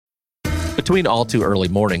Between all too early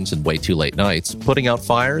mornings and way too late nights, putting out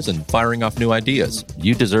fires and firing off new ideas,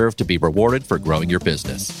 you deserve to be rewarded for growing your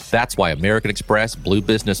business. That's why American Express Blue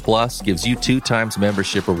Business Plus gives you 2 times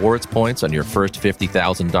membership rewards points on your first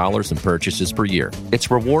 $50,000 in purchases per year.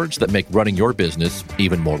 It's rewards that make running your business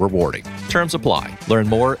even more rewarding. Terms apply. Learn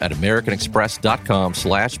more at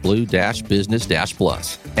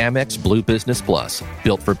americanexpress.com/blue-business-plus. Amex Blue Business Plus.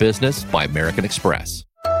 Built for business by American Express.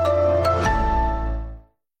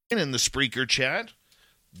 In the Spreaker chat,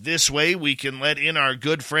 this way we can let in our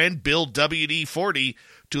good friend Bill WD-40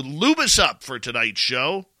 to lube us up for tonight's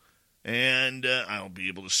show. And I'll be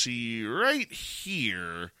able to see right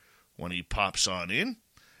here when he pops on in.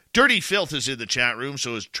 Dirty Filth is in the chat room,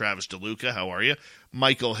 so is Travis DeLuca. How are you?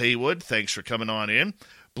 Michael Haywood, thanks for coming on in.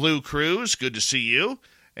 Blue Cruz, good to see you.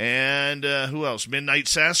 And who else? Midnight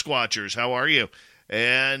Sasquatchers, how are you?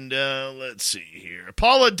 And let's see here.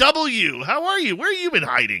 Paula W., how are you? Where have you been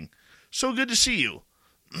hiding? So good to see you.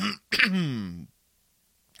 I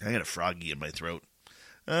got a froggy in my throat.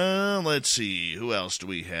 Let's see. Who else do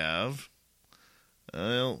we have?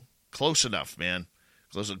 Close enough, man.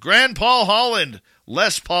 Close enough. Grand Paul Holland.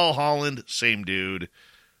 Les Paul Holland. Same dude.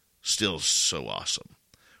 Still so awesome.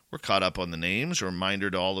 We're caught up on the names. A reminder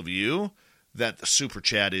to all of you that the Super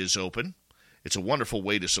Chat is open. It's a wonderful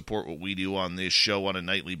way to support what we do on this show on a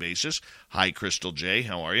nightly basis. Hi, Crystal J.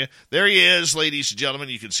 How are you? There he is, ladies and gentlemen.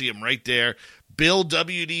 You can see him right there. Bill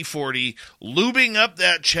WD-40, lubing up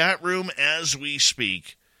that chat room as we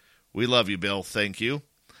speak. We love you, Bill. Thank you.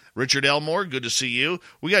 Richard Elmore, good to see you.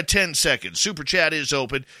 We got 10 seconds. Super Chat is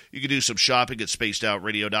open. You can do some shopping at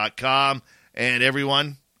spacedoutradio.com. And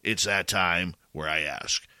everyone, it's that time where I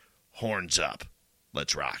ask, horns up.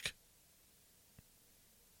 Let's rock.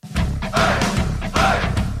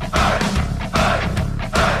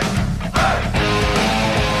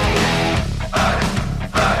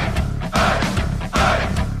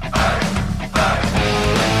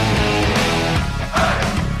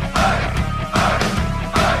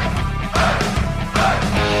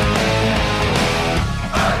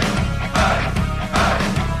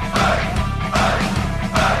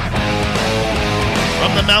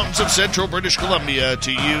 From the mountains of central British Columbia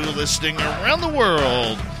to you listening around the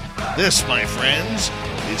world, this, my friends,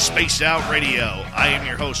 is Spaced Out Radio. I am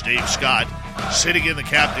your host, Dave Scott, sitting in the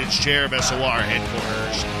captain's chair of SOR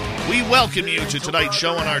headquarters. We welcome you to tonight's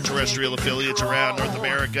show on our terrestrial affiliates around North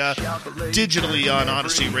America, digitally on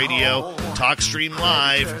Odyssey Radio, TalkStream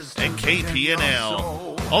Live, and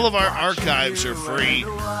KPNL. All of our archives are free.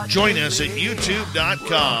 Join us at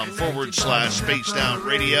youtube.com/Spaced Out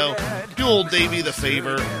Radio. Do old Davey the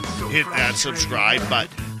favor, hit that subscribe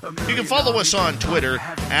button. You can follow us on Twitter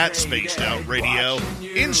at Spaced Out Radio,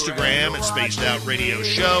 Instagram at Spaced Out Radio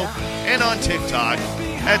Show, and on TikTok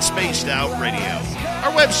at Spaced Out Radio.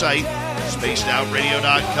 Our website,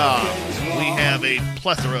 spacedoutradio.com. We have a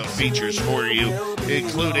plethora of features for you,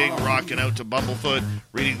 including rocking out to Bumblefoot,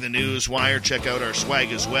 reading the news wire. Check out our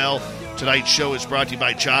swag as well. Tonight's show is brought to you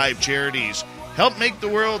by Chive Charities. Help make the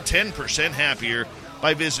world 10% happier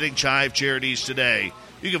by visiting Chive Charities today.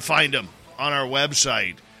 You can find them on our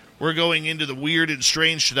website. We're going into the weird and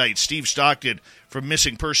strange tonight. Steve Stockton from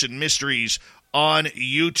Missing Person Mysteries on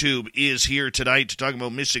YouTube is here tonight to talk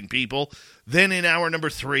about missing people. Then in hour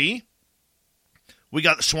number 3, we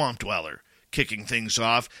got the Swamp Dweller kicking things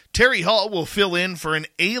off. Terry Hall will fill in for an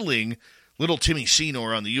ailing little Timmy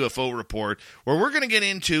Senor on the UFO Report, where we're going to get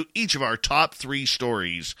into each of our top 3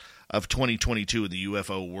 stories of 2022 in the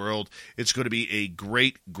UFO world. It's going to be a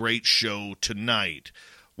great, great show tonight.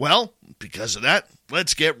 Well, because of that,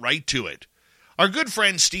 let's get right to it. Our good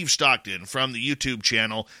friend Steve Stockton from the YouTube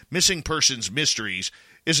channel Missing Persons Mysteries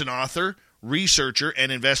is an author, researcher,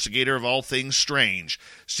 and investigator of all things strange.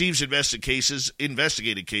 Steve's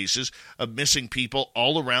investigated cases of missing people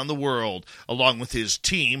all around the world, along with his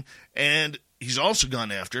team, and he's also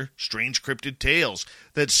gone after strange cryptid tales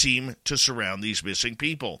that seem to surround these missing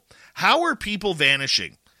people. How are people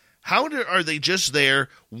vanishing? How are they just there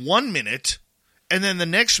 1 minute, and then the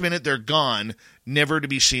next minute they're gone, never to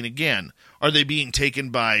be seen again? Are they being taken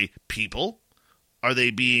by people? Are they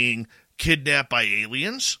being kidnapped by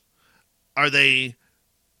aliens? Are they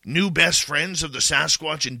new best friends of the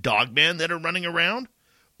Sasquatch and Dogman that are running around?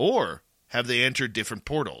 Or have they entered different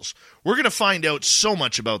portals? We're going to find out so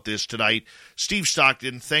much about this tonight. Steve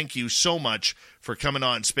Stockton, thank you so much for coming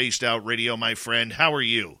on Spaced Out Radio, my friend. How are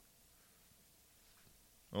you?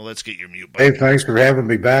 Well, let's get your mute button. Hey, thanks for having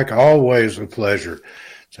me back. Always a pleasure.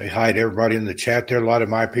 Say hi to everybody in the chat there. A lot of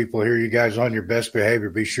my people here. You guys on your best behavior.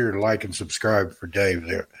 Be sure to like and subscribe for Dave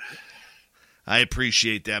there. I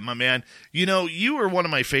appreciate that, my man. You know, you are one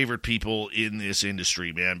of my favorite people in this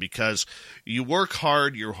industry, man, because you work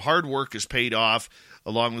hard. Your hard work is paid off,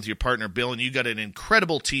 along with your partner, Bill, and you got an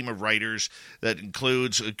incredible team of writers that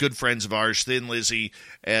includes good friends of ours, Thin Lizzy,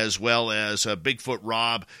 as well as Bigfoot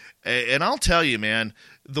Rob. And I'll tell you, man,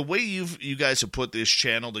 the way you guys have put this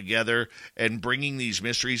channel together and bringing these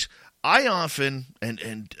mysteries, I often,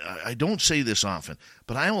 and I don't say this often,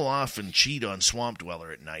 but I will often cheat on Swamp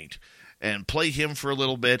Dweller at night and play him for a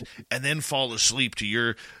little bit, and then fall asleep to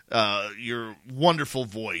your wonderful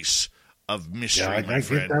voice of mystery. Yeah, my I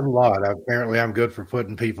friend. get that a lot. Apparently, I'm good for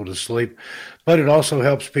putting people to sleep, but it also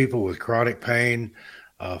helps people with chronic pain,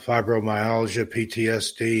 fibromyalgia,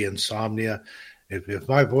 PTSD, insomnia. If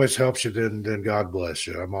my voice helps you, then God bless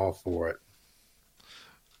you. I'm all for it.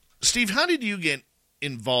 Steve, how did you get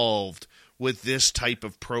involved with this type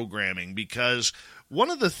of programming? Because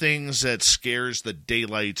one of the things that scares the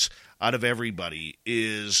daylights out of everybody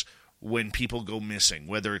is when people go missing,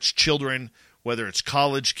 whether it's children, whether it's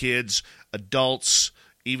college kids, adults,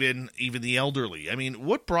 even the elderly. I mean,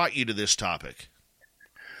 what brought you to this topic?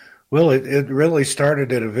 Well, it really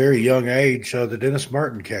started at a very young age. The Dennis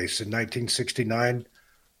Martin case in 1969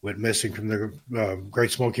 went missing from the Great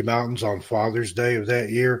Smoky Mountains on Father's Day of that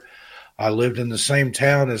year. I lived in the same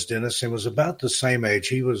town as Dennis and was about the same age.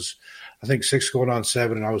 He was, I think, 6 going on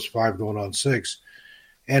 7, and I was 5 going on 6.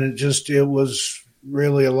 And it was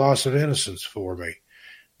really a loss of innocence for me.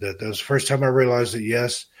 That was the first time I realized that,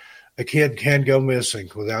 yes, a kid can go missing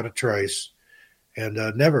without a trace and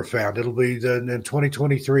never found. It'll be in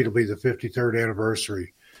 2023, it'll be the 53rd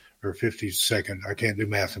anniversary or 52nd. I can't do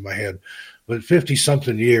math in my head, but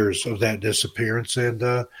 50-something years of that disappearance, and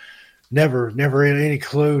never any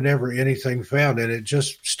clue, never anything found, and it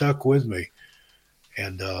just stuck with me.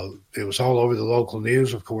 And it was all over the local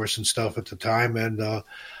news, of course, and stuff at the time. And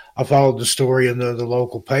I followed the story in the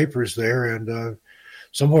local papers there. And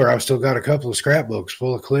somewhere I've still got a couple of scrapbooks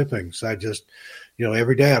full of clippings. I just,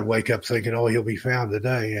 every day I'd wake up thinking, oh, he'll be found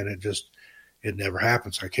today. And it never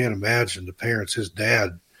happens. I can't imagine the parents. His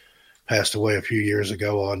dad passed away a few years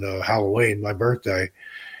ago on Halloween, my birthday.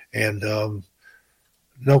 And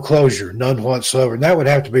no closure, none whatsoever. And that would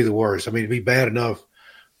have to be the worst. I mean, it'd be bad enough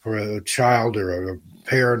for a child or a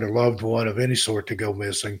parent or loved one of any sort to go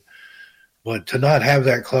missing. But to not have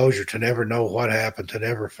that closure, to never know what happened, to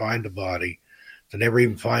never find a body, to never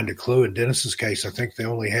even find a clue. In Dennis's case, I think they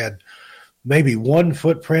only had maybe one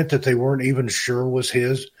footprint that they weren't even sure was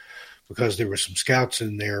his, because there were some scouts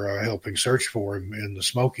in there helping search for him in the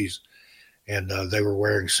Smokies, and they were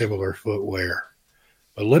wearing similar footwear.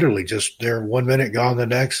 But literally just there 1 minute, gone the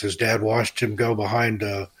next. His dad watched him go behind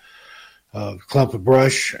a clump of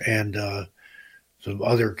brush, and some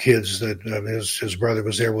other kids that his brother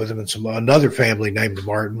was there with him, and another family named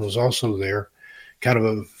Martin was also there. Kind of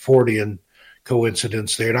a Fortean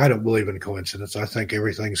coincidence there. And I don't believe in coincidence. I think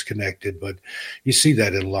everything's connected, but you see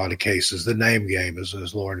that in a lot of cases. The name game,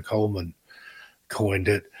 as Lauren Coleman coined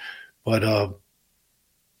it. But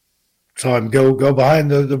so I go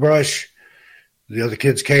behind the brush. The other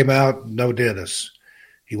kids came out, no Dennis.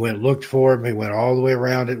 He went, looked for him. He went all the way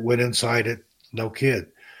around it, went inside it, no kid.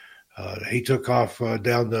 He took off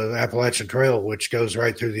down the Appalachian Trail, which goes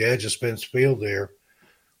right through the edge of Spence Field there,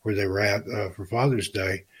 where they were at for Father's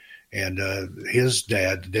Day. And his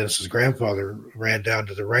dad, Dennis's grandfather, ran down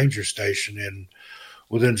to the ranger station. And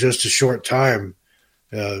within just a short time,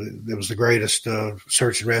 it was the greatest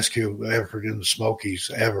search and rescue effort in the Smokies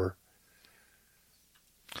ever.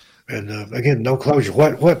 And again, no closure.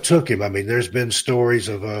 What took him? I mean, there's been stories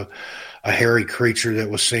of a hairy creature that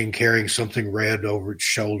was seen carrying something red over its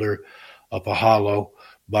shoulder up a hollow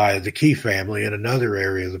by the Key family in another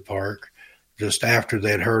area of the park just after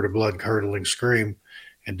they'd heard a blood-curdling scream.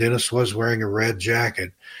 And Dennis was wearing a red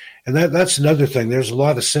jacket. And that's another thing. There's a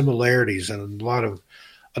lot of similarities and a lot of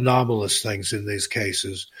anomalous things in these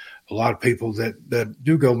cases. A lot of people that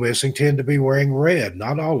do go missing tend to be wearing red.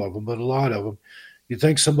 Not all of them, but a lot of them. You'd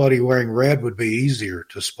think somebody wearing red would be easier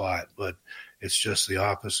to spot, but it's just the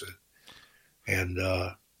opposite. And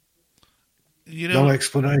no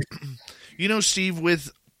explanation. Steve,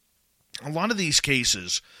 with a lot of these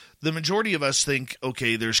cases, the majority of us think,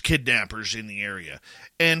 okay, there's kidnappers in the area.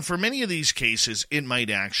 And for many of these cases, it might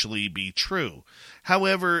actually be true.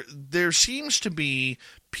 However, there seems to be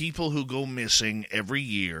people who go missing every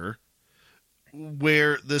year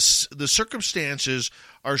where the circumstances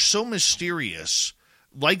are so mysterious,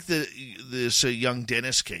 like this young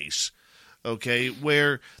Dennis case, okay,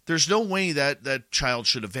 where there's no way that child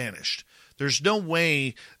should have vanished. There's no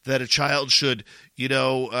way that a child should,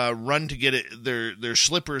 run to get their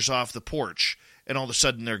slippers off the porch and all of a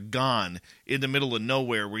sudden they're gone in the middle of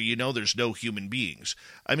nowhere where you know there's no human beings.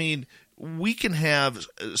 I mean, we can have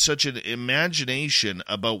such an imagination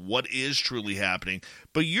about what is truly happening,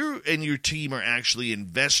 but you and your team are actually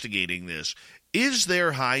investigating this. Is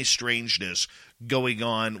there high strangeness going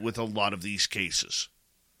on with a lot of these cases?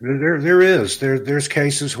 There is. There's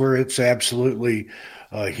cases where it's absolutely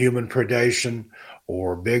human predation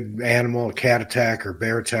or big animal, a cat attack or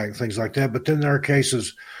bear attack, things like that. But then there are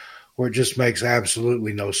cases where it just makes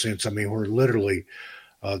absolutely no sense. I mean, we're literally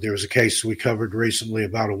there was a case we covered recently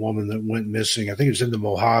about a woman that went missing. I think it was in the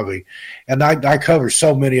Mojave. And I cover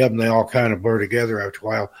so many of them, they all kind of blur together after a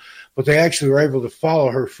while. But they actually were able to follow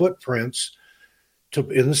her footprints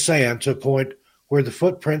in the sand to a point where the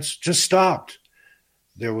footprints just stopped.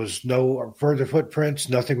 There was no further footprints.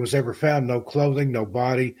 Nothing was ever found. No clothing, no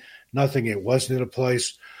body, nothing. It wasn't in a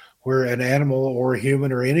place where an animal or a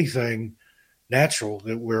human or anything natural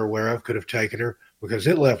that we're aware of could have taken her, because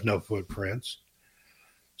it left no footprints.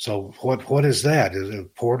 So what is that? Is it a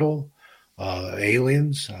portal?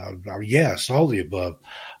 Aliens? Yes, all the above.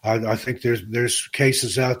 I think there's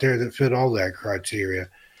cases out there that fit all that criteria.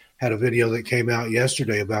 Had a video that came out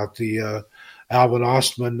yesterday about the Alvin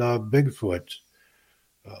Ostman Bigfoot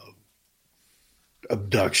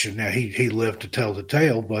abduction. Now he lived to tell the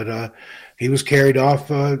tale, but he was carried off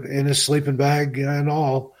in his sleeping bag and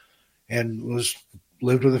all, and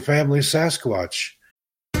lived with a family of Sasquatch.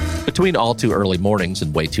 Between all too early mornings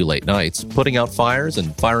and way too late nights, putting out fires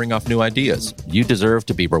and firing off new ideas, you deserve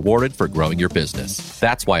to be rewarded for growing your business.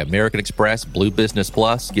 That's why American Express Blue Business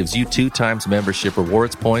Plus gives you 2 times membership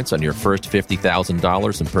rewards points on your first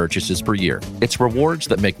 $50,000 in purchases per year. It's rewards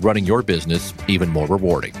that make running your business even more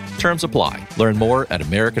rewarding. Terms apply. Learn more at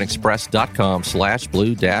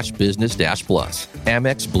americanexpress.com/blue-business-plus.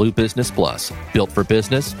 Amex Blue Business Plus. Built for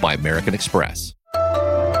business by American Express.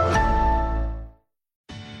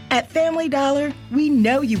 At Family Dollar, we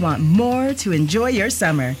know you want more to enjoy your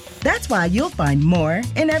summer. That's why you'll find more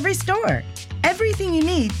in every store. Everything you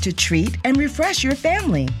need to treat and refresh your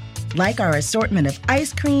family. Like our assortment of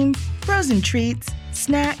ice cream, frozen treats,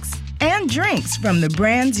 snacks, and drinks from the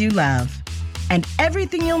brands you love. And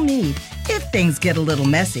everything you'll need if things get a little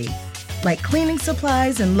messy. Like cleaning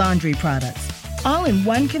supplies and laundry products. All in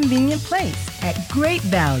one convenient place at great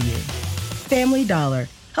value. Family Dollar,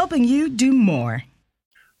 helping you do more.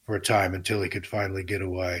 For a time until he could finally get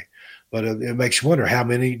away. But it makes you wonder how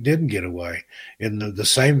many didn't get away. In the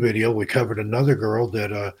same video, we covered another girl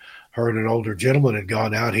that her and an older gentleman had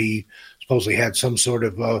gone out. He supposedly had some sort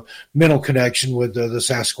of mental connection with the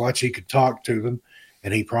Sasquatch. He could talk to them,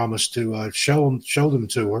 and he promised to show them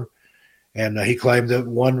to her. And he claimed that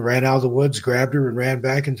one ran out of the woods, grabbed her, and ran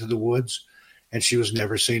back into the woods, and she was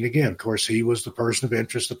never seen again. Of course, he was the person of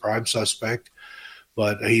interest, the prime suspect,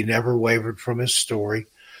 but he never wavered from his story.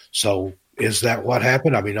 So is that what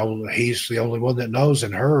happened? I mean, he's the only one that knows,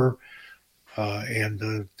 and her,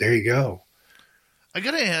 and there you go. I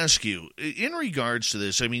got to ask you, in regards to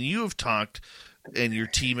this, I mean, you have talked and your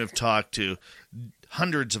team have talked to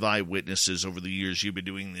hundreds of eyewitnesses over the years you've been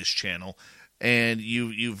doing this channel, and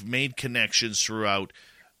you've made connections throughout.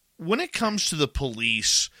 When it comes to the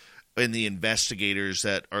police and the investigators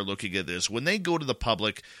that are looking at this, when they go to the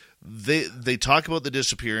public, They talk about the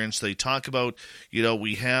disappearance. They talk about,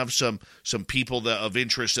 we have some people of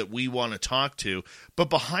interest that we want to talk to.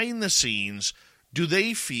 But behind the scenes, do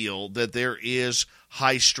they feel that there is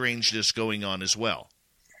high strangeness going on as well?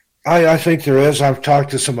 I think there is. I've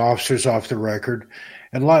talked to some officers off the record.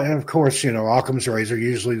 And of course, Occam's razor,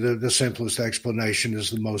 usually the simplest explanation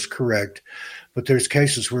is the most correct. But there's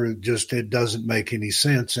cases where it doesn't make any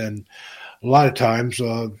sense. And a lot of times,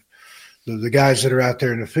 the guys that are out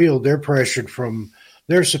there in the field, they're pressured from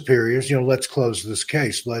their superiors, let's close this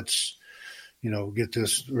case. Let's, get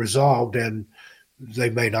this resolved. And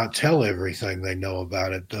they may not tell everything they know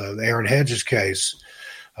about it. The Aaron Hedges case,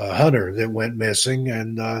 Hunter that went missing,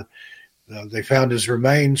 and they found his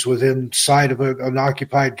remains within sight of an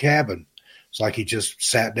occupied cabin. It's like he just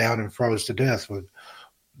sat down and froze to death.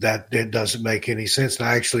 It doesn't make any sense. And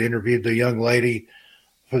I actually interviewed the young lady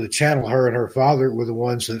for the channel. Her and her father were the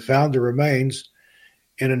ones that found the remains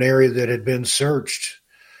in an area that had been searched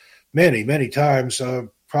many, many times,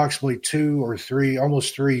 approximately 2 or 3,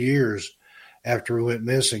 almost 3 years after we went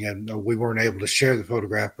missing. And we weren't able to share the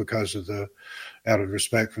photograph because of out of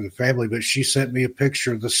respect for the family. But she sent me a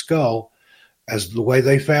picture of the skull as the way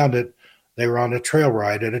they found it. They were on a trail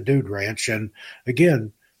ride at a dude ranch. And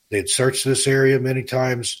again, they had searched this area many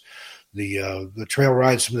times. The trail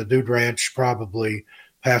rides from the dude ranch probably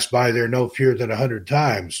passed by there no fewer than 100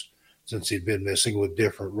 times since he'd been missing with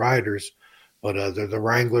different riders. But the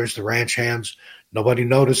wranglers, the ranch hands, nobody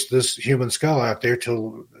noticed this human skull out there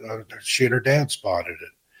till she and her dad spotted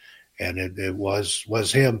it. And it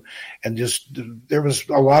was him. And just there was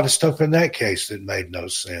a lot of stuff in that case that made no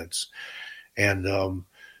sense. And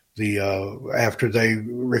after they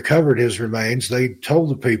recovered his remains, they told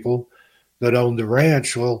the people that owned the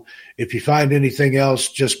ranch, well, if you find anything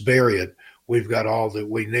else, just bury it. We've got all that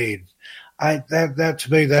we need. That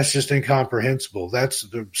to me, that's just incomprehensible. That's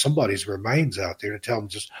somebody's remains out there to tell them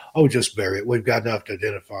just bury it. We've got enough to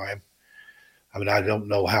identify him. I mean, I don't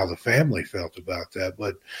know how the family felt about that,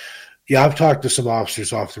 but yeah, I've talked to some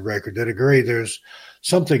officers off the record that agree there's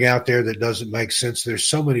something out there that doesn't make sense. There's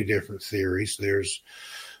so many different theories. There's,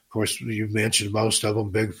 of course, you mentioned most of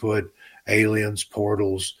them: Bigfoot, aliens,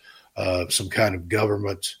 portals, some kind of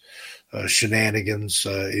government shenanigans,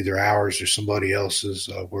 either ours or somebody else's,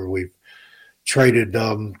 where we've traded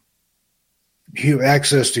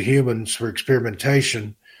access to humans for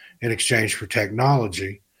experimentation in exchange for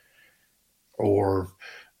technology. Or,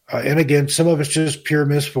 and again, some of it's just pure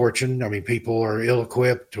misfortune. I mean, people are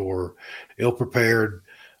ill-equipped or ill-prepared,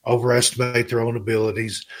 overestimate their own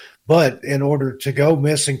abilities. But in order to go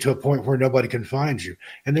missing to a point where nobody can find you,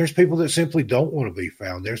 and there's people that simply don't want to be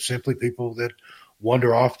found. There's simply people that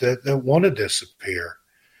wander off that want to disappear.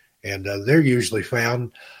 And they're usually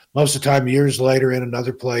found most of the time years later in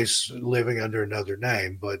another place, living under another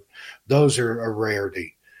name. But those are a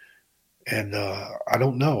rarity. And I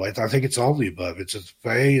don't know. I think it's all the above. It's a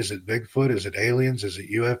fae. Is it Bigfoot? Is it aliens? Is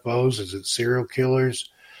it UFOs? Is it serial killers?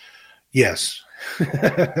 Yes.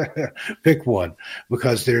 Pick one,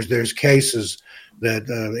 because there's cases that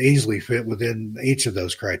easily fit within each of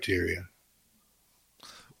those criteria.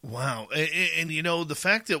 Wow. And the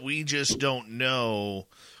fact that we just don't know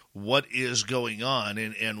what is going on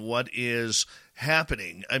and what is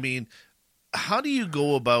happening. I mean, how do you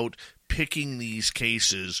go about picking these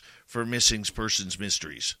cases for missing persons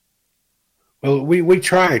mysteries? Well, we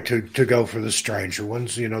try to go for the stranger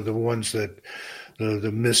ones, the ones that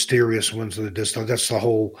the mysterious ones that that's the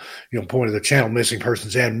whole point of the channel, Missing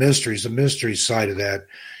Persons and Mysteries. The mysteries side of that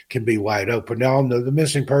can be wide open. Now on the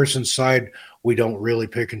missing persons side, we don't really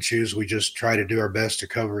pick and choose. We just try to do our best to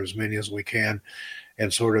cover as many as we can.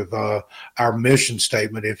 And sort of our mission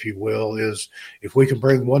statement, if you will, is if we can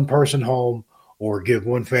bring one person home or give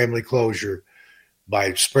one family closure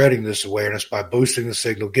by spreading this awareness, by boosting the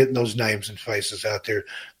signal, getting those names and faces out there,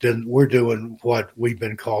 then we're doing what we've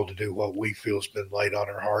been called to do, what we feel has been laid on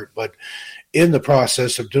our heart. But in the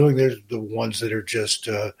process of doing, there's the ones that are just,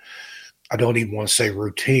 I don't even want to say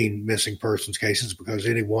routine missing persons cases, because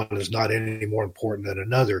any one is not any more important than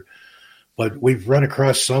another. But we've run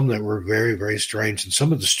across some that were very, very strange. And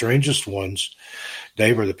some of the strangest ones,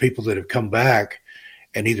 Dave, are the people that have come back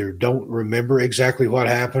and either don't remember exactly what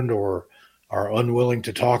happened or are unwilling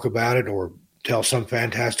to talk about it or tell some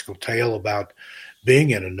fantastical tale about being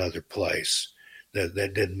in another place that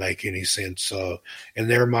didn't make any sense. In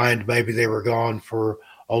their mind, maybe they were gone for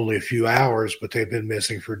only a few hours, but they've been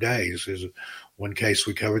missing for days. There's one case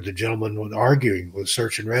we covered, the gentleman arguing with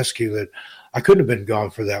search and rescue that I couldn't have been gone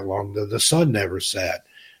for that long. The sun never set.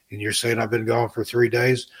 And you're saying I've been gone for 3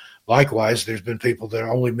 days? Likewise, there's been people that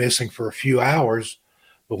are only missing for a few hours,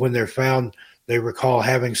 but when they're found, they recall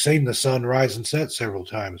having seen the sun rise and set several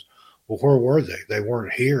times. Well, where were they? They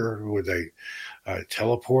weren't here. Were they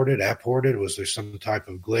teleported, apported? Was there some type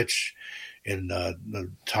of glitch in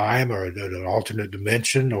the time or an alternate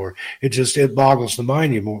dimension? Or it boggles the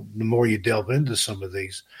mind the more you delve into some of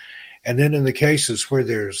these. And then in the cases where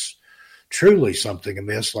there's truly something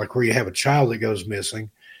amiss, like where you have a child that goes missing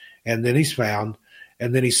and then he's found,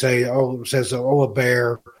 and then he says, a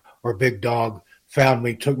bear or a big dog found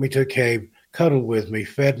me, took me to a cave, cuddled with me,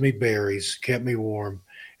 fed me berries, kept me warm,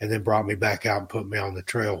 and then brought me back out and put me on the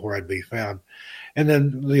trail where I'd be found. And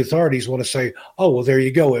then the authorities want to say, oh, well, there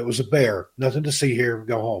you go. It was a bear. Nothing to see here.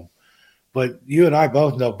 Go home. But you and I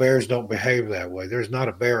both know bears don't behave that way. There's not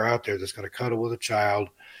a bear out there that's going to cuddle with a child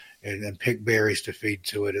and pick berries to feed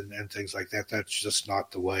to it and things like that. That's just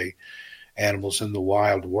not the way animals in the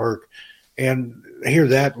wild work. And I hear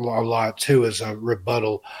that a lot, too, as a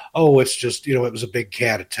rebuttal. Oh, it's just, it was a big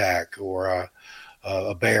cat attack or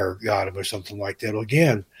a bear got him or something like that. Well,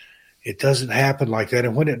 again, it doesn't happen like that.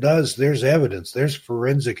 And when it does, there's evidence. There's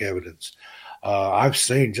forensic evidence. I've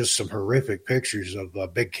seen just some horrific pictures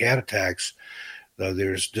of big cat attacks.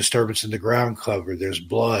 There's disturbance in the ground cover. There's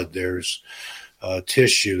blood. There's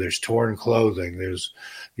tissue. There's torn clothing. There's,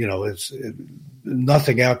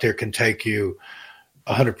 nothing out there can take you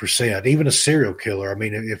 100%. Even a serial killer. I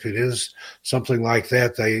mean, if it is something like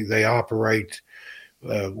that, they operate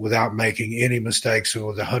without making any mistakes and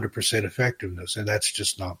with 100% effectiveness. And that's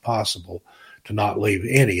just not possible to not leave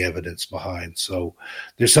any evidence behind. So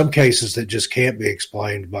there's some cases that just can't be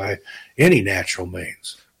explained by any natural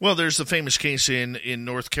means. Well, there's the famous case in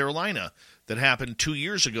North Carolina that happened 2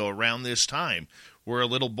 years ago around this time, where a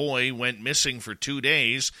little boy went missing for 2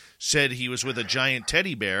 days, said he was with a giant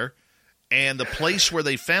teddy bear, and the place where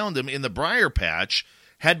they found him in the briar patch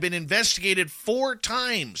had been investigated 4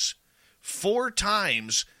 times. 4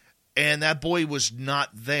 times, and that boy was not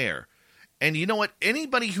there. And you know what?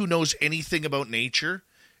 Anybody who knows anything about nature,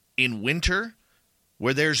 in winter,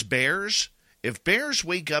 where there's bears, if bears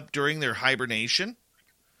wake up during their hibernation,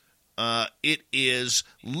 it is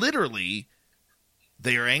literally,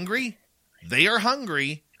 they are angry, they are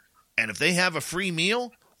hungry, and if they have a free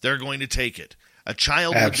meal, they're going to take it. A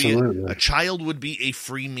child would be a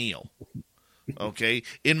free meal. Okay?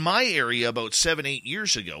 In my area about 7-8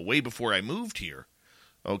 years ago, way before I moved here,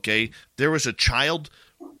 okay, there was a child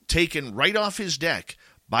taken right off his deck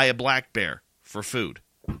by a black bear for food.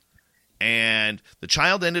 And the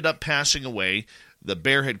child ended up passing away. The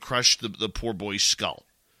bear had crushed the poor boy's skull.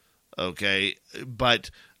 Okay?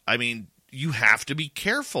 But, I mean, you have to be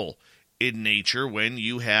careful in nature when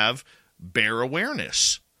you have bear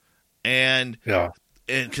awareness. And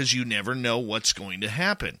because you never know what's going to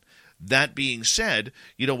happen. That being said,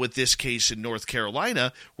 you know, with this case in North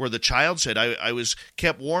Carolina, where the child said, I was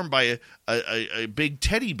kept warm by a big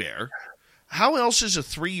teddy bear, how else is a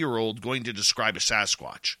 3-year-old going to describe a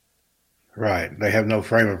Sasquatch? Right. They have no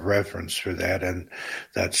frame of reference for that, and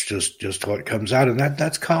that's just what comes out, and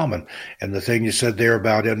that's common. And the thing you said there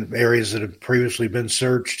about in areas that have previously been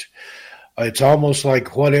searched, it's almost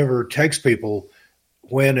like whatever takes people,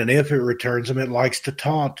 when and if it returns them, it likes to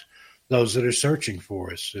taunt those that are searching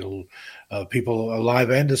for us. People alive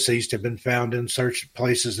and deceased have been found in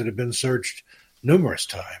places that have been searched numerous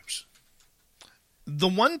times. The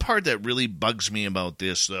one part that really bugs me about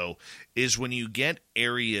this, though, is when you get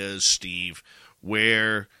areas, Steve,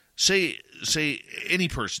 where, say any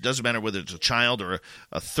person, doesn't matter whether it's a child or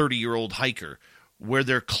a 30-year-old hiker, where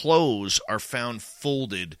their clothes are found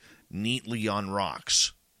folded neatly on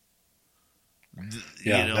rocks.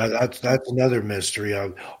 That's another mystery,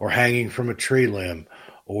 or hanging from a tree limb,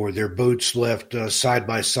 or their boots left side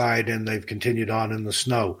by side and they've continued on in the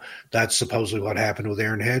snow. That's supposedly what happened with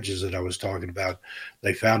Aaron Hedges that I was talking about.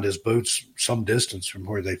 They found his boots some distance from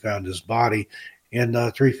where they found his body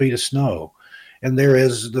in 3 feet of snow. And there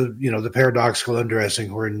is the paradoxical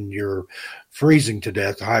undressing, when you're freezing to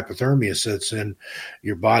death, the hypothermia sets in,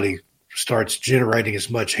 your body starts generating as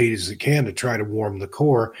much heat as it can to try to warm the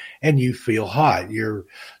core, and you feel hot. You're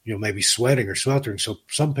maybe sweating or sweltering. So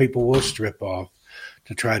some people will strip off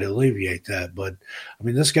to try to alleviate that. But I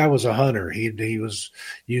mean, this guy was a hunter. He was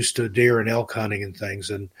used to deer and elk hunting and things,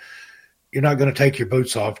 and you're not going to take your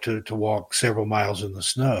boots off to walk several miles in the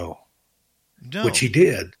snow, which he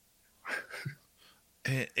did.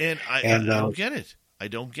 And I don't get it. I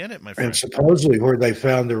don't get it, my friend. And supposedly where they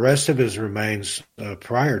found the rest of his remains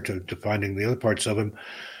prior to finding the other parts of him,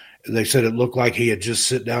 they said it looked like he had just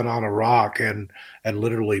sit down on a rock and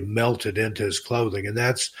literally melted into his clothing. And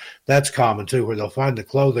that's common too, where they'll find the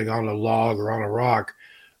clothing on a log or on a rock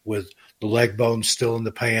with the leg bones still in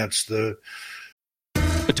the pants,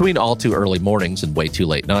 Between all too early mornings and way too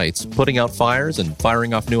late nights, putting out fires and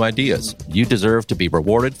firing off new ideas, you deserve to be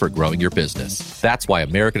rewarded for growing your business. That's why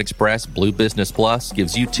American Express Blue Business Plus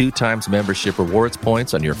gives you 2 times membership rewards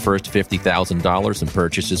points on your first $50,000 in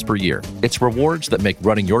purchases per year. It's rewards that make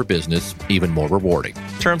running your business even more rewarding.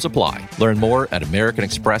 Terms apply. Learn more at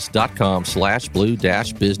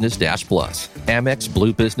americanexpress.com/blue-business-plus. Amex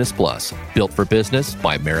Blue Business Plus, built for business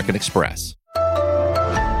by American Express.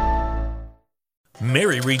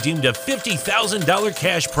 Mary redeemed a $50,000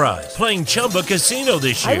 cash prize playing Chumba Casino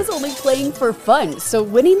this year. I was only playing for fun, so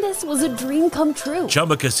winning this was a dream come true.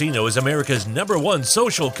 Chumba Casino is America's #1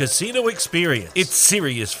 social casino experience. It's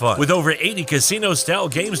serious fun. With over 80 casino-style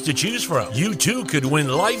games to choose from, you too could win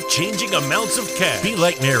life-changing amounts of cash. Be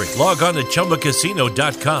like Mary. Log on to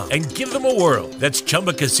ChumbaCasino.com and give them a whirl. That's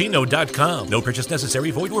ChumbaCasino.com. No purchase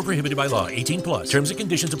necessary. Void where prohibited by law. 18+. Terms and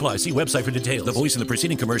conditions apply. See website for details. The voice in the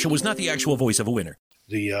preceding commercial was not the actual voice of a winner.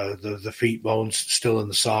 The feet bones still in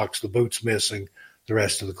the socks, the boots missing, the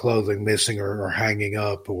rest of the clothing missing or hanging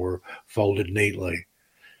up or folded neatly.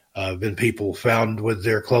 Been people found with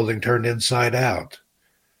their clothing turned inside out.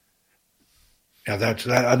 Now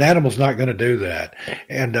an animal's not going to do that.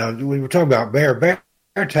 And we were talking about bear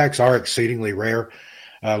attacks are exceedingly rare.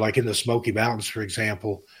 Like in the Smoky Mountains, for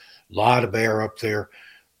example, a lot of bear up there.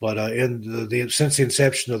 But in since the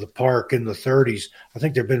inception of the park in the 30s, I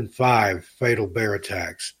think there have been 5 fatal bear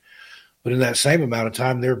attacks. But in that same amount of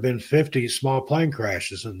time, there have been 50 small plane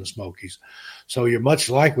crashes in the Smokies. So you're much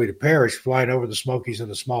likely to perish flying over the Smokies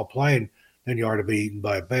in a small plane than you are to be eaten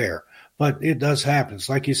by a bear. But it does happen. It's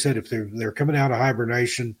like you said, if they're coming out of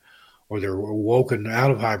hibernation or they're woken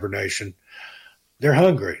out of hibernation, they're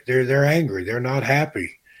hungry. They're angry. They're not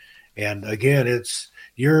happy. And again,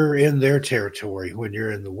 you're in their territory when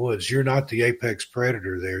you're in the woods. You're not the apex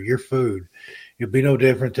predator there. You're food. It'd be no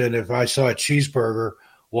different than if I saw a cheeseburger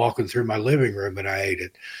walking through my living room and I ate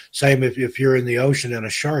it. Same if you're in the ocean and a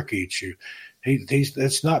shark eats you.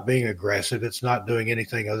 It's not being aggressive. It's not doing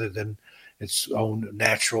anything other than its own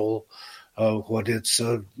natural, what it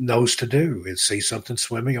knows to do. It sees something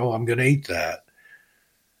swimming. Oh, I'm going to eat that.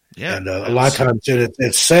 Yeah. And a lot of times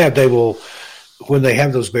it's sad. They will, when they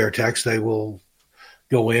have those bear attacks, they will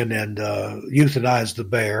go in and euthanize the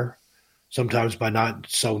bear, sometimes by not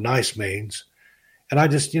so nice means. And I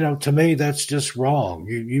just, to me, that's just wrong.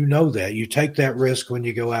 You know that. You take that risk when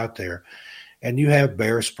you go out there. And you have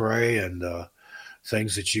bear spray and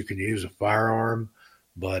things that you can use, a firearm.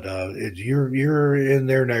 But you're in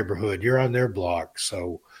their neighborhood. You're on their block.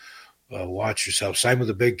 So watch yourself. Same with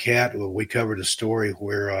the big cat. We covered a story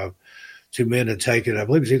where 2 men had taken, I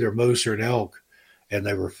believe it was either a moose or an elk, and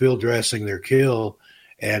they were field dressing their kill,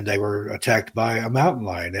 and they were attacked by a mountain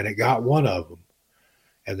lion, and it got one of them.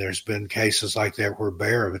 And there's been cases like that where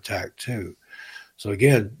bear have attacked too. So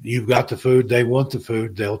again, you've got the food, they want the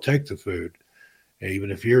food, they'll take the food. And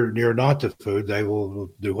even if you're not the food, they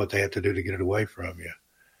will do what they have to do to get it away from you.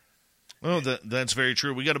 Well, that's very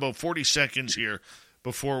true. We got about 40 seconds here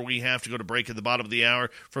before we have to go to break at the bottom of the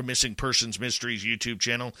hour from Missing Persons Mysteries YouTube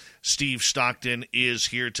channel. Steve Stockton is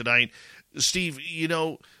here tonight. Steve,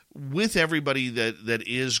 with everybody that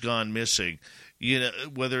is gone missing,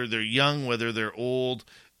 whether they're young, whether they're old,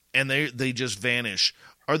 and they just vanish,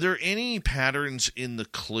 are there any patterns in the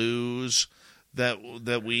clues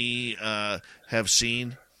that we have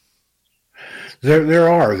seen? There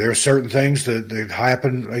are certain things that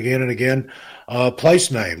happen again and again. Place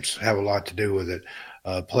names have a lot to do with it.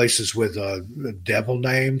 Places with devil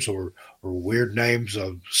names or weird names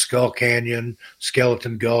of Skull Canyon,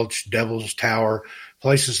 Skeleton Gulch, Devil's Tower,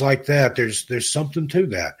 places like that. There's something to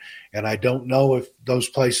that. And I don't know if those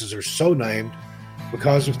places are so named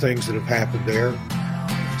because of things that have happened there.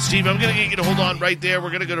 Steve, I'm going to get you to hold on right there. We're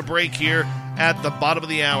going to go to break here at the bottom of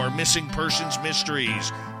the hour. Missing Persons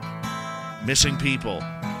Mysteries. Missing people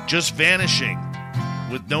just vanishing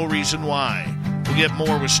with no reason why. We'll get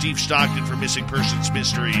more with Steve Stockton for Missing Persons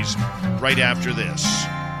Mysteries right after this.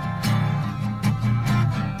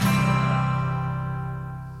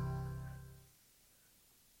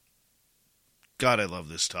 God, I love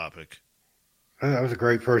this topic. That was a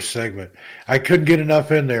great first segment. I couldn't get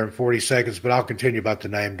enough in there in 40 seconds, but I'll continue about the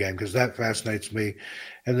name game because that fascinates me.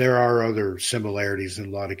 And there are other similarities in a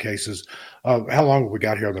lot of cases. How long have we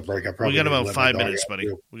got here on the break? We got about 5 minutes, buddy.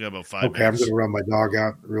 We got about 5 minutes. Okay, I'm going to run my dog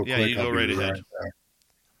out real quick. Yeah, you go right ahead.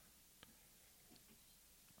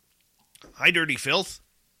 Hi, Dirty Filth.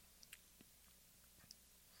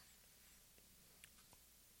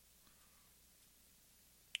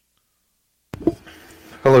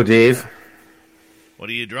 Hello, Dave. What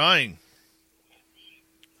are you drawing?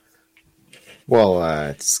 Well,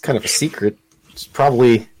 it's kind of a secret. It's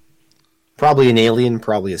probably an alien,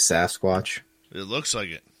 probably a Sasquatch. It looks like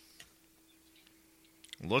it.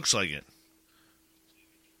 Looks like it.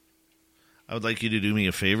 I would like you to do me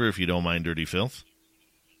a favor, if you don't mind, Dirty Filth.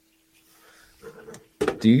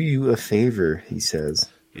 Do you a favor, he says.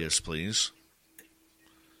 Yes, please.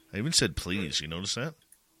 I even said please. You notice that?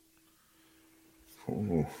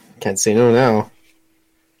 Oh, can't say no now.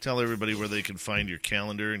 Tell everybody where they can find your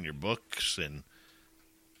calendar and your books and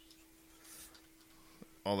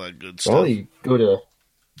all that good stuff. Well, if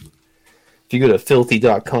you go to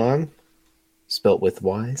filthy.com, spelt with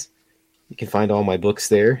Y's, you can find all my books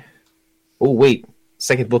there. Oh, wait.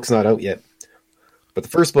 Second book's not out yet. But the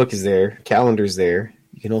first book is there. Calendar's there.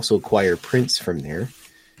 You can also acquire prints from there.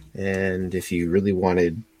 And if you really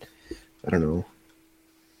wanted, I don't know,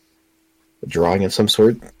 a drawing of some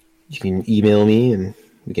sort, you can email me and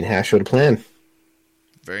we can hash out a plan.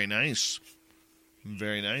 Very nice.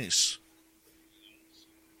 Very nice.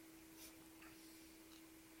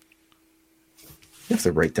 You have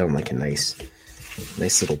to write down like a nice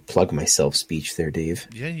little plug myself speech there, Dave.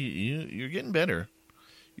 Yeah, you're getting better.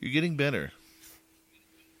 You're getting better.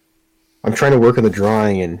 I'm trying to work on the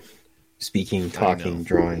drawing and speaking, talking,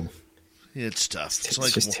 drawing. It's tough. It's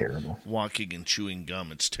like just terrible. Walking and chewing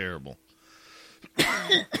gum. It's terrible.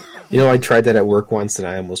 You know, I tried that at work once and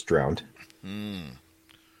I almost drowned.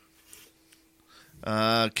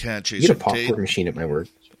 Cat Chaser. You get a popcorn machine at my work.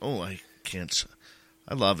 Oh, I can't.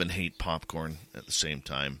 I love and hate popcorn at the same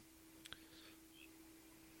time.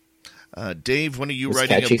 Dave, when are you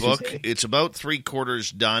writing a book? It's about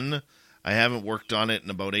 3/4 done. I haven't worked on it in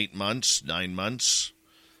about 9 months.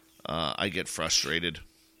 I get frustrated.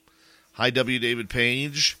 Hi, W. David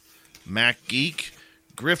Page, Mac Geek,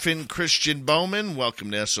 Griffin Christian Bowman.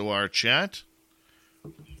 Welcome to SOR Chat.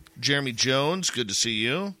 Jeremy Jones, good to see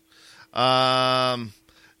you.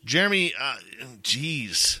 Jeremy,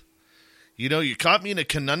 geez. You know, you caught me in a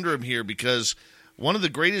conundrum here because one of the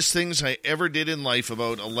greatest things I ever did in life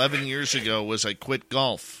about 11 years ago was I quit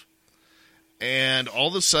golf. And all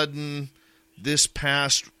of a sudden, this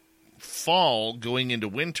past fall, going into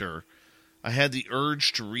winter, I had the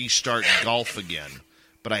urge to restart golf again,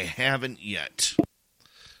 but I haven't yet.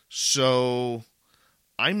 So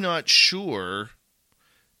I'm not sure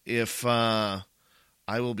if I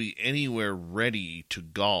will be anywhere ready to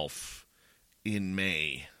golf in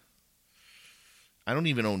May. I don't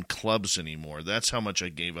even own clubs anymore. That's how much I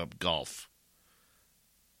gave up golf.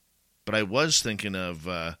 But I was thinking of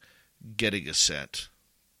getting a set.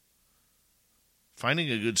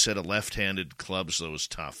 Finding a good set of left-handed clubs, though, is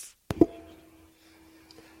tough.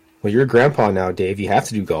 Well, you're a grandpa now, Dave. You have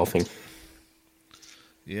to do golfing.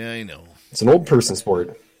 Yeah, I know. It's an old person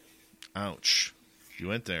sport. Ouch. You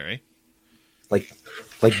went there, eh? Like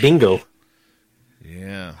bingo.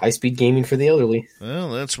 Yeah. High-speed gaming for the elderly.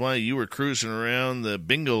 Well, that's why you were cruising around the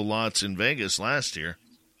bingo lots in Vegas last year.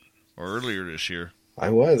 Or earlier this year.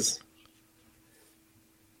 I was.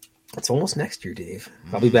 It's almost next year, Dave.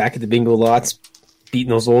 I'll be back at the bingo lots,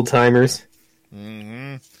 beating those old-timers.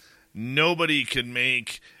 Mm-hmm. Nobody can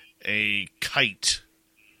make a kite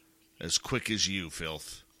as quick as you,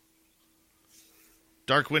 Filth.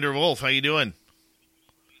 Dark Winter Wolf, how you doing?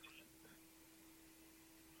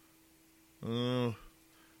 Who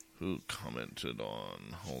commented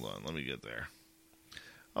on? Hold on, let me get there.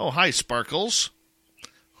 Oh, hi, Sparkles,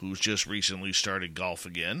 who's just recently started golf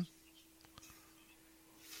again.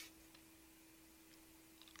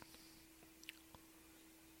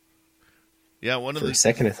 Yeah, For a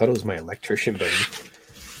second, I thought it was my electrician buddy.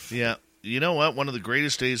 Yeah, you know what? One of the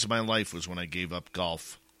greatest days of my life was when I gave up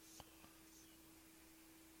golf.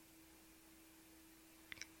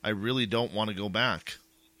 I really don't want to go back.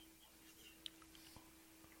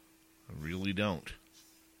 I really don't.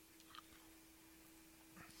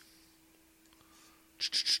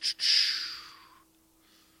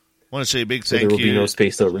 I want to say a big thank you. There will be no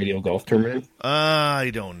Spaced Out Radio golf tournament?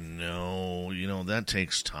 I don't know. You know, that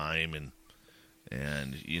takes time, and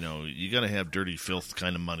you know, you got to have Dirty Filth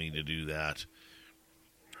kind of money to do that.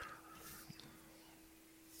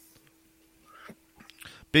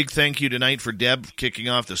 Big thank you tonight for Deb kicking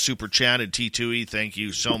off the Super Chat at T2E. Thank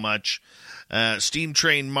you so much. Steam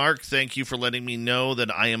Train Mark, thank you for letting me know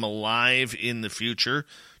that I am alive in the future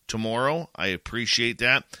tomorrow. I appreciate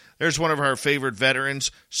that. There's one of our favorite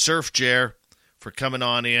veterans, Surf Jer, for coming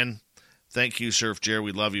on in. Thank you, Surf Jer.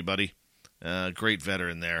 We love you, buddy. Great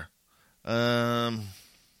veteran there.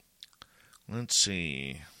 Let's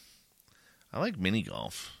see. I like mini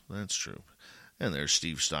golf. That's true. And there's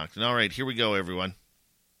Steve Stockton. All right, here we go, everyone.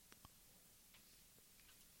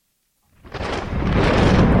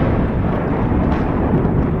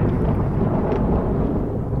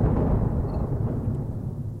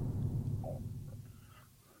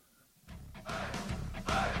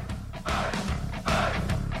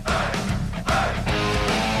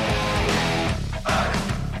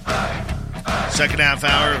 Second half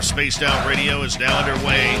hour of Spaced Out Radio is now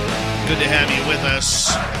underway. Good to have you with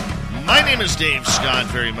us. My name is Dave Scott.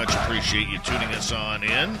 Very much appreciate you tuning us on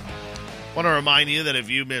in. Want to remind you that if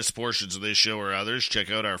you missed portions of this show or others, check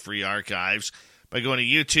out our free archives by going to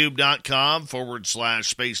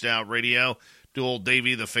youtube.com/Spaced Out Radio. Do old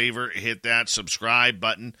Davey the favor, hit that subscribe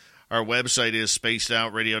button. Our website is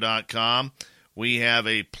spacedoutradio.com. We have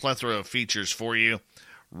a plethora of features for you.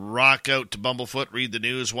 Rock out to Bumblefoot, read the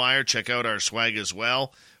news wire, check out our swag as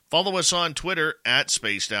well. Follow us on Twitter at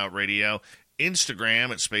Spaced Out Radio,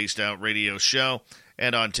 Instagram at Spaced Out Radio Show,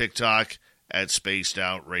 and on TikTok at Spaced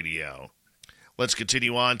Out Radio. Let's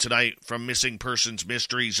continue on tonight from Missing Persons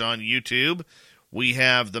Mysteries on YouTube. We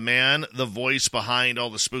have the man, the voice behind all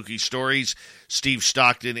the spooky stories. Steve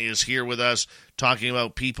Stockton is here with us talking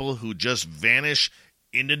about people who just vanish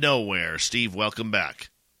into nowhere. Steve, welcome back.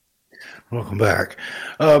 Welcome back.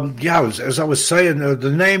 As I was saying, the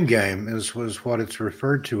name game was what it's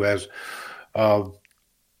referred to as.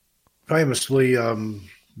 Famously,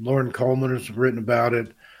 Lauren Coleman has written about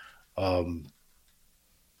it.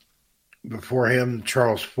 before him,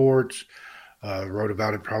 Charles Forts wrote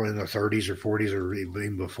about it probably in the 30s or 40s or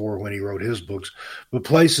even before when he wrote his books. But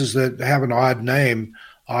places that have an odd name,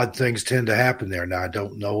 odd things tend to happen there. Now, I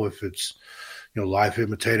don't know if it's, life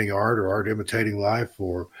imitating art or art imitating life,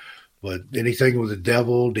 but anything with the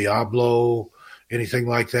devil, Diablo, anything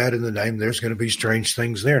like that in the name, there's going to be strange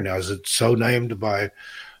things there. Now, is it so named by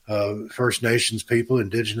First Nations people,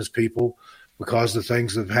 indigenous people, because the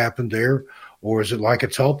things that have happened there? Or is it like a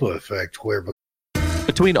Tulpa effect where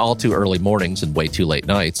Between all too early mornings and way too late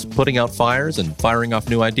nights, putting out fires and firing off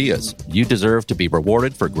new ideas, you deserve to be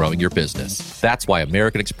rewarded for growing your business. That's why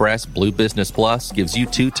American Express Blue Business Plus gives you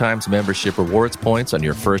 2 times membership rewards points on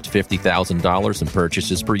your first $50,000 in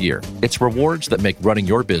purchases per year. It's rewards that make running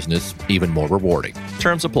your business even more rewarding.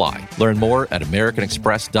 Terms apply. Learn more at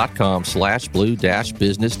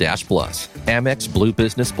americanexpress.com/blue-business-plus. Amex Blue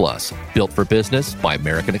Business Plus, built for business by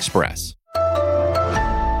American Express.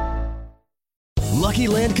 Lucky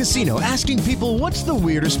Land Casino, asking people, what's the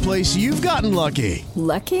weirdest place you've gotten lucky?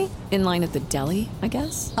 Lucky? In line at the deli, I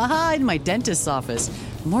guess? Aha, in my dentist's office.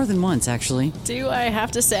 More than once, actually. Do I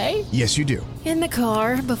have to say? Yes, you do. In the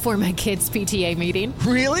car before my kids' PTA meeting.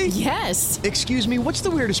 Really? Yes. Excuse me, what's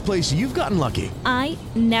the weirdest place you've gotten lucky? I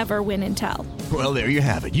never win and tell. Well, there you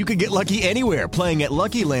have it. You can get lucky anywhere, playing at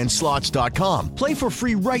LuckyLandSlots.com. Play for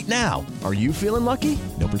free right now. Are you feeling lucky?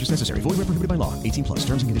 No purchase necessary. Void where prohibited by law. 18+.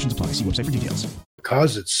 Terms and conditions apply. See website for details.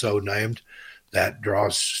 Because it's so named, that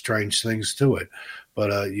draws strange things to it.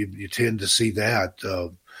 But you tend to see that.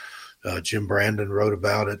 Jim Brandon wrote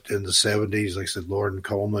about it in the 70s. Like I said, Loren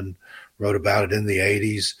Coleman wrote about it in the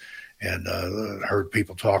 80s, and heard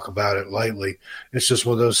people talk about it lately. It's just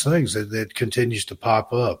one of those things that continues to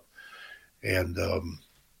pop up. And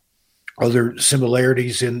other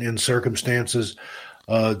similarities in circumstances,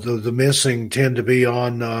 the missing tend to be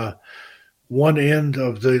on one end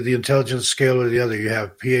of the intelligence scale or the other. You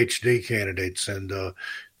have PhD candidates and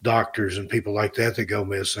doctors and people like that go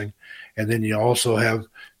missing. And then you also have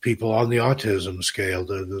people on the autism scale,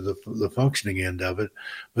 the functioning end of it,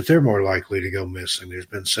 but they're more likely to go missing. There's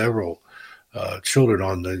been several children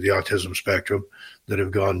on the autism spectrum that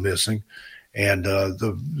have gone missing. And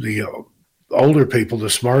the older people, the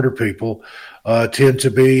smarter people, tend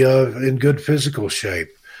to be in good physical shape.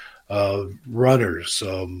 Runners,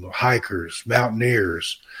 hikers,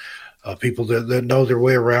 mountaineers, people that know their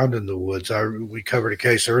way around in the woods. We covered a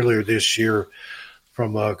case earlier this year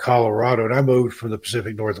from Colorado, and I moved from the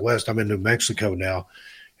Pacific Northwest. I'm in New Mexico now,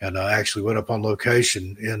 and I actually went up on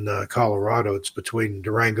location in Colorado. It's between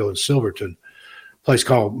Durango and Silverton, a place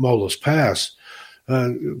called Molas Pass.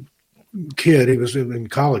 Kid, he was in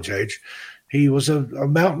college age. He was a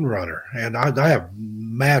mountain runner, and I have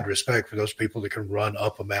mad respect for those people that can run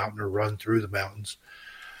up a mountain or run through the mountains.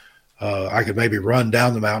 I could maybe run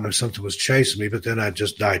down the mountain if something was chasing me, but then I'd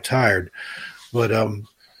just die tired. But I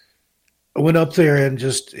went up there, and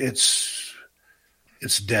just it's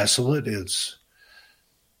desolate. The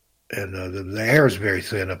air is very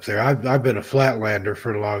thin up there. I've been a flatlander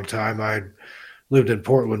for a long time. I lived in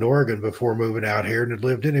Portland, Oregon before moving out here, and had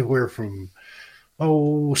lived anywhere from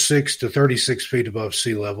 6 to 36 feet above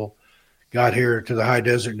sea level. Got here to the high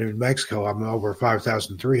desert in New Mexico. I'm over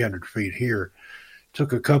 5,300 feet here.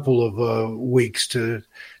 Took a couple of weeks to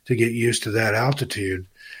get used to that altitude.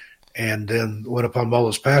 And then went up on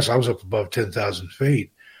Molas Pass. I was up above 10,000 feet.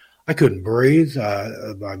 I couldn't breathe.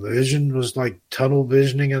 My vision was like tunnel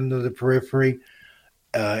visioning into the periphery.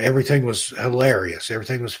 Everything was hilarious.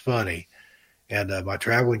 Everything was funny. And my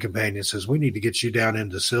traveling companion says, we need to get you down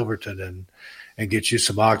into Silverton and get you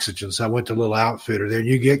some oxygen. So I went to a little outfitter there, and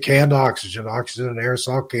you get canned oxygen and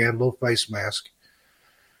aerosol can, little face mask.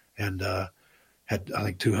 And had, I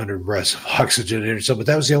think, 200 breaths of oxygen in it. So, but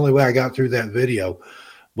that was the only way I got through that video.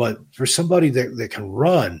 But for somebody that can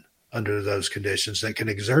run under those conditions, that can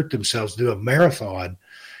exert themselves, do a marathon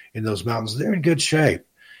in those mountains, they're in good shape.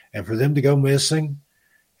 And for them to go missing,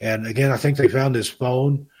 and again, I think they found his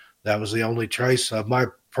phone. That was the only trace of my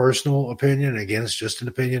personal opinion. Again, it's just an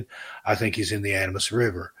opinion. I think he's in the Animas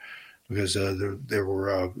River because there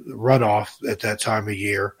were runoff at that time of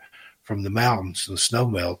year from the mountains, the snow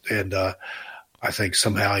melt. And I think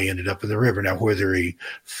somehow he ended up in the river. Now, whether he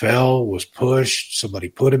fell, was pushed, somebody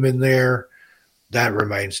put him in there, that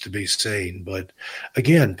remains to be seen. But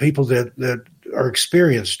again, people that are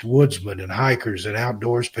experienced woodsmen and hikers and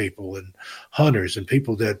outdoors people and hunters and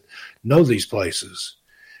people that know these places,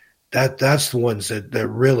 that's the ones that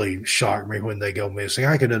really shock me when they go missing.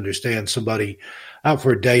 I can understand somebody out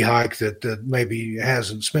for a day hike that maybe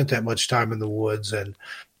hasn't spent that much time in the woods and,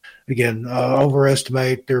 again,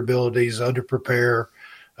 overestimate their abilities, underprepare,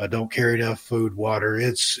 don't carry enough food, water.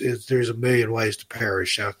 There's a million ways to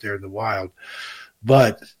perish out there in the wild.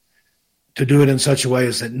 But to do it in such a way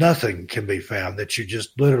as that nothing can be found, that you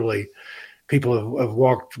just literally, people have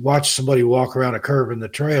watched somebody walk around a curve in the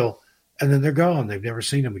trail, and then they're gone. They've never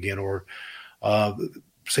seen them again. Or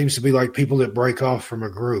seems to be like people that break off from a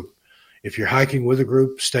group. If you're hiking with a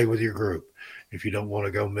group, stay with your group. If you don't want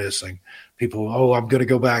to go missing, people, I'm going to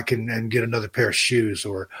go back and get another pair of shoes,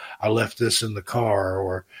 or I left this in the car,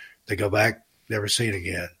 or they go back, never seen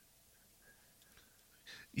again.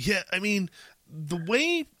 Yeah, I mean, the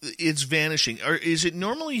way it's vanishing, is it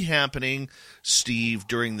normally happening, Steve,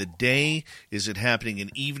 during the day? Is it happening in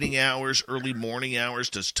evening hours, early morning hours?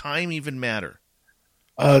 Does time even matter?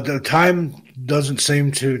 The time doesn't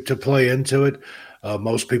seem to play into it.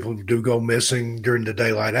 Most people do go missing during the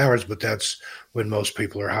daylight hours, but that's when most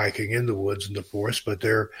people are hiking in the woods and the forest. But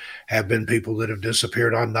there have been people that have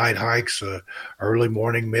disappeared on night hikes, early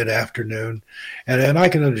morning, mid-afternoon. And I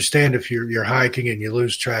can understand if you're hiking and you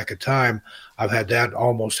lose track of time. I've had that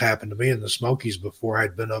almost happen to me in the Smokies before.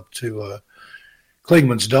 I'd been up to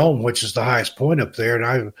Klingman's Dome, which is the highest point up there, and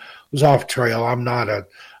I was off trail. I'm not a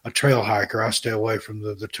trail hiker. I stay away from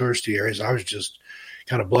the touristy areas. I was just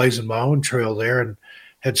kind of blazing my own trail there, and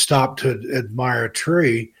had stopped to admire a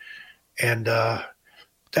tree. And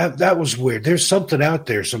that was weird. There's something out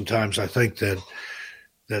there sometimes, I think,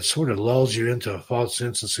 that sort of lulls you into a false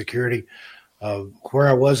sense of security. Where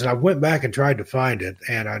I was, and I went back and tried to find it,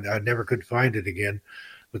 and I never could find it again.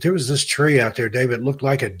 But there was this tree out there, David. It looked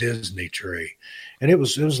like a Disney tree. And it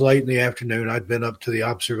was late in the afternoon. I'd been up to the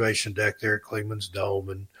observation deck there at Klingman's Dome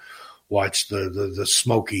and watched the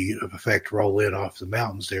smoky effect roll in off the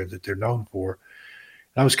mountains there that they're known for.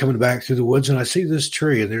 And I was coming back through the woods, and I see this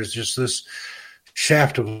tree, and there's just this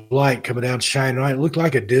shaft of light coming down, shining on it. It looked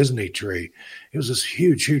like a Disney tree. It was this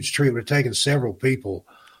huge, huge tree. It would have taken several people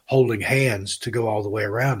holding hands to go all the way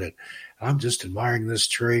around it. And I'm just admiring this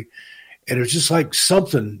tree. And it was just like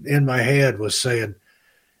something in my head was saying,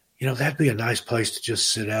 that'd be a nice place to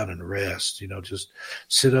just sit down and rest, just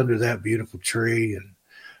sit under that beautiful tree and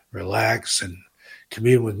relax and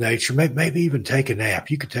commune with nature, maybe even take a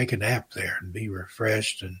nap. You could take a nap there and be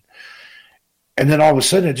refreshed. And then all of a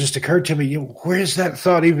sudden it just occurred to me, where's that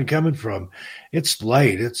thought even coming from? It's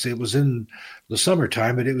late. It was in the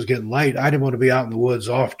summertime, but it was getting late. I didn't want to be out in the woods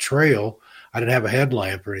off trail. I didn't have a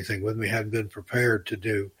headlamp or anything with me. Hadn't been prepared to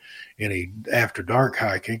do any after dark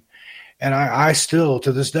hiking. And I still,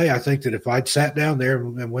 to this day, I think that if I'd sat down there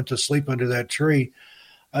and went to sleep under that tree,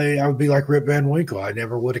 I would be like Rip Van Winkle. I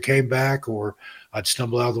never would have came back, or I'd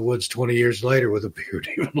stumble out of the woods 20 years later with a beard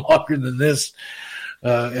even longer than this.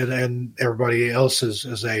 And everybody else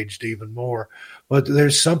has aged even more. But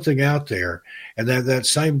there's something out there. And that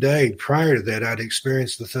same day prior to that, I'd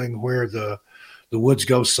experienced the thing where the woods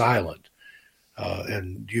go silent.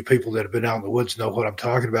 And you people that have been out in the woods know what I'm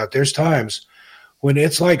talking about. There's times when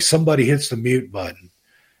it's like somebody hits the mute button.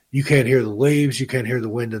 You can't hear the leaves. You can't hear the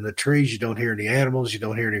wind in the trees. You don't hear any animals. You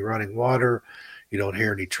don't hear any running water. You don't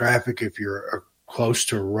hear any traffic. If you're close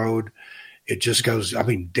to a road, it just goes,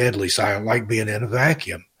 deadly silent, like being in a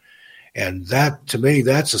vacuum. And that, to me,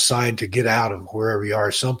 that's a sign to get out of wherever you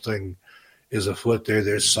are. Something is afoot there.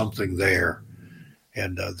 There's something there.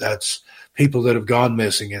 And that's people that have gone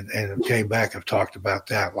missing and came back have talked about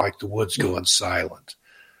that, like the woods going silent,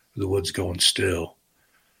 the woods going still.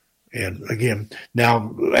 And again,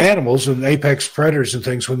 now animals and apex predators and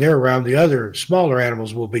things, when they're around, the other smaller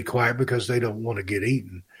animals will be quiet because they don't want to get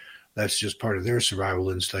eaten. That's just part of their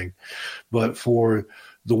survival instinct. But for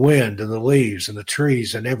the wind and the leaves and the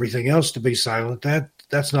trees and everything else to be silent,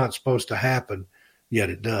 that's not supposed to happen, yet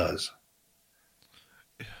it does.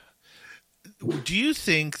 Do you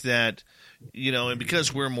think that, and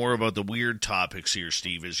because we're more about the weird topics here,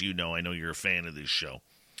 Steve, as you know, I know you're a fan of this show.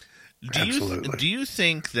 Absolutely. Do you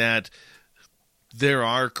think that there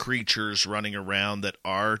are creatures running around that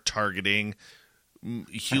are targeting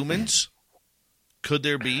humans? Could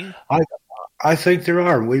there be? I think there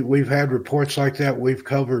are. We've had reports like that. We've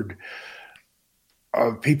covered.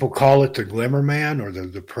 People call it the Glimmer Man or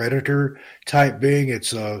the predator type being.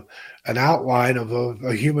 It's an outline of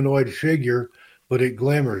a humanoid figure, but it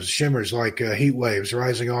shimmers like heat waves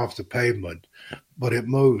rising off the pavement. But it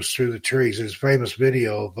moves through the trees. There's a famous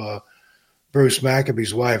video of Bruce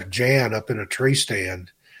Maccabee's wife, Jan, up in a tree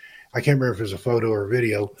stand. I can't remember if it was a photo or a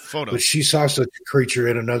video. But she saw such a creature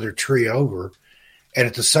in another tree over. And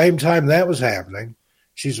at the same time that was happening,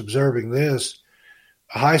 she's observing this.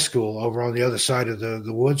 A high school over on the other side of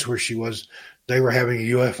the woods where she was, they were having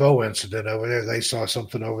a UFO incident over there. They saw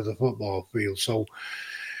something over the football field. So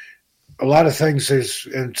a lot of things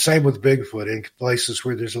and same with Bigfoot. In places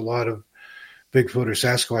where there's a lot of Bigfoot or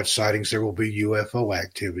Sasquatch sightings, there will be UFO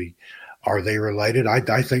activity. Are they related?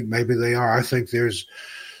 I think maybe they are. I think there's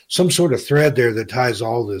some sort of thread there that ties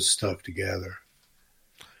all this stuff together.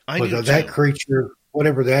 But that creature,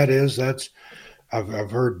 whatever that is,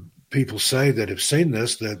 I've heard people say that have seen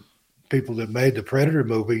this, that people that made the Predator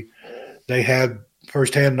movie, they had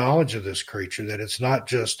firsthand knowledge of this creature, that it's not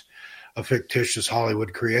just a fictitious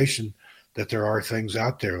Hollywood creation, that there are things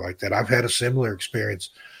out there like that. I've had a similar experience,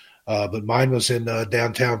 but mine was in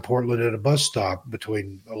downtown Portland at a bus stop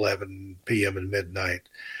between 11 p.m. and midnight.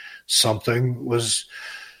 Something was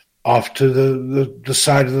off to the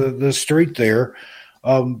side of the street there,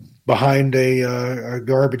 behind a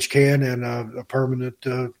garbage can and a permanent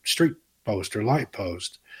street post or light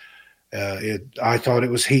post. I thought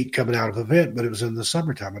it was heat coming out of a vent, but it was in the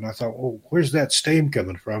summertime. And I thought, well, where's that steam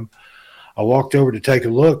coming from? I walked over to take a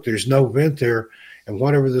look. There's no vent there. And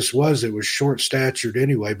whatever this was, it was short-statured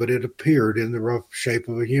anyway, but it appeared in the rough shape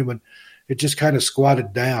of a human. It just kind of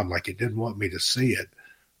squatted down like it didn't want me to see it,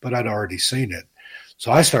 but I'd already seen it.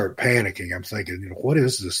 So I started panicking. I'm thinking, what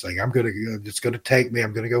is this thing? It's going to take me.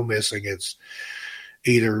 I'm going to go missing. It's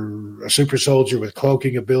either a super soldier with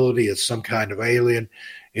cloaking ability. It's some kind of alien.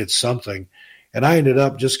 It's something. And I ended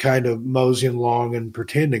up just kind of moseying along and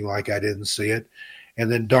pretending like I didn't see it, and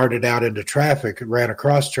then darted out into traffic, ran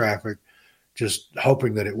across traffic, just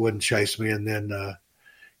hoping that it wouldn't chase me, and then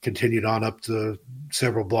continued on up the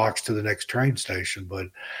several blocks to the next train station. But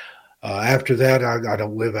after that, I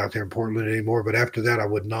don't live out there in Portland anymore, but after that, I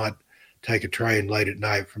would not take a train late at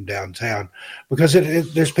night from downtown, because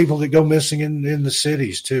there's people that go missing in the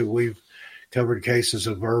cities too. We've covered cases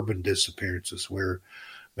of urban disappearances where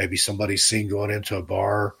maybe somebody's seen going into a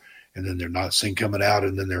bar and then they're not seen coming out,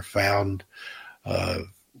 and then they're found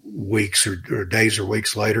weeks or days or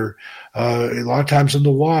weeks later, a lot of times in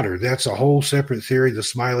the water. That's a whole separate theory, the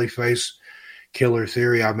smiley face killer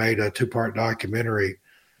theory. I made a 2-part documentary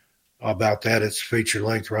about that. Its feature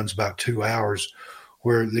length runs about 2 hours,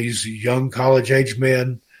 where these young college-age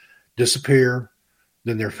men disappear,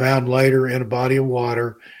 then they're found later in a body of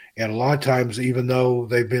water, and a lot of times, even though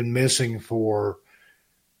they've been missing for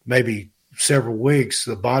maybe several weeks,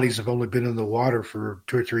 the bodies have only been in the water for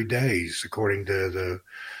 2 or 3 days, according to the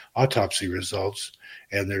autopsy results,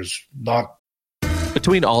 and there's not.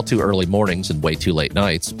 Between all too early mornings and way too late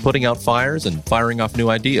nights, putting out fires and firing off new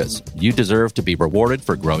ideas, you deserve to be rewarded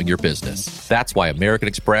for growing your business. That's why American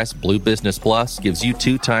Express Blue Business Plus gives you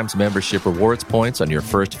 2 times membership rewards points on your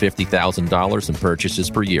first $50,000 in purchases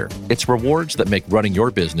per year. It's rewards that make running your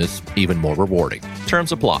business even more rewarding.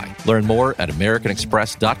 Terms apply. Learn more at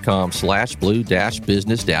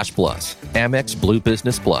americanexpress.com/blue-business-plus. Amex Blue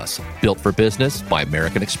Business Plus. Built for business by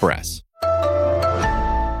American Express.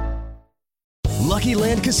 Lucky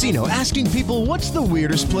Land Casino, asking people, what's the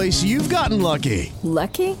weirdest place you've gotten lucky?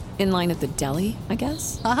 Lucky? In line at the deli, I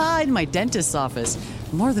guess? Aha, in my dentist's office.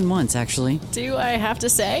 More than once, actually. Do I have to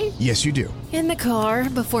say? Yes, you do. In the car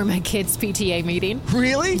before my kids' PTA meeting.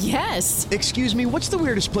 Really? Yes. Excuse me, what's the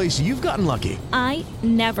weirdest place you've gotten lucky? I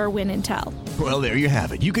never win and tell. Well, there you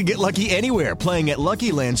have it. You can get lucky anywhere, playing at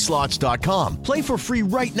LuckyLandSlots.com. Play for free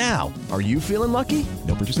right now. Are you feeling lucky?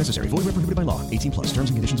 No purchase necessary. Void where prohibited by law. 18+. Terms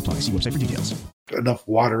and conditions apply. See website for details. Enough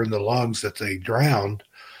water in the lungs that they drowned.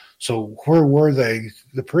 So where were they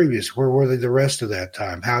where were they the rest of that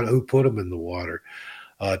time? Who put them in the water?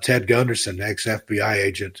 Ted Gunderson, ex-FBI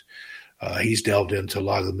agent, he's delved into a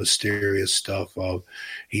lot of the mysterious stuff.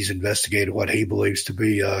 He's investigated what he believes to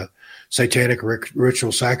be satanic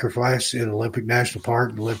ritual sacrifice in Olympic National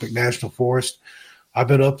Park and Olympic National Forest. I've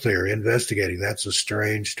been up there investigating. That's a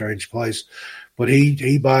strange, strange place. But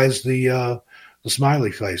he buys the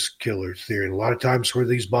smiley face killer theory. And a lot of times where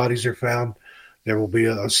these bodies are found, there will be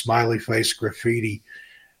a smiley face graffiti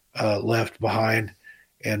left behind.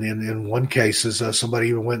 And in one case, somebody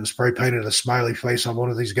even went and spray painted a smiley face on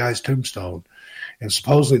one of these guys' tombstone. And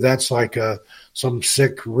supposedly that's like some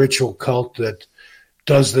sick ritual cult that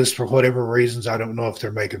does this for whatever reasons. I don't know if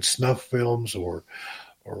they're making snuff films or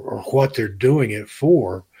what they're doing it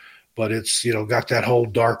for, but it's, got that whole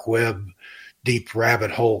dark web, deep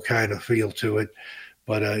rabbit hole kind of feel to it.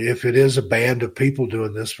 But if it is a band of people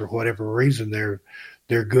doing this for whatever reason, they're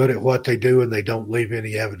good at what they do and they don't leave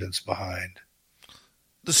any evidence behind.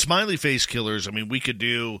 The smiley face killers, we could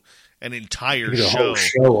do an entire show. Whole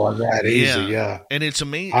show on that, easy, yeah. And it's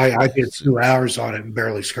amazing. I did 2 hours on it and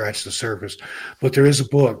barely scratched the surface. But there is a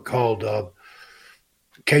book called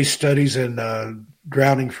Case Studies in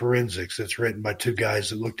Drowning Forensics. It's written by 2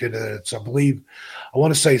 guys that looked into it. It's, I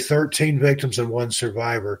want to say 13 victims and 1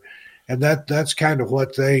 survivor. And that's kind of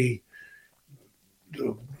what they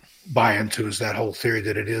buy into is that whole theory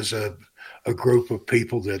that it is a group of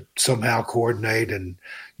people that somehow coordinate, and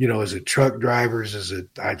is it truck drivers? Is it?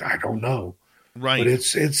 I don't know. Right. But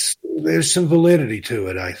there's some validity to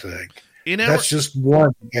it, I think. That's just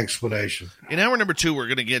one explanation. In hour number 2, we're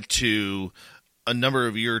going to get to a number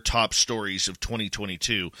of your top stories of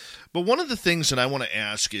 2022. But one of the things that I want to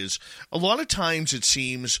ask is, a lot of times it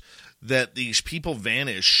seems that these people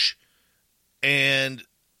vanish and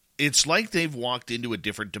it's like they've walked into a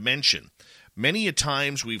different dimension. Many a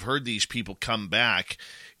times we've heard these people come back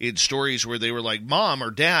in stories where they were like, Mom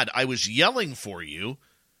or Dad, I was yelling for you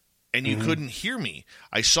and you couldn't hear me.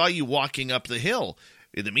 I saw you walking up the hill.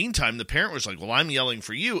 In the meantime, the parent was like, well, I'm yelling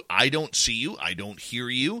for you. I don't see you. I don't hear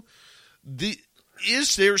you.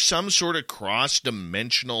 Is there some sort of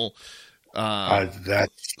cross-dimensional...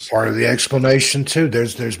 that's part of the explanation, too.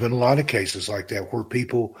 There's been a lot of cases like that where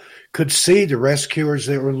people could see the rescuers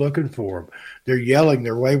that were looking for them. They're yelling.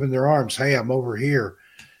 They're waving their arms. Hey, I'm over here.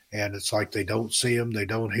 And it's like they don't see them. They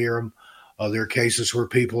don't hear them. There are cases where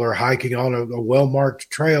people are hiking on a well-marked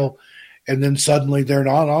trail, and then suddenly they're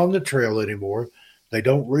not on the trail anymore. They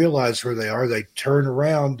don't realize where they are. They turn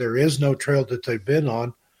around. There is no trail that they've been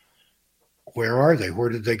on. Where are they? Where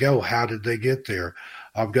did they go? How did they get there?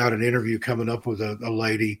 I've got an interview coming up with a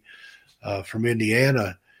lady from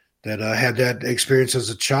Indiana that had that experience as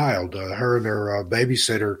a child. Her and her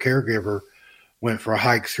babysitter, caregiver, went for a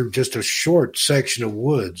hike through just a short section of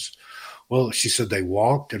woods. Well, she said they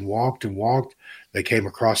walked and walked and walked. They came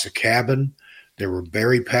across a cabin. There were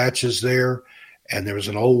berry patches there, and there was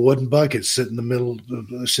an old wooden bucket sitting in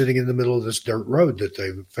the middle of this dirt road that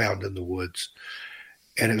they found in the woods.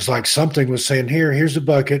 And it was like something was saying, here's a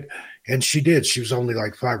bucket. And she did. She was only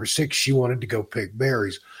like 5 or 6. She wanted to go pick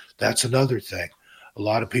berries. That's another thing. A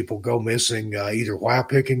lot of people go missing either while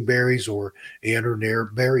picking berries or in or near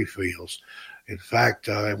berry fields. In fact,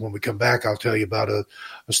 when we come back, I'll tell you about a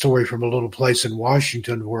story from a little place in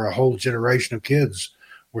Washington where a whole generation of kids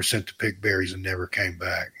were sent to pick berries and never came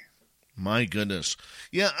back. My goodness.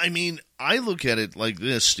 Yeah, I mean, I look at it like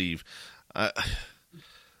this, Steve.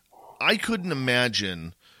 I couldn't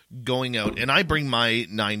imagine going out, and I bring my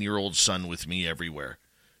 9-year-old son with me everywhere.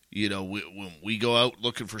 When we go out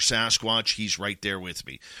looking for Sasquatch, he's right there with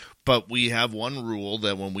me. But we have one rule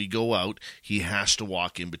that when we go out, he has to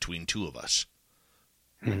walk in between 2 of us.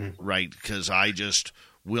 Mm-hmm. Right? Because I just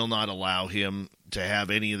will not allow him to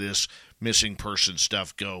have any of this missing person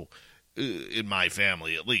stuff go in my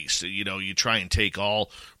family, at least. You try and take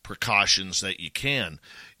all precautions that you can.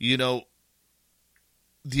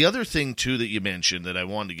 The other thing, too, that you mentioned that I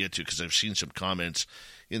wanted to get to, because I've seen some comments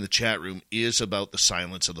in the chat room, is about the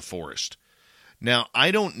silence of the forest. Now,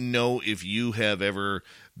 I don't know if you have ever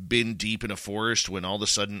been deep in a forest when all of a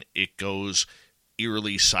sudden it goes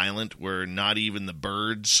eerily silent, where not even the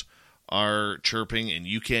birds are chirping, and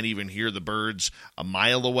you can't even hear the birds a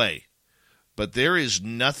mile away. But there is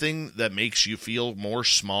nothing that makes you feel more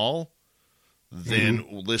small than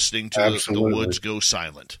listening to the woods go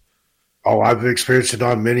silent. Oh, I've experienced it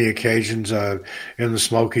on many occasions in the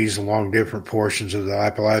Smokies along different portions of the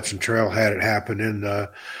Appalachian Trail. Had it happen in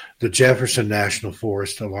the Jefferson National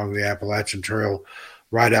Forest along the Appalachian Trail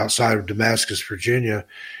right outside of Damascus, Virginia.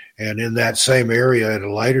 And in that same area at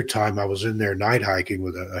a later time, I was in there night hiking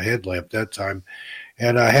with a headlamp that time.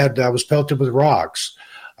 And I was pelted with rocks.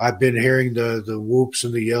 I've been hearing the whoops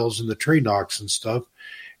and the yells and the tree knocks and stuff.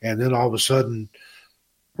 And then all of a sudden,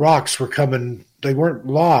 rocks were coming. They weren't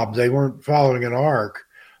lobbed. They weren't following an arc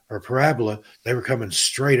or parabola. They were coming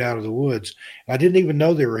straight out of the woods. I didn't even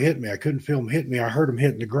know they were hitting me. I couldn't feel them hitting me. I heard them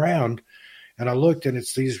hitting the ground. And I looked, and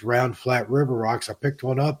it's these round, flat river rocks. I picked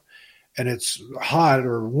one up, and it's hot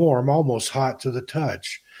or warm, almost hot to the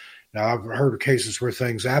touch. Now, I've heard of cases where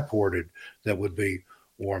things apported that would be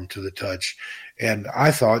warm to the touch. And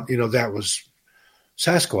I thought, that was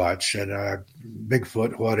Sasquatch and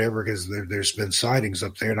Bigfoot, whatever, because there's been sightings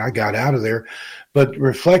up there, and I got out of there. But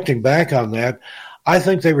reflecting back on that, I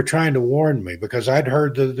think they were trying to warn me, because I'd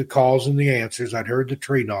heard the calls and the answers. I'd heard the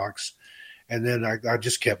tree knocks, and then I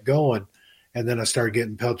just kept going, and then I started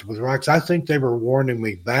getting pelted with rocks. I think they were warning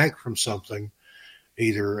me back from something,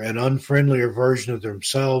 either an unfriendlier version of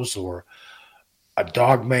themselves or a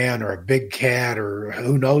dog man or a big cat or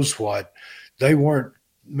who knows what. They weren't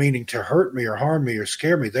meaning to hurt me or harm me or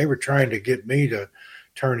scare me. They were trying to get me to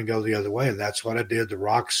turn and go the other way, and that's what I did. The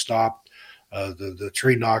rocks stopped, the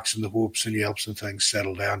tree knocks and the whoops and yelps and things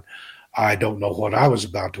settled down. I don't know what I was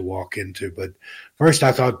about to walk into, but first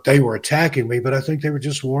I thought they were attacking me, but I think they were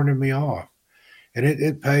just warning me off. And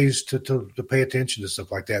it pays to pay attention to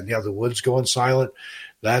stuff like that. And the woods going silent,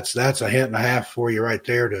 that's a hint and a half for you right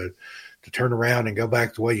there to to turn around and go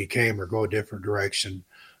back the way you came or go a different direction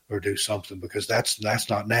or do something, because that's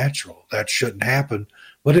not natural. That shouldn't happen,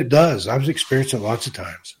 but it does. I've experienced it lots of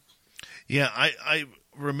times. Yeah, I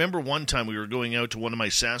remember one time we were going out to one of my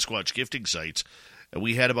Sasquatch gifting sites, and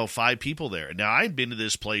we had about 5 people there. Now, I'd been to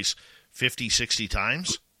this place 50, 60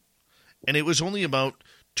 times, and it was only about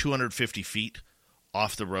 250 feet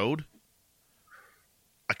off the road.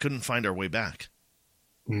 I couldn't find our way back.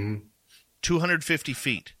 250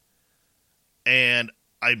 feet. And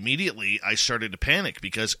immediately I started to panic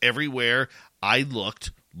because everywhere I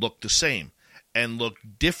looked the same and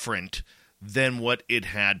looked different than what it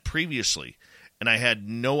had previously. And I had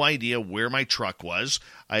no idea where my truck was.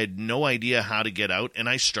 I had no idea how to get out, and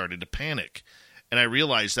I started to panic. And I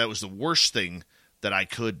realized that was the worst thing that I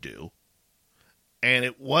could do. And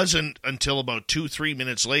it wasn't until about 2-3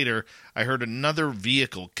 minutes later, I heard another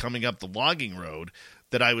vehicle coming up the logging road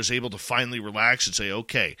that I was able to finally relax and say,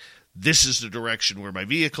 okay, this is the direction where my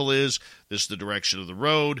vehicle is. This is the direction of the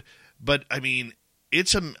road. But, I mean,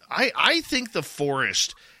 I think the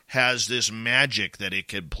forest has this magic that it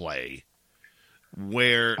can play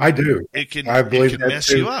where I do. It can mess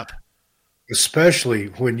you up. Especially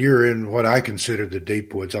when you're in what I consider the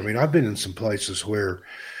deep woods. I mean, I've been in some places where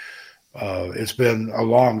it's been a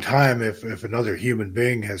long time if another human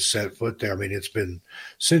being has set foot there. I mean, it's been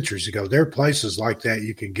centuries ago. There are places like that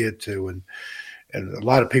you can get to, and a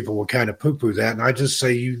lot of people will kind of poo-poo that. And I just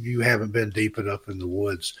say you haven't been deep enough in the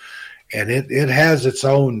woods. And it has its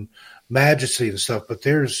own majesty and stuff, but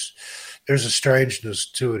there's a strangeness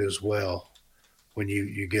to it as well when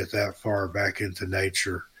you get that far back into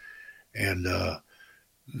nature. And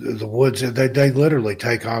the woods, they literally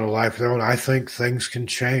take on a life of their own. I think things can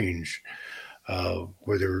change,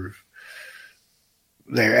 whether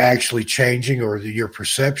they're actually changing or your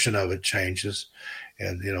perception of it changes.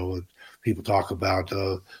 And, you know, people talk about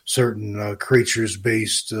certain creatures,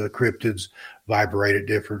 beasts, cryptids vibrate at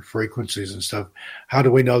different frequencies and stuff. How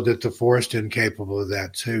do we know that the forest is incapable of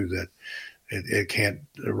that too, that it can't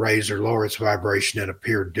raise or lower its vibration and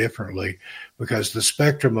appear differently? Because the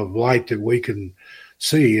spectrum of light that we can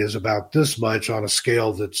see is about this much on a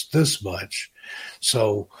scale that's this much.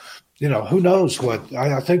 So, you know, who knows what?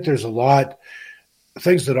 I think there's a lot of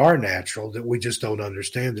things that are natural that we just don't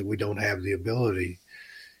understand, that we don't have the ability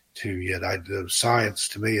to yet. The science,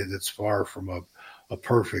 to me, that's far from a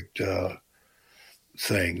perfect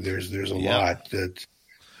thing. There's a lot that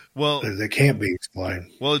can't be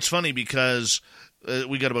explained. Well, it's funny because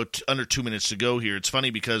we got about under 2 minutes to go here. It's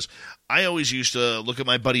funny because I always used to look at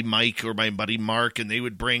my buddy Mike or my buddy Mark, and they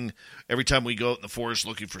would bring, every time we go out in the forest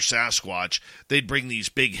looking for Sasquatch, they'd bring these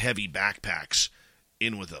big, heavy backpacks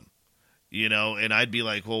in with them. You know, and I'd be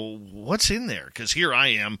like, well, what's in there? Because here I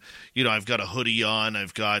am, you know, I've got a hoodie on,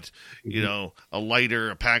 I've got, you know, a lighter,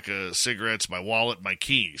 a pack of cigarettes, my wallet, my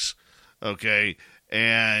keys, okay?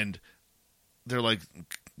 And they're like,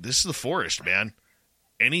 this is the forest, man.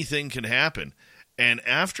 Anything can happen. And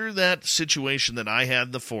after that situation that I had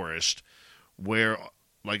in the forest, where,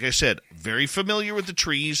 like I said, very familiar with the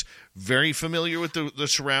trees, very familiar with the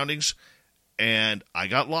surroundings, and I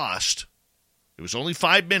got lost. It was only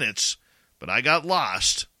 5 minutes, but I got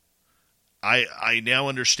lost. I now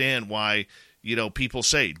understand why, you know, people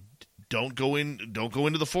say don't go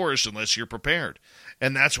into the forest unless you're prepared.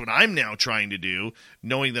 And that's what I'm now trying to do,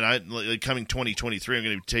 knowing that coming 2023, I'm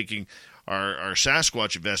going to be taking our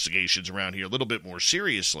Sasquatch investigations around here a little bit more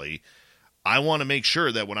seriously. I want to make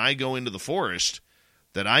sure that when I go into the forest,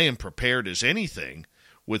 that I am prepared as anything,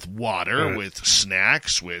 with water, with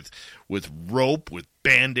snacks, with rope, with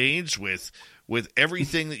Band-Aids, with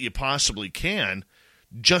everything that you possibly can,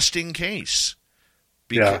 just in case.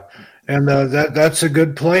 And that's a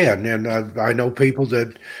good plan. And I know people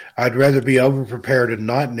that I'd rather be over-prepared and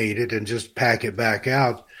not need it and just pack it back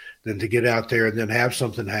out than to get out there and then have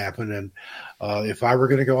something happen. And if I were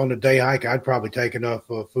going to go on a day hike, I'd probably take enough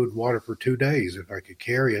food and water for 2 days if I could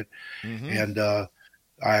carry it. Mm-hmm. And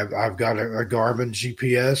I've got a Garmin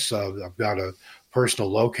GPS. I've got a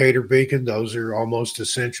personal locator beacon. Those are almost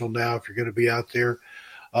essential now if you're going to be out there.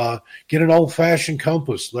 Get an old-fashioned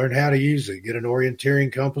compass. Learn how to use it. Get an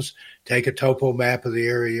orienteering compass. Take a topo map of the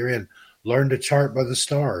area you're in. Learn to chart by the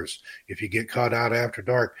stars. If you get caught out after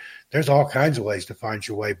dark, there's all kinds of ways to find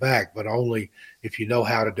your way back, but only if you know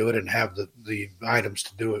how to do it and have the items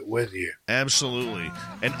to do it with you. Absolutely.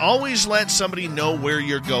 And always let somebody know where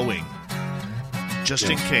you're going, just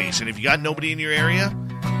in case. And if you got nobody in your area,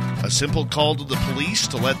 a simple call to the police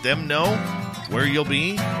to let them know where you'll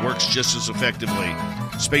be works just as effectively.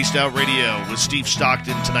 Spaced Out Radio with Steve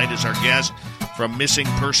Stockton tonight as our guest from Missing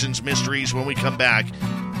Persons Mysteries. When we come back,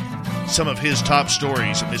 some of his top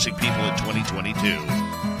stories of missing people in 2022.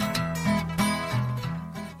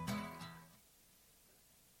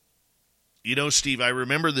 You know, Steve, I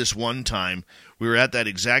remember this one time we were at that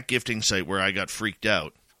exact gifting site where I got freaked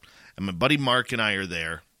out. And my buddy Mark and I are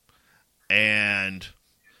there. And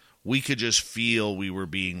we could just feel we were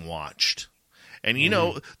being watched. And, you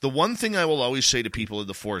know, the one thing I will always say to people in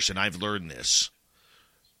the force, and I've learned this,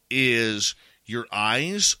 is your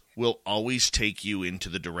eyes will always take you into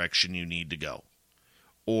the direction you need to go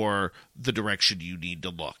or the direction you need to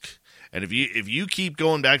look. And if you keep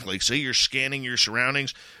going back, like say you're scanning your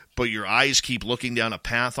surroundings, but your eyes keep looking down a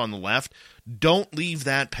path on the left, don't leave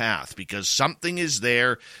that path because something is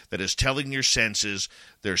there that is telling your senses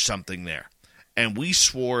there's something there. And we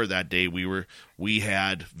swore that day we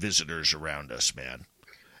had visitors around us, man.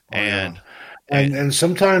 And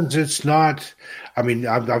sometimes it's not. I mean,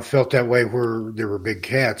 I've felt that way where there were big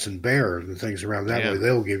cats and bears and things around that way.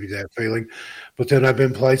 They'll give you that feeling. But then I've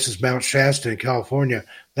been places, Mount Shasta in California.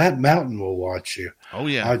 That mountain will watch you. Oh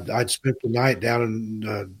yeah. I'd spent the night down in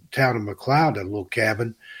the town of McLeod, a little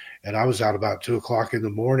cabin, and I was out about 2:00 in the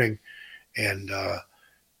morning, and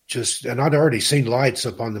I'd already seen lights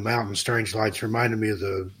up on the mountain. Strange lights reminded me of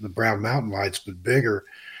the Brown Mountain lights, but bigger.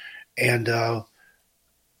 And I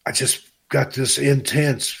just got this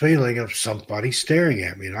intense feeling of somebody staring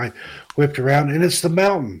at me. And I whipped around, and it's the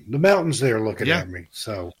mountain. The mountain's there looking at me.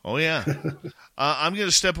 So, oh, yeah. I'm going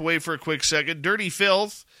to step away for a quick second. Dirty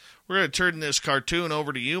Filth, we're going to turn this cartoon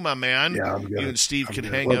over to you, my man. Yeah, you and Steve can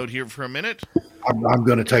hang out here for a minute. I'm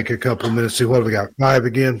going to take a couple of minutes. See what have we got? 5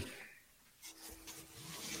 again?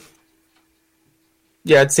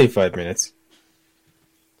 Yeah, I'd say 5 minutes.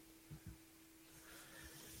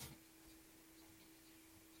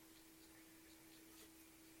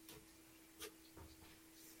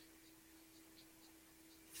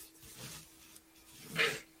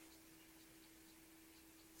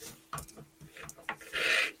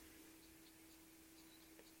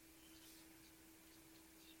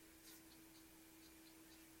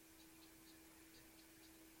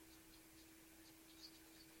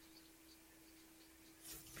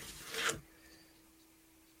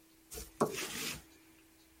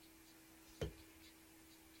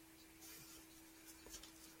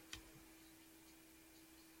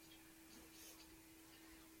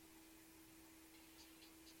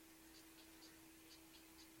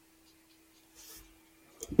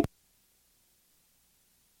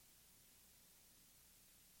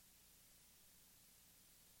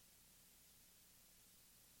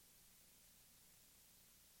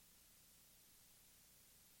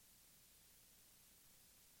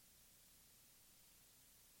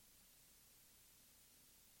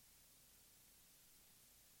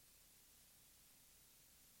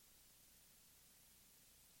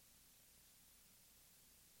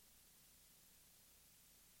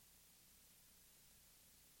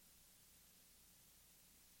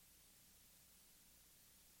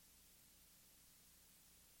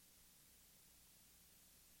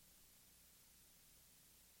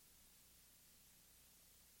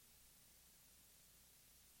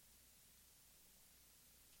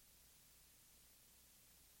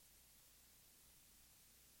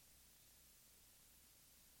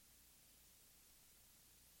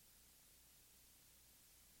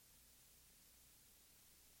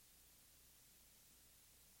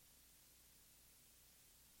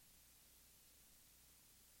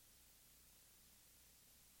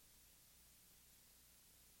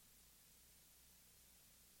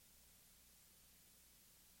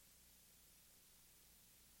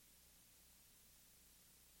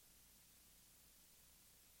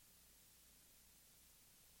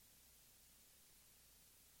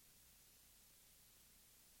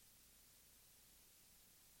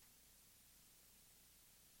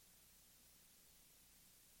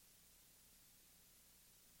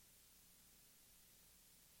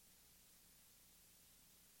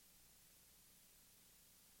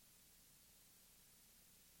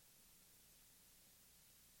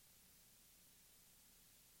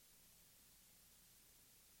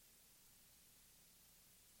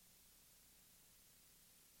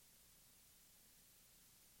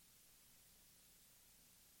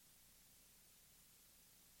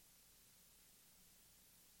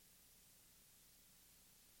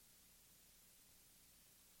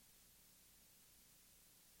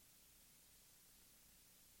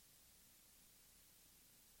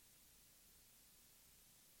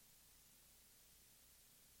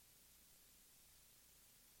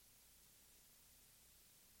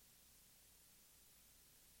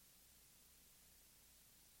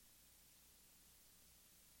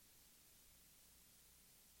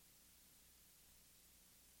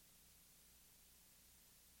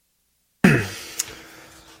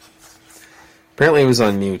 Apparently it was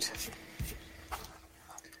on mute.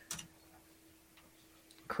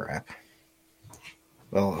 Crap.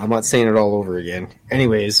 Well, I'm not saying it all over again.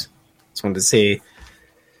 Anyways, just wanted to say,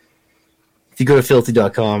 if you go to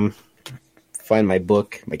filthy.com, find my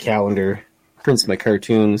book, my calendar, prints my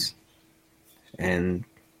cartoons, and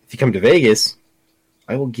if you come to Vegas,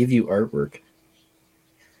 I will give you artwork.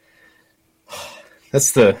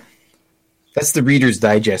 That's the Reader's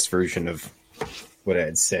Digest version of what I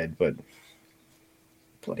had said, but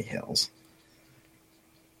bloody hells.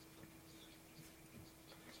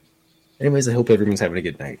 Anyways, I hope everyone's having a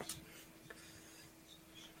good night.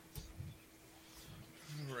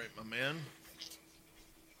 All right, my man.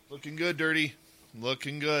 Looking good, Dirty.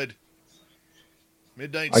 Looking good.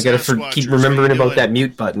 Midnight I gotta keep remembering about that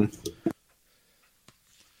mute button.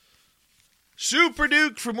 Super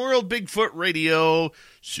Duke from World Bigfoot Radio.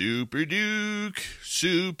 Super Duke.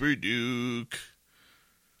 Super Duke.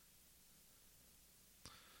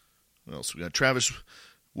 What else we got? Travis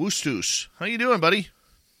Woostus. How you doing, buddy?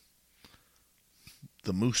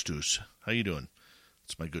 The Moostus. How you doing?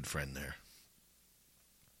 It's my good friend there.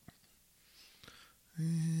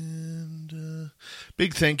 And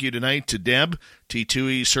big thank you tonight to Deb,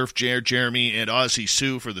 T2E, Surf Jer, Jeremy, and Aussie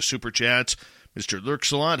Sue for the Super Chats. Mr.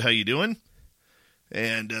 Lurksalot, how you doing?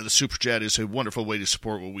 And the Super Chat is a wonderful way to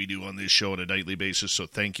support what we do on this show on a nightly basis, so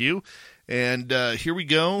thank you. And here we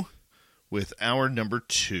go with hour number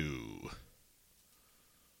 2.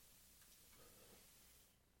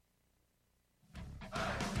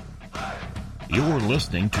 You're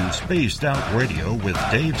listening to Spaced Out Radio with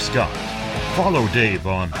Dave Scott. Follow Dave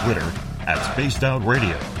on Twitter at Spaced Out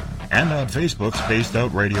Radio and on Facebook, Spaced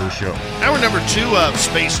Out Radio Show. Hour number 2 of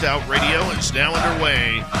Spaced Out Radio is now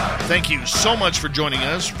underway. Thank you so much for joining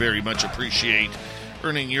us. Very much appreciate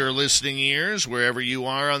earning your listening ears wherever you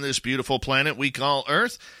are on this beautiful planet we call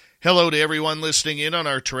Earth. Hello to everyone listening in on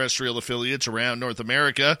our terrestrial affiliates around North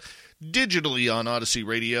America, digitally on Odyssey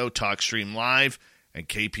Radio, TalkStream Live, and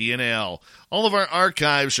KPNL. All of our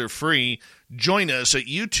archives are free. Join us at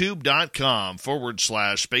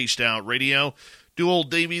youtube.com/Spaced Out Radio. Do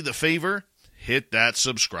old Davey the favor, hit that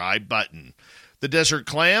subscribe button. The Desert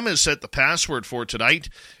Clam has set the password for tonight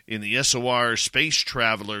in the SOR Space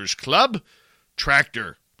Travelers Club.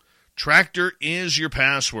 Tractor. Tractor is your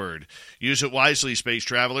password. Use it wisely, Space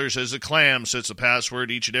Travelers, as the Clam sets the password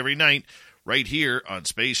each and every night right here on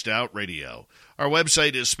Spaced Out Radio. Our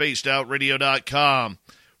website is spacedoutradio.com.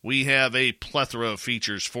 We have a plethora of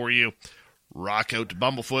features for you. Rock out to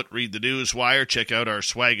Bumblefoot, read the news wire, check out our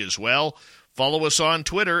swag as well. Follow us on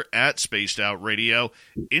Twitter at Spaced Out Radio,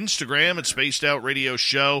 Instagram at Spaced Out Radio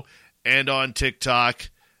Show, and on TikTok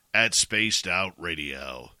at Spaced Out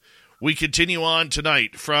Radio. We continue on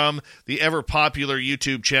tonight from the ever-popular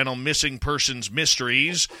YouTube channel Missing Persons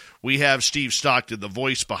Mysteries. We have Steve Stockton, the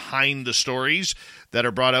voice behind the stories that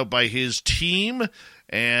are brought out by his team.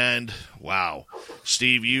 And, wow,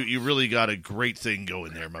 Steve, you really got a great thing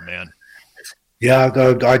going there, my man. Yeah,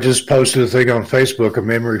 I just posted a thing on Facebook, a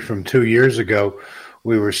memory from 2 years ago.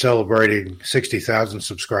 We were celebrating 60,000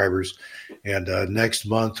 subscribers, and next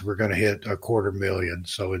month we're going to hit 250,000.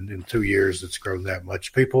 So in 2 years, it's grown that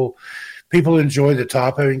much. People enjoy the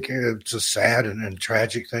topic. It's a sad and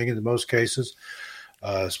tragic thing in most cases,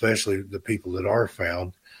 especially the people that are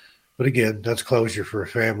found. But again, that's closure for a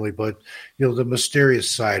family. But the mysterious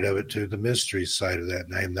side of it too, the mystery side of that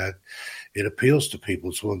name, that it appeals to people.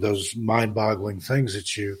 It's one of those mind-boggling things that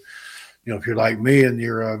if you're like me and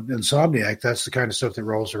you're an insomniac, that's the kind of stuff that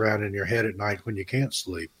rolls around in your head at night when you can't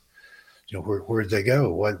sleep. Where'd they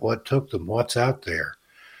go? What took them? What's out there?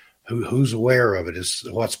 Who's aware of it? Is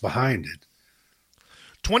what's behind it?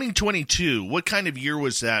 2022, what kind of year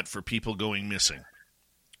was that for people going missing?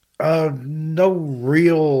 No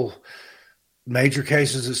real major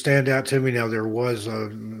cases that stand out to me. Now, there was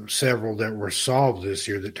several that were solved this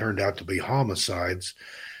year that turned out to be homicides,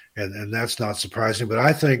 and that's not surprising. But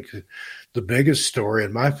I think the biggest story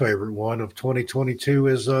and my favorite one of 2022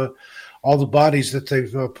 is all the bodies that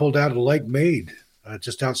they've pulled out of Lake Mead,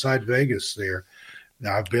 just outside Vegas there.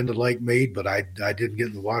 Now, I've been to Lake Mead, but I didn't get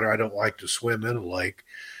in the water. I don't like to swim in a lake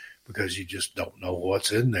because you just don't know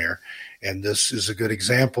what's in there. And this is a good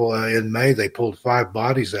example. In May, they pulled 5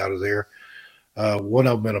 bodies out of there. One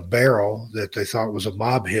of them in a barrel that they thought was a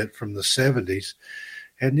mob hit from the 70s.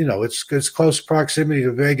 And, it's close proximity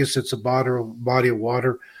to Vegas. It's a body of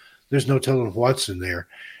water. There's no telling what's in there.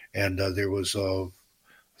 And there was, I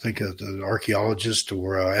think, an archaeologist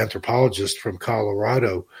or anthropologist from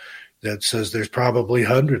Colorado that says there's probably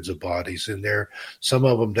hundreds of bodies in there, some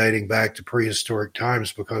of them dating back to prehistoric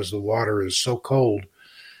times because the water is so cold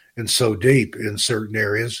and so deep in certain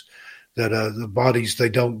areas that the bodies, they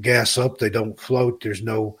don't gas up, they don't float. There's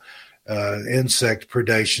no insect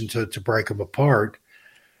predation to break them apart.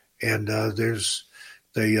 And there's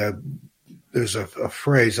a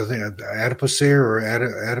phrase, I think, adipocere or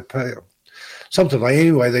adipose, something like.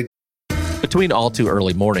 Anyway, Between all too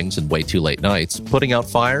early mornings and way too late nights, putting out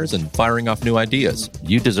fires and firing off new ideas,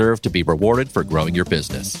 you deserve to be rewarded for growing your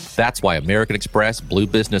business. That's why American Express Blue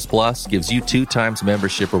Business Plus gives you 2 times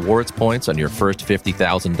membership rewards points on your first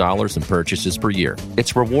 $50,000 in purchases per year.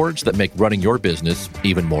 It's rewards that make running your business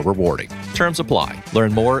even more rewarding. Terms apply.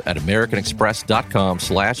 Learn more at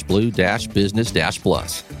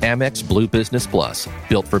americanexpress.com/blue-business-plus. Amex Blue Business Plus,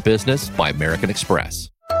 built for business by American Express.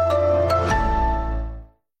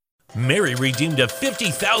 Mary redeemed a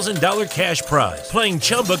 $50,000 cash prize playing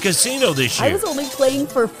Chumba Casino this year. I was only playing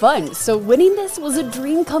for fun, so winning this was a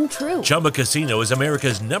dream come true. Chumba Casino is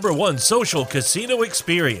America's #1 social casino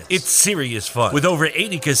experience. It's serious fun. With over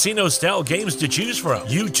 80 casino-style games to choose from,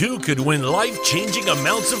 you too could win life-changing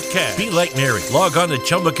amounts of cash. Be like Mary. Log on to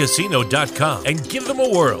ChumbaCasino.com and give them a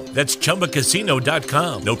whirl. That's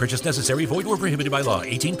ChumbaCasino.com. No purchase necessary. Void where prohibited by law.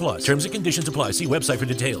 18 plus. Terms and conditions apply. See website for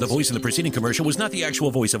details. The voice in the preceding commercial was not the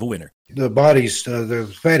actual voice of a winner. The bodies, the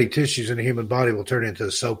fatty tissues in the human body will turn into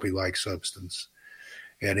a soapy-like substance,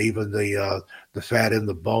 and even the fat in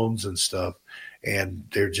the bones and stuff, and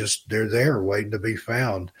they're there waiting to be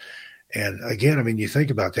found. And again, I mean, you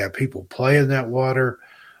think about that. People play in that water,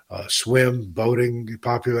 swim, boating,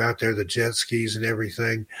 popular out there, the jet skis and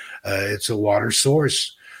everything. It's a water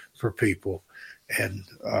source for people, and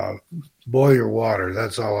boil your water.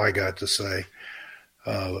 That's all I got to say.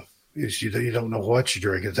 Is you don't know what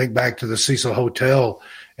you're drinking. Think back to the Cecil Hotel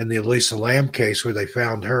and the Elisa Lam case where they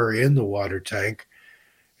found her in the water tank,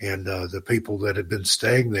 and the people that had been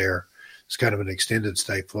staying there, it's kind of an extended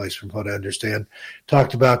stay place from what I understand,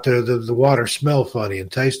 talked about the water smelled funny and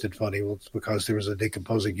tasted funny. Well, it's because there was a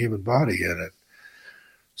decomposing human body in it.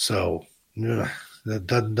 So that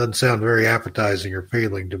doesn't sound very appetizing or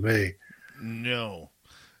appealing to me.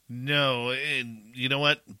 No, and you know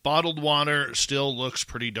what? Bottled water still looks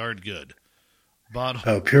pretty darn good.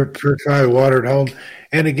 Purified water at home.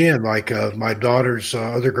 And again, like my daughter's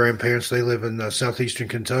other grandparents, they live in southeastern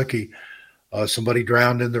Kentucky. Somebody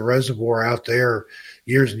drowned in the reservoir out there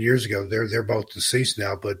years and years ago. They're both deceased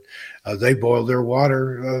now, but they boiled their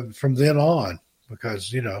water from then on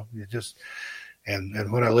because, you just...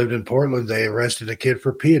 And when I lived in Portland, they arrested a kid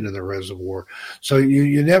for peeing in the reservoir. So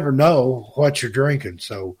you never know what you're drinking.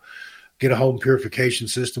 So get a home purification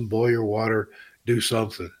system, boil your water, do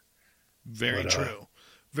something. Very true.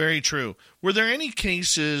 Very true. Were there any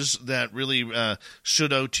cases that really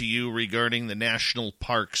stood out to you regarding the national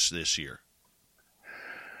parks this year?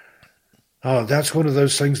 That's one of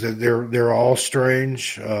those things that they're all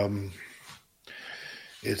strange.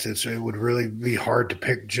 It would really be hard to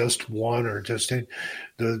pick just one or just any.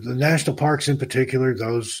 The national parks in particular,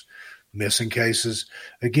 those missing cases.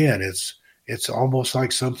 Again, it's almost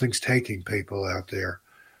like something's taking people out there.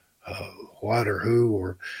 What or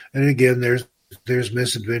who and again, there's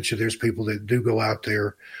misadventure. There's people that do go out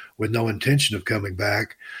there with no intention of coming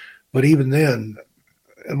back, but even then,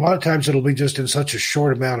 a lot of times it'll be just in such a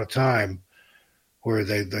short amount of time where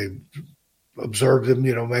they observed them,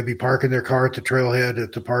 maybe parking their car at the trailhead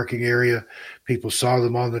at the parking area. People saw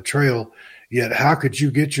them on the trail. Yet how could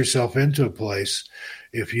you get yourself into a place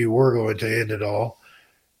if you were going to end it all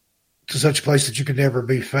to such a place that you could never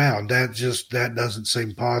be found? That doesn't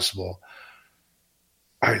seem possible.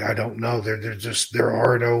 I don't know. There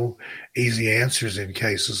are no easy answers in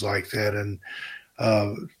cases like that. And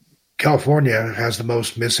California has the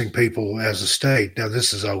most missing people as a state. Now,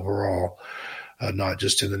 this is overall. Not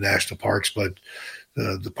just in the national parks, but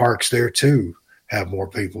the parks there, too, have more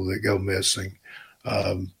people that go missing.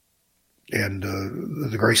 And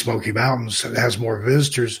the Great Smoky Mountains has more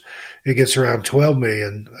visitors. It gets around 12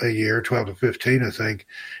 million a year, 12 to 15, I think.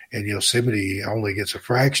 And Yosemite only gets a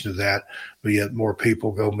fraction of that, but yet more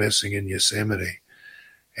people go missing in Yosemite.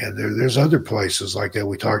 And there's other places like that.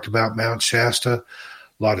 We talked about Mount Shasta, a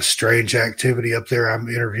lot of strange activity up there. I'm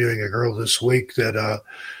interviewing a girl this week that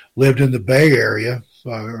lived in the Bay Area,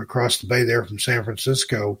 across the bay there from San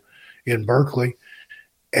Francisco in Berkeley,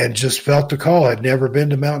 and just felt the call. I'd never been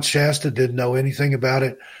to Mount Shasta, didn't know anything about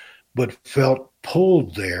it, but felt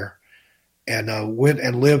pulled there and went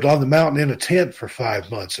and lived on the mountain in a tent for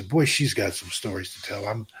 5 months. And boy, she's got some stories to tell.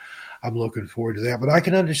 I'm looking forward to that, but I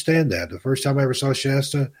can understand that. The first time I ever saw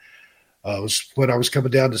Shasta was when I was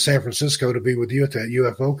coming down to San Francisco to be with you at that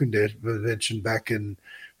UFO convention back in, I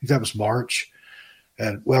think that was March.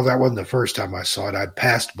 And, well, that wasn't the first time I saw it. I'd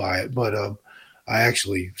passed by it, but I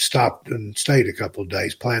actually stopped and stayed a couple of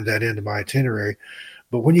days, planned that into my itinerary.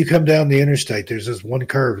 But when you come down the interstate, there's this one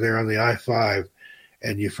curve there on the I-5,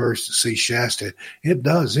 and you first see Shasta.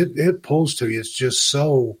 It pulls to you. It's just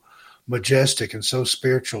so majestic and so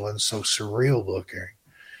spiritual and so surreal looking.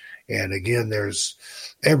 And again, there's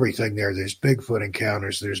everything there. There's Bigfoot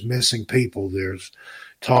encounters. There's missing people. There's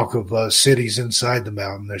talk of cities inside the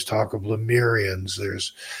mountain. There's talk of Lemurians.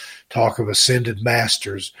 There's talk of ascended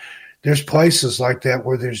masters. There's places like that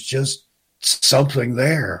where there's just something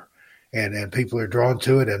there, and people are drawn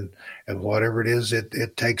to it, and whatever it is,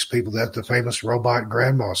 it takes people. That the famous robot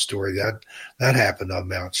grandma story that happened on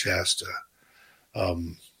Mount Shasta.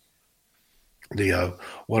 One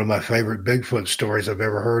of my favorite Bigfoot stories I've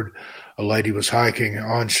ever heard. A lady was hiking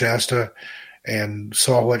on Shasta and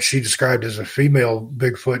saw what she described as a female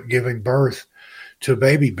Bigfoot giving birth to a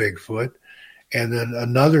baby Bigfoot. And then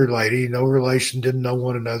another lady, no relation, didn't know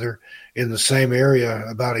one another, in the same area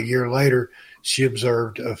about a year later, she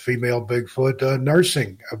observed a female Bigfoot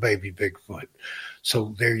nursing a baby Bigfoot.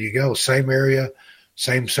 So there you go. Same area,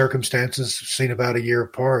 same circumstances, seen about a year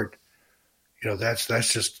apart. That's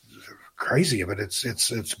just crazy, but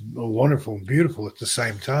it's wonderful and beautiful at the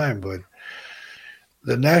same time. But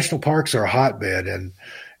the national parks are a hotbed, and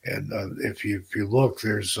if you look,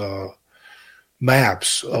 there's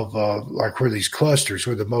maps of like where these clusters,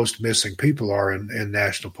 where the most missing people are in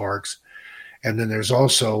national parks, and then there's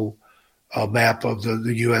also a map of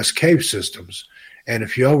the U.S. cave systems, and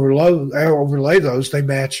if you overlay those, they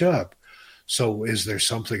match up. So, is there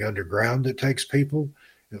something underground that takes people?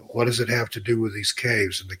 What does it have to do with these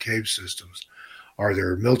caves and the cave systems? Are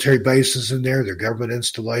there military bases in there? Are there government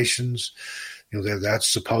installations? That's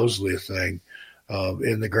supposedly a thing.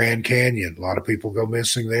 In the Grand Canyon, a lot of people go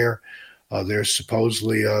missing there. There's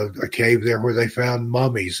supposedly a cave there where they found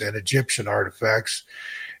mummies and Egyptian artifacts,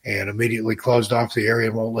 and immediately closed off the area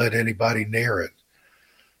and won't let anybody near it.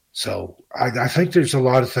 So I think there's a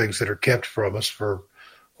lot of things that are kept from us for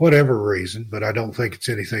whatever reason, but I don't think it's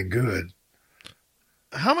anything good.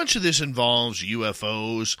 How much of this involves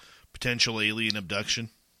UFOs, potential alien abduction?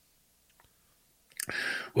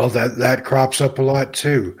 Well, that crops up a lot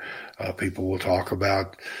too. People will talk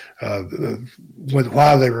about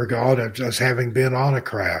while they were gone as having been on a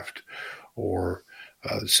craft, or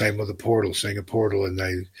same with a portal, seeing a portal and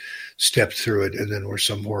they stepped through it and then were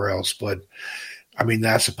somewhere else. But I mean,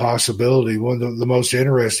 that's a possibility. One of the most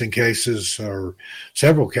interesting cases, or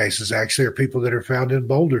several cases actually, are people that are found in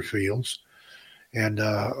boulder fields. And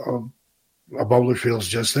a boulder field is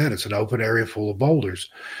just that. It's an open area full of boulders.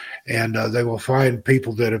 And they will find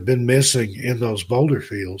people that have been missing in those boulder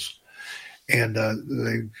fields. And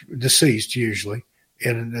they're deceased usually.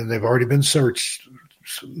 And they've already been searched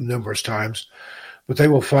numerous times. But they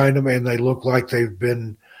will find them, and they look like they've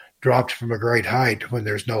been dropped from a great height when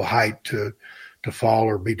there's no height to fall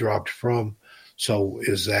or be dropped from. So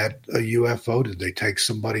is that a UFO? Did they take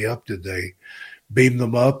somebody up? Did they beam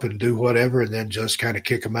them up and do whatever and then just kind of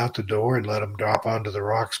kick them out the door and let them drop onto the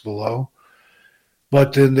rocks below?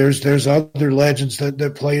 But then there's other legends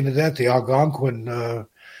that play into that. The Algonquin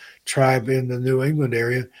tribe in the New England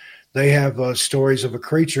area, they have stories of a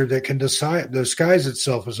creature that can disguise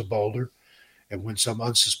itself as a boulder. And when some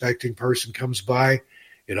unsuspecting person comes by,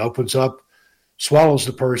 it opens up, swallows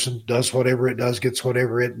the person, does whatever it does, gets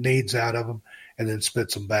whatever it needs out of them, and then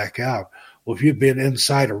spits them back out. Well, if you've been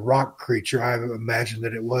inside a rock creature, I imagine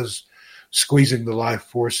that it was squeezing the life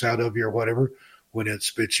force out of you or whatever. When it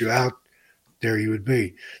spits you out, there you would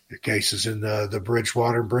be. The cases in the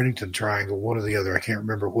Bridgewater and Bennington Triangle, one or the other, I can't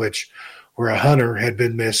remember which, where a hunter had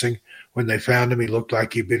been missing. When they found him, he looked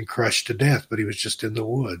like he'd been crushed to death, but he was just in the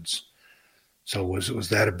woods. So was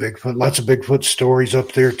that a Bigfoot? Lots of Bigfoot stories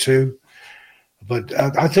up there too. But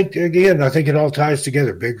I think it all ties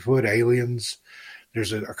together. Bigfoot, aliens.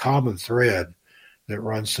 There's a common thread that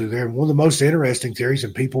runs through there. And one of the most interesting theories,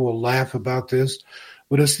 and people will laugh about this,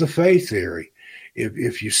 but it's the Fae theory.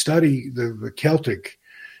 If you study the Celtic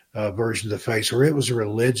version of the Fae, or it was a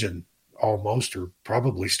religion almost, or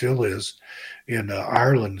probably still is, in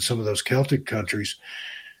Ireland, some of those Celtic countries,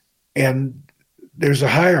 and there's a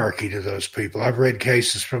hierarchy to those people. I've read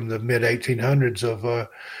cases from the mid-1800s of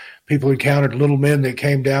people encountered little men that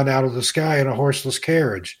came down out of the sky in a horseless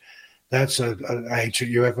carriage. That's an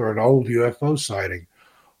ancient UFO or an old UFO sighting.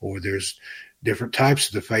 Or there's different types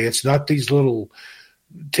of the Fae. It's not these little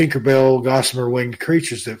Tinkerbell, gossamer-winged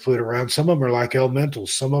creatures that flit around. Some of them are like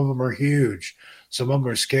elementals. Some of them are huge. Some of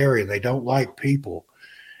them are scary, and they don't like people.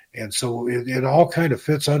 And so it all kind of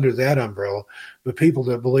fits under that umbrella. But people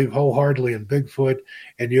that believe wholeheartedly in Bigfoot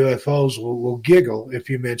and UFOs will giggle if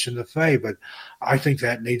you mention the Fae. But I think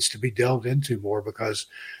that needs to be delved into more, because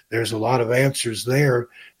there's a lot of answers there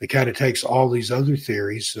that kind of takes all these other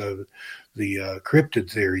theories, the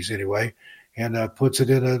cryptid theories anyway, and puts it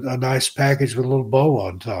in a nice package with a little bow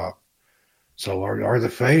on top. So are the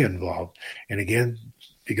Fae involved? And again,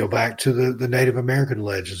 you go back to the Native American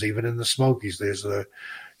legends, even in the Smokies, there's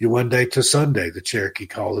one day to Sunday, the Cherokee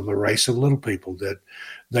called them a race of little people that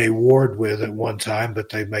they warred with at one time, but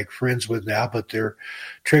they make friends with now, but they're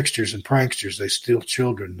tricksters and pranksters. They steal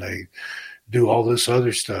children. They do all this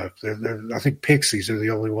other stuff. I think pixies are the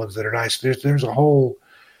only ones that are nice. There's a whole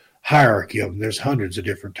hierarchy of them. There's hundreds of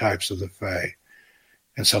different types of the Fae.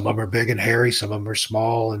 And some of them are big and hairy. Some of them are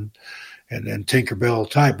small and Tinkerbell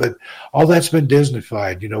type. But all that's been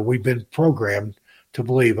Disneyfied. We've been programmed to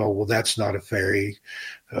believe, oh, well, that's not a fairy.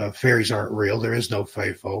 Fairies aren't real. There is no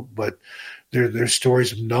fae folk. But there's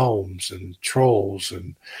stories of gnomes and trolls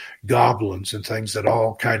and goblins and things that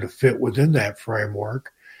all kind of fit within that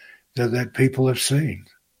framework that people have seen.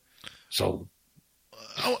 So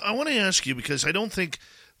I want to ask you, because I don't think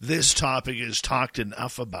this topic is talked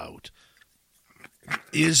enough about,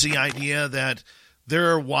 is the idea that there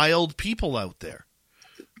are wild people out there.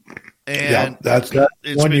 And that's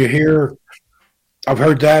when you hear. I've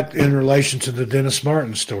heard that in relation to the Dennis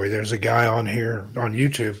Martin story. There's a guy on here on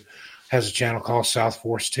YouTube, has a channel called South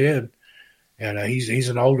Force 10, and he's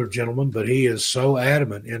an older gentleman, but he is so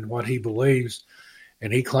adamant in what he believes,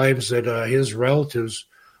 and he claims that his relatives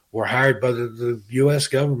were hired by the U.S.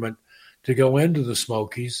 government to go into the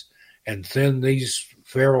Smokies and thin these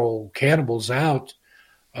feral cannibals out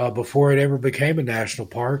before it ever became a national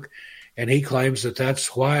park. And he claims that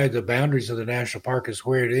that's why the boundaries of the national park is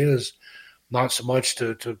where it is, not so much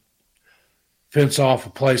to fence off a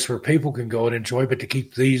place where people can go and enjoy, but to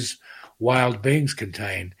keep these wild beings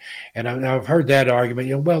contained. And I've heard that argument,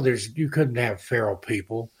 you couldn't have feral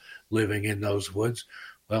people living in those woods.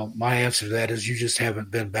 Well, my answer to that is you just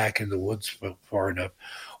haven't been back in the woods far enough.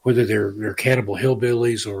 Whether they're cannibal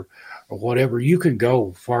hillbillies or whatever, you can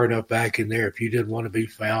go far enough back in there. If you didn't want to be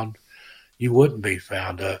found, you wouldn't be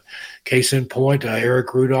found. Case in point,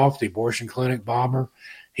 Eric Rudolph, the abortion clinic bomber,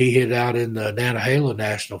 he hid out in the Nantahala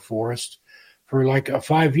National Forest for like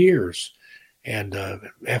 5 years. And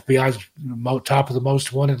FBI's top of the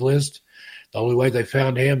most wanted list. The only way they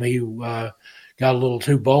found him, he got a little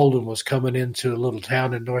too bold and was coming into a little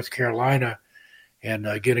town in North Carolina and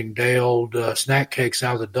getting day-old snack cakes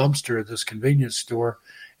out of the dumpster at this convenience store,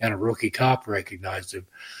 and a rookie cop recognized him.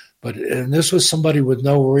 And this was somebody with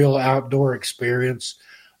no real outdoor experience,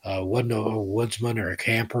 wasn't a woodsman or a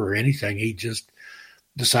camper or anything. He just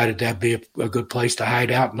decided that'd be a good place to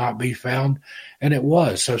hide out and not be found, and it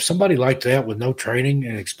was. So if somebody like that with no training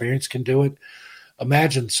and experience can do it,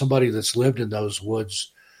 imagine somebody that's lived in those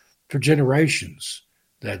woods for generations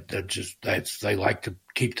that they like to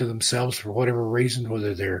keep to themselves for whatever reason,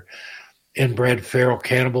 whether they're inbred feral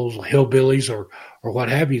cannibals, hillbillies, or what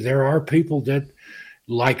have you. There are people that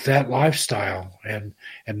like that lifestyle, and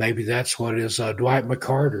maybe that's what it is. Dwight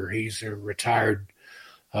McCarter, he's a retired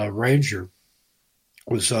ranger,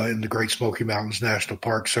 was in the Great Smoky Mountains National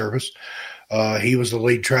Park Service. He was the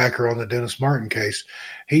lead tracker on the Dennis Martin case.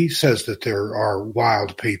 He says that there are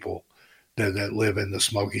wild people that live in the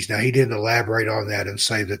Smokies. Now, he didn't elaborate on that and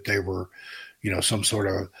say that they were, some sort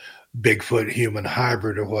of Bigfoot human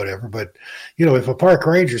hybrid or whatever. But, if a park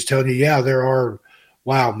ranger is telling you, yeah, there are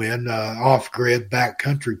wild men, off-grid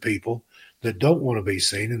backcountry people that don't want to be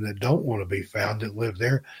seen and that don't want to be found that live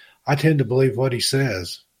there, I tend to believe what he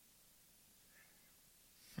says.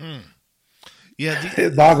 Yeah,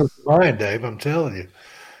 it boggles the mind, Dave. I'm telling you.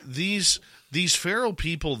 These feral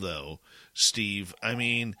people, though, Steve.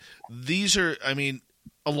 A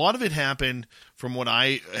lot of it happened from what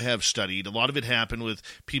I have studied. A lot of it happened with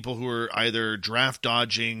people who were either draft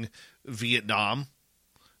dodging Vietnam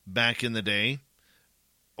back in the day,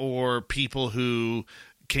 or people who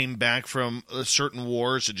came back from certain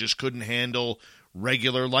wars and just couldn't handle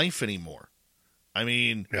regular life anymore.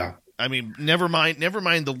 Never mind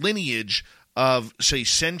the lineage of, say,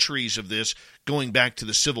 centuries of this going back to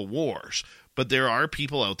the Civil Wars. But there are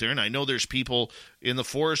people out there, and I know there's people in the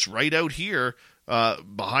forest right out here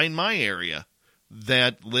behind my area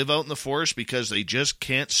that live out in the forest because they just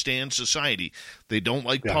can't stand society. They don't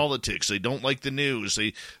like politics. They don't like the news.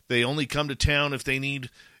 They only come to town if they need,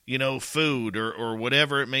 food or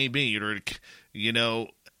whatever it may be,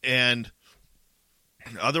 and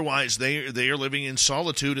otherwise they are living in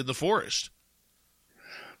solitude in the forest.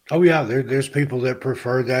 Oh yeah, there's people that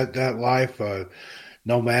prefer that life.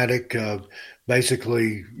 nomadic.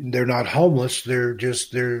 Basically, they're not homeless. They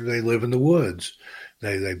live in the woods.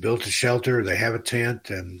 They built a shelter. They have a tent,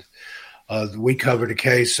 and we covered a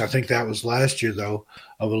case. I think that was last year, though,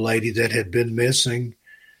 of a lady that had been missing,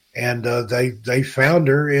 and they found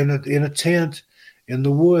her in a tent in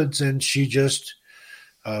the woods, and she just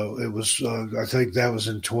it was I think that was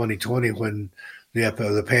in 2020 when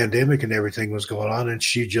the pandemic and everything was going on, and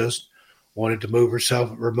she just wanted to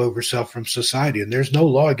remove herself from society. And there's no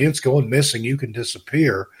law against going missing. You can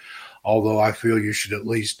disappear, although I feel you should at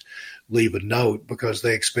least leave a note because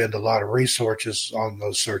they expend a lot of resources on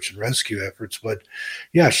those search and rescue efforts. But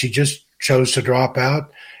yeah, she just chose to drop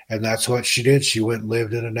out, and that's what she did. She went and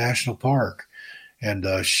lived in a national park, and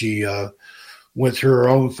she went through her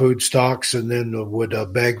own food stocks and then would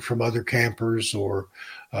beg from other campers or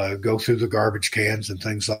go through the garbage cans and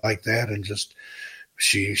things like that. And just,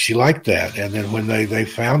 she liked that. And then when they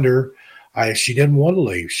found her, she didn't want to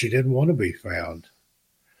leave. She didn't want to be found.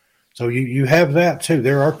 So you have that too.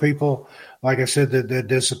 There are people, like I said, that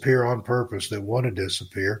disappear on purpose, that want to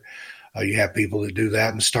disappear. You have people that do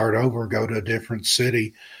that and start over and go to a different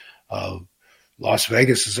city. Las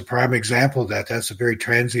Vegas is a prime example of that. That's a very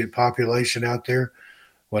transient population out there.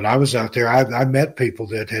 When I was out there, I met people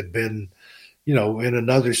that had been, in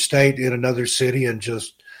another state, in another city, and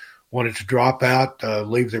just wanted to drop out,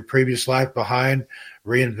 leave their previous life behind,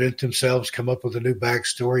 reinvent themselves, come up with a new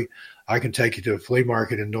backstory. I can take you to a flea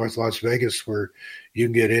market in North Las Vegas where you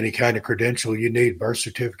can get any kind of credential you need, birth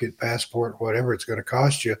certificate, passport, whatever it's going to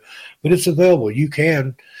cost you. But it's available. You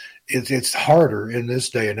can. It's harder in this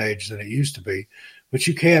day and age than it used to be, but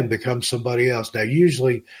you can become somebody else. Now,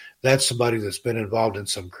 usually that's somebody that's been involved in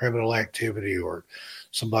some criminal activity or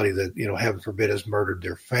somebody that, heaven forbid, has murdered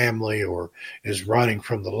their family or is running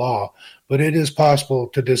from the law. But it is possible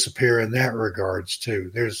to disappear in that regards, too.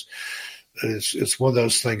 It's one of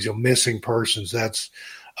those things, missing persons, that's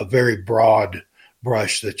a very broad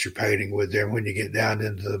brush that you're painting with there. When you get down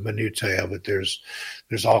into the minutiae of it,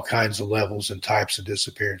 there's all kinds of levels and types of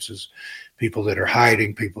disappearances. People that are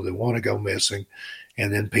hiding, people that want to go missing,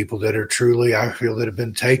 and then people that are truly, I feel, that have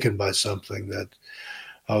been taken by something that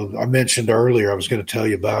I mentioned earlier. I was going to tell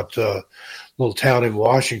you about a little town in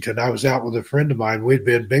Washington. I was out with a friend of mine. We'd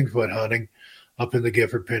been Bigfoot hunting up in the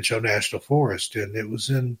Gifford-Pinchot National Forest, and it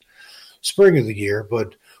was in spring of the year,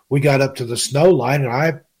 but we got up to the snow line,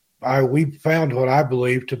 and we found what I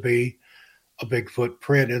believe to be a Bigfoot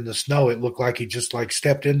print in the snow. It looked like he just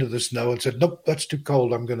stepped into the snow and said, "Nope, that's too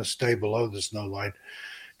cold. I'm going to stay below the snow line."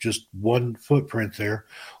 Just one footprint there.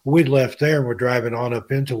 We'd left there and we're driving on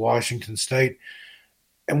up into Washington State.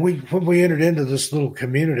 And when we entered into this little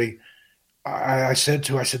community, I said,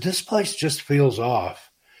 this place just feels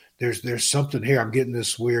off. There's something here. I'm getting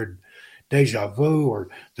this weird deja vu, or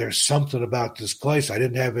there's something about this place. I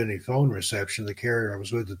didn't have any phone reception. The carrier I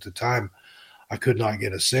was with at the time, I could not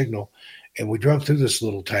get a signal. And we drove through this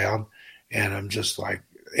little town, and I'm just like,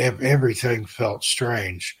 everything felt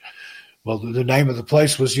strange. Well, the name of the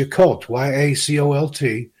place was Yacolt,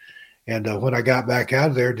 Yacolt. And when I got back out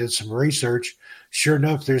of there, did some research, sure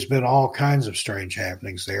enough, there's been all kinds of strange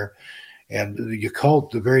happenings there. And the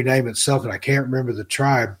Yacolt, the very name itself, and I can't remember the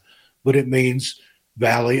tribe, but it means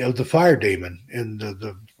Valley of the Fire Demon in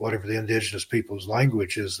the whatever the indigenous people's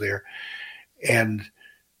language is there. And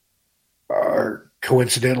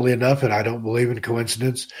coincidentally enough, and I don't believe in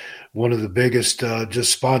coincidence, one of the biggest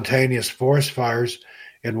just spontaneous forest fires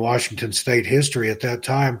in Washington State history at that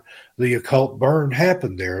time, the Yacolt burn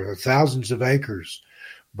happened there. Thousands of acres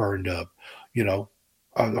burned up.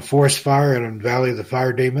 A forest fire in the Valley of the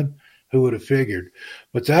Fire Demon, who would have figured?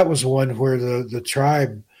 But that was one where the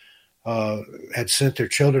tribe had sent their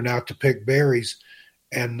children out to pick berries,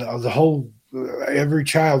 and every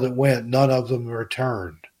child that went, none of them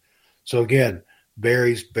returned. So again,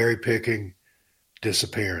 berries, berry picking,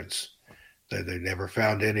 disappearance. They never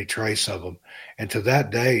found any trace of them. And to that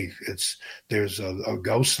day, there's a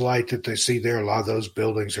ghost light that they see there. A lot of those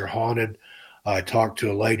buildings are haunted. I talked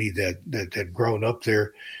to a lady that had grown up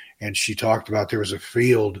there, and she talked about there was a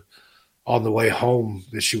field on the way home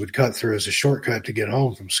that she would cut through as a shortcut to get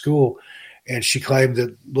home from school. And she claimed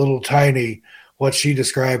that little tiny, what she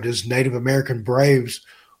described as Native American braves,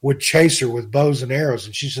 would chase her with bows and arrows.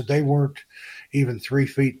 And she said they weren't even 3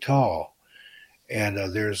 feet tall. And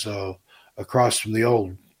there's across from the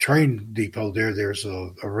old train depot there's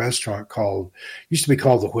a restaurant used to be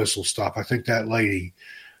called the Whistle Stop. I think that lady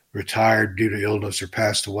retired due to illness or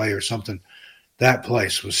passed away or something. That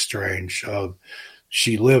place was strange.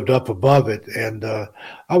 She lived up above it, and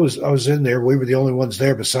I was in there. We were the only ones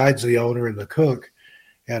there besides the owner and the cook,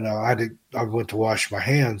 and I went to wash my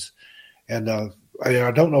hands, and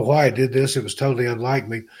I don't know why I did this. It was totally unlike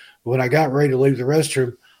me. But when I got ready to leave the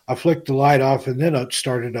restroom, I flicked the light off and then I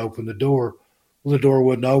started to open the door. Well, the door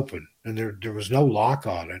wouldn't open, and there was no lock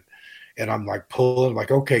on it. And I'm like pulling,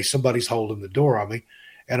 like, okay, somebody's holding the door on me.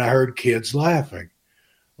 And I heard kids laughing.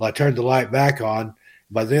 Well, I turned the light back on.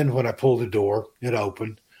 By then, when I pulled the door, it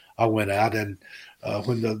opened. I went out, and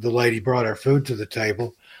when the lady brought our food to the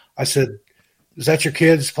table, I said, "Is that your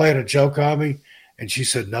kids playing a joke on me?" And she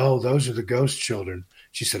said, "No, those are the ghost children."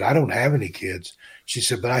 She said, "I don't have any kids." She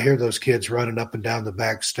said, "But I hear those kids running up and down the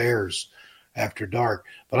back stairs after dark."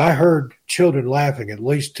 But I heard children laughing, at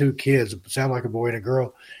least 2 kids, it sounded like a boy and a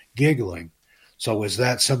girl, giggling. So is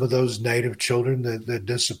that some of those native children that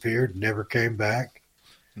disappeared and never came back?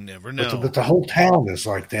 Never know. But the whole town is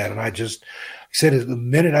like that. And I said, the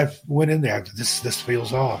minute I went in there, this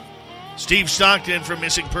feels off. Steve Stockton from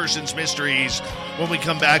Missing Persons Mysteries. When we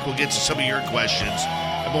come back, we'll get to some of your questions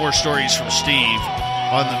and more stories from Steve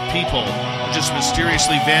on the people who just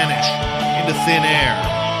mysteriously vanish into thin air.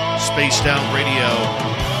 Spaced Out Radio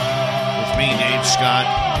with me, Dave Scott,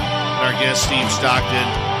 and our guest, Steve Stockton,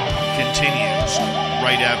 continues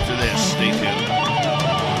right after this. Stay tuned.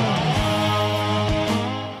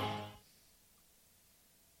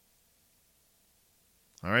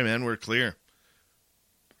 All right, man, we're clear.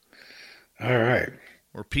 All right.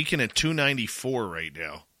 We're peaking at 294 right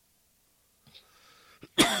now.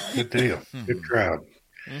 Good deal. Good crowd.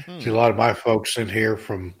 See a lot of my folks in here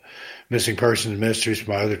from Missing Persons Mysteries,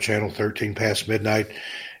 my other channel, 13 Past Midnight.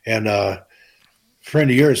 And a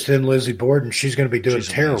friend of yours, Thin Lizzie Borden, she's going to be doing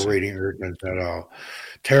tarot reading, or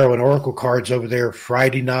tarot and oracle cards over there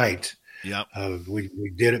Friday night. Yep. We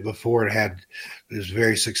did it before and it was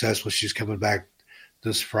very successful. She's coming back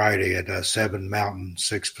this Friday at 7 Mountain,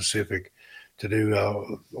 6 Pacific to do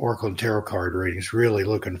oracle and tarot card readings. Really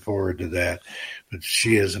looking forward to that. But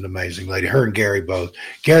she is an amazing lady. Her and Gary both.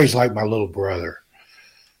 Gary's like my little brother.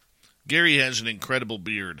 Gary has an incredible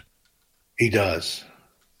beard. He does.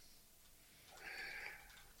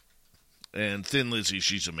 And Thin Lizzie,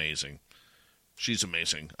 she's amazing. She's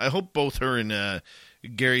amazing. I hope both her and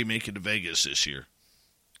Gary make it to Vegas this year.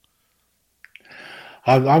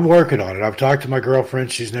 I'm working on it. I've talked to my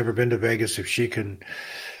girlfriend. She's never been to Vegas. If she can,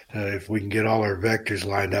 if we can get all our vectors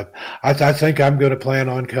lined up, I think I'm going to plan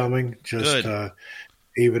on coming. Just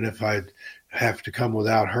even if I have to come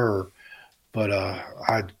without her. But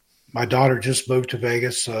my daughter just moved to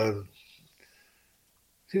Vegas. It's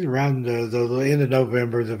around the end of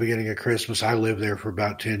November, the beginning of Christmas. I lived there for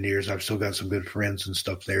about 10 years. I've still got some good friends and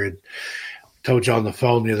stuff there. And told you on the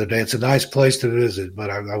phone the other day, it's a nice place to visit,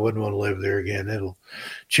 but I wouldn't want to live there again. It'll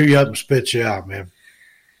chew you up and spit you out, man.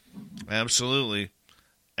 Absolutely.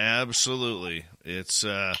 Absolutely. It's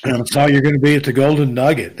and I saw you're going to be at the Golden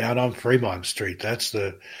Nugget down on Fremont Street. That's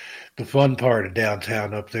the fun part of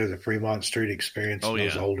downtown up there, the Fremont Street experience,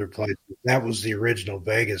 those older places. That was the original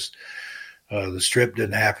Vegas. The Strip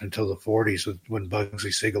didn't happen until the 40s when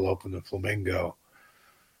Bugsy Siegel opened the Flamingo.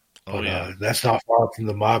 But that's not far from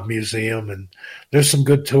the Mob Museum, and there's some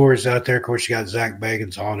good tours out there. Of course, you got Zach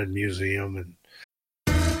Bagans' Haunted Museum. And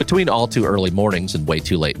between all too early mornings and way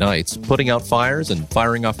too late nights, putting out fires and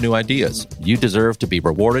firing off new ideas, you deserve to be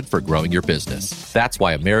rewarded for growing your business. That's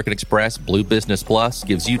why American Express Blue Business Plus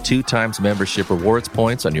gives you 2 times membership rewards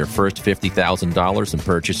points on your first $50,000 in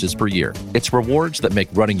purchases per year. It's rewards that make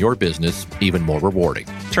running your business even more rewarding.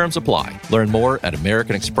 Terms apply. Learn more at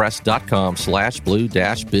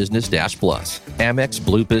americanexpress.com/blue-business-plus. Amex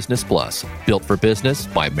Blue Business Plus. Built for business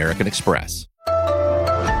by American Express.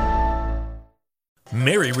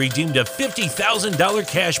 Mary redeemed a $50,000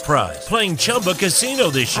 cash prize playing Chumba Casino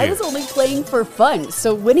this year. I was only playing for fun,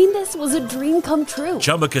 so winning this was a dream come true.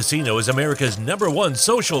 Chumba Casino is America's #1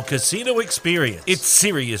 social casino experience. It's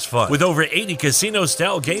serious fun. With over 80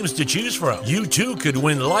 casino-style games to choose from, you too could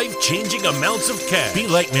win life-changing amounts of cash. Be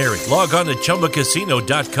like Mary. Log on to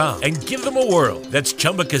ChumbaCasino.com and give them a whirl. That's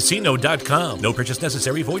ChumbaCasino.com. No purchase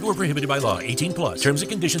necessary. Void where prohibited by law. 18+. Terms and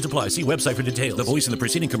conditions apply. See website for details. The voice in the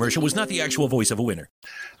preceding commercial was not the actual voice of a winner.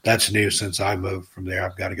 That's new since I moved from there.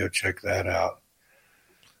 I've got to go check that out.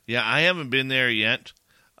 Yeah, I haven't been there yet.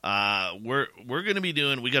 We're going to be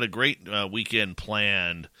doing. We got a great weekend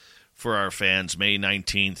planned for our fans, May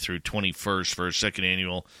 19th through 21st for our 2nd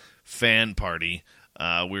annual fan party.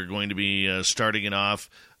 We're going to be starting it off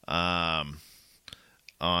on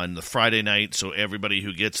the Friday night. So everybody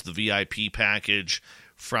who gets the VIP package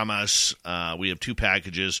from us, we have 2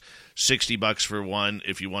 packages. $60 for one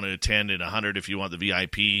if you want to attend, and $100 if you want the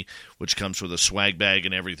VIP, which comes with a swag bag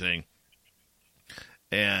and everything.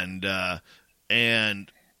 And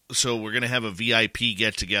so we're going to have a VIP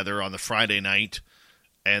get together on the Friday night,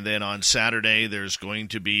 And then on Saturday, there's going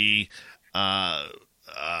to be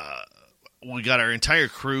we got our entire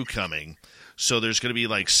crew coming. So there's going to be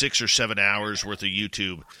like 6 or 7 hours worth of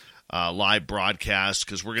YouTube live broadcast,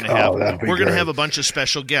 because we're going to have a bunch of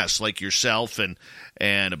special guests like yourself and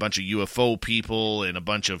a bunch of UFO people and a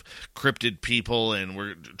bunch of cryptid people, and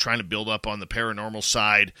we're trying to build up on the paranormal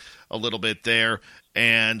side a little bit there.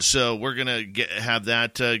 And so we're going to have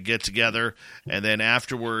that get together, and then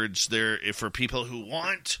afterwards, for people who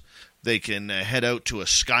want, they can head out to a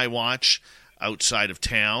Skywatch outside of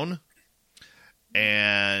town,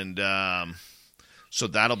 and so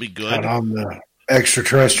that'll be good. Out on the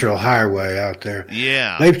extraterrestrial highway out there.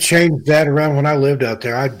 Yeah, they've changed that around. When I lived out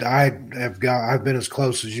there, I've been as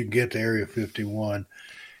close as you can get to Area 51,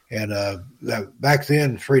 and back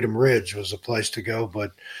then Freedom Ridge was a place to go,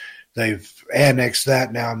 but they've annexed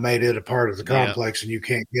that now and made it a part of the complex, and you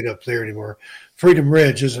can't get up there anymore. Freedom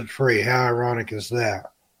Ridge isn't free. How ironic is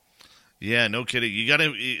that? Yeah, no kidding.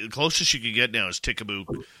 The closest you can get now is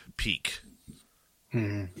Tickaboo Peak.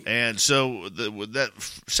 Mm-hmm. And so that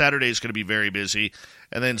Saturday is going to be very busy.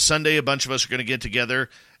 And then Sunday, a bunch of us are going to get together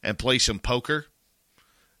and play some poker.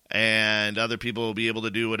 And other people will be able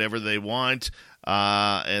to do whatever they want.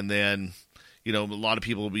 And then, a lot of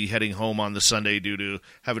people will be heading home on the Sunday due to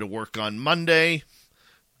having to work on Monday.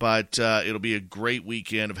 But it'll be a great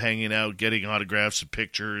weekend of hanging out, getting autographs and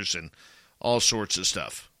pictures and all sorts of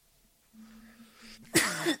stuff.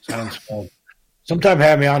 Sounds fun. Sometime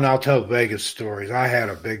have me on, and I'll tell Vegas stories. I had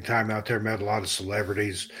a big time out there, met a lot of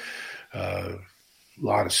celebrities, a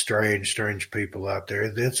lot of strange people out there.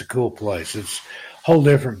 It's a cool place. It's a whole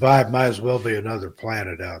different vibe. Might as well be another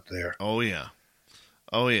planet out there. Oh, yeah.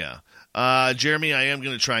 Jeremy, I am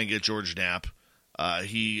going to try and get George Knapp.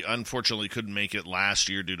 He unfortunately couldn't make it last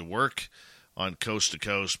year due to work on Coast to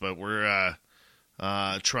Coast, but we're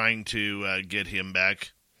trying to get him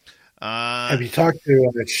back. Have you talked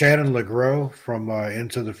to Shannon LeGros from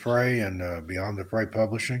Into the Fray and Beyond the Fray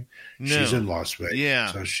Publishing? No. She's in Las Vegas.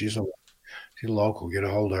 Yeah. So she's local. Get a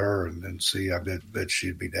hold of her and then see. I bet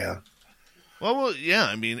she'd be down. Well, yeah.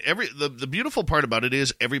 I mean, the beautiful part about it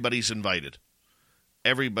is everybody's invited.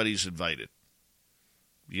 Everybody's invited.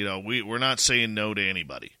 We're not saying no to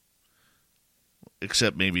anybody,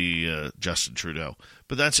 except maybe Justin Trudeau.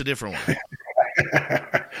 But that's a different one.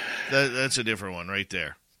 That's a different one right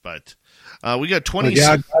there. But we got 20.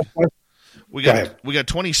 We got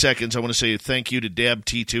 20 seconds. I want to say thank you to Deb,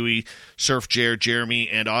 T2E, Surf Jer, Jeremy,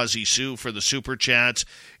 and Ozzy Sue for the super chats.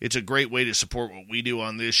 It's a great way to support what we do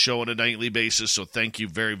on this show on a nightly basis. So thank you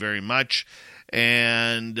very, very much.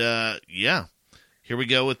 And here we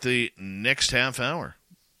go with the next half hour.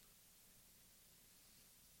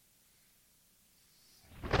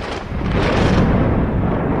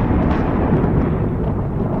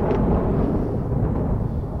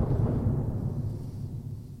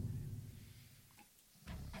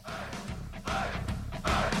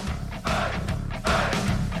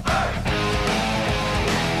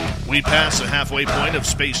 We pass the halfway point of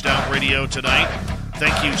Spaced Out Radio tonight.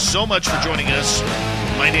 Thank you so much for joining us.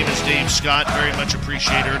 My name is Dave Scott. Very much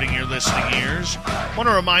appreciate earning your listening ears. I want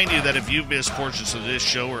to remind you that if you've missed portions of this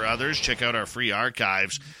show or others, check out our free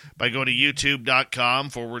archives by going to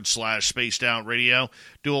youtube.com/Spaced Out Radio.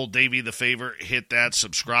 Do old Davey the favor, hit that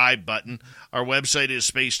subscribe button. Our website is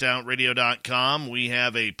spacedoutradio.com. We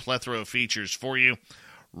have a plethora of features for you.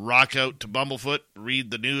 Rock out to Bumblefoot, read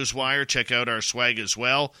the Newswire, check out our swag as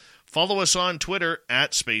well. Follow us on Twitter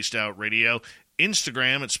at Spaced Out Radio,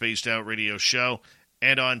 Instagram at Spaced Out Radio Show,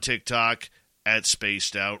 and on TikTok at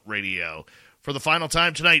Spaced Out Radio. For the final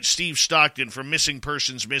time tonight, Steve Stockton from Missing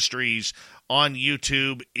Persons Mysteries on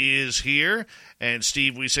YouTube is here. And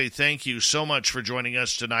Steve, we say thank you so much for joining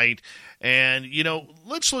us tonight. And,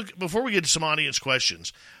 let's look, before we get to some audience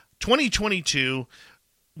questions, 2022,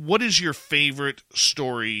 what is your favorite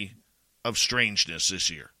story of strangeness this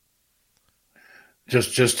year?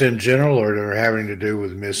 Just in general, or having to do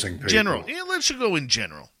with missing people? General. Yeah, let's go in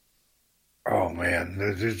general. Oh man,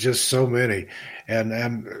 there's just so many, and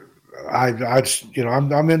I'm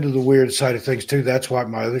into the weird side of things too. That's why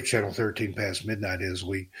my other channel, 13 Past Midnight, is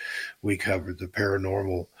we covered the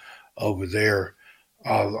paranormal over there.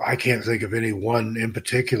 I can't think of any one in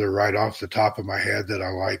particular right off the top of my head that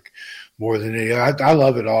I like more than any. I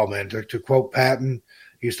love it all, man. To quote Patton,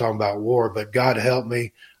 he's talking about war, but God help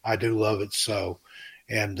me, I do love it so.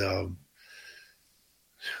 And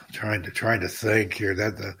trying to think here,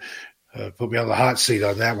 that put me on the hot seat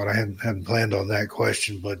on that one. I hadn't planned on that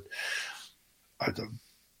question, but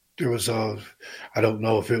there was I don't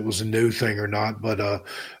know if it was a new thing or not, but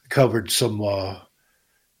covered some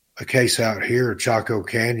a case out here, Chaco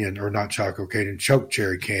Canyon, or not Chaco Canyon,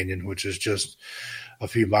 Chokecherry Canyon, which is just a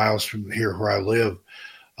few miles from here where I live.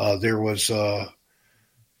 There was a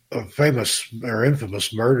famous or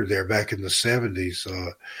infamous murder there back in the 70s.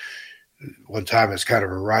 One time it's kind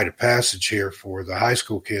of a rite of passage here for the high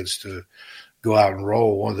school kids to go out and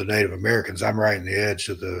roll one of the Native Americans. I'm right in the edge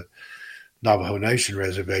of the Navajo Nation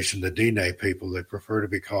reservation, the Diné people they prefer to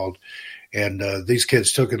be called. And these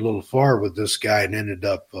kids took it a little far with this guy and ended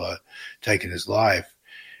up taking his life.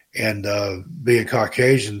 And being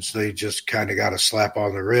Caucasians, they just kind of got a slap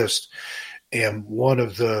on the wrist. And one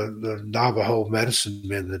of the Navajo medicine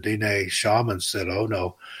men, the Diné shaman, said, "Oh,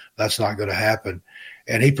 no, that's not going to happen."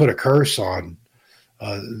 And he put a curse on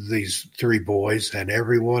these three boys, and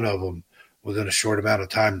every one of them, within a short amount of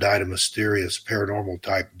time, died a mysterious paranormal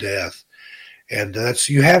type death. And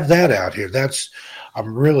you have that out here.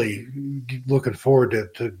 I'm really looking forward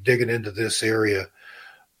to digging into this area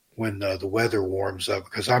when the weather warms up,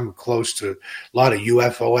 because I'm close to a lot of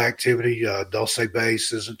UFO activity. Dulce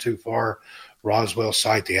Base isn't too far. Roswell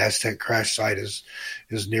site, the Aztec crash site is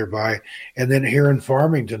nearby. And then here in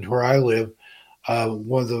Farmington, where I live,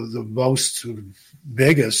 one of the most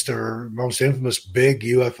biggest or most infamous big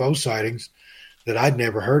UFO sightings that I'd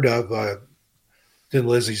never heard of. Then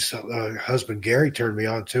Lizzie's husband, Gary, turned me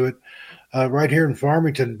on to it. Right here in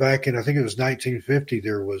Farmington back in, I think it was 1950,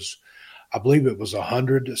 there was, I believe it was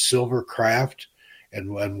 100 silver craft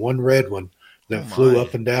and one red one that flew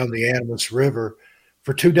up and down the Animas River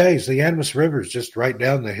for 2 days. The Animas River is just right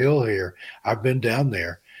down the hill here. I've been down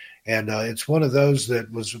there. And it's one of those that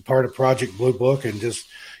was a part of Project Blue Book and just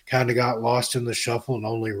kind of got lost in the shuffle and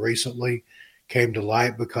only recently came to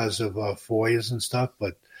light because of FOIAs and stuff.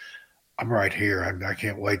 But I'm right here. I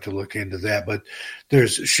can't wait to look into that. But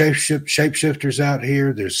there's shapeshifters out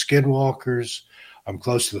here. There's skinwalkers. I'm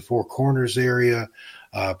close to the Four Corners area.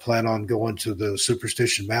 Plan on going to the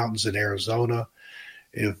Superstition Mountains in Arizona.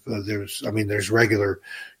 If there's regular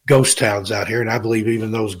ghost towns out here, and I believe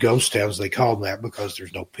even those ghost towns, they call them that because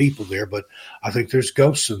there's no people there, but I think there's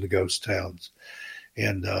ghosts in the ghost towns,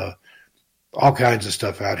 and all kinds of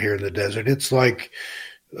stuff out here in the desert. It's like,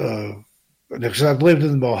 because I've lived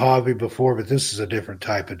in the Mojave before, but this is a different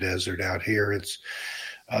type of desert out here. It's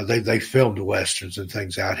they filmed westerns and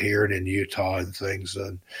things out here and in Utah and things,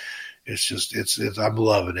 and it's I'm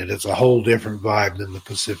loving it. It's a whole different vibe than the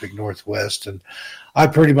Pacific Northwest. And I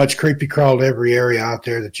pretty much creepy crawled every area out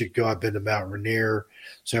there that you could go. I've been to Mount Rainier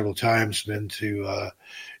several times, been to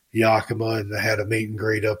Yakima, and I had a meet and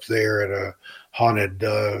greet up there at a haunted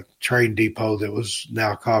train depot that was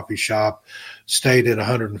now a coffee shop. Stayed in a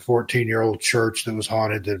 114-year-old church that was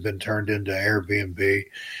haunted that had been turned into Airbnb.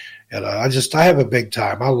 And I have a big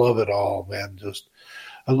time. I love it all, man. Just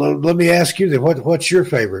let me ask you then, what's your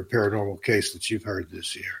favorite paranormal case that you've heard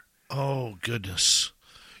this year? Oh, goodness.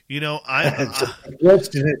 You like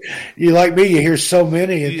me, you hear so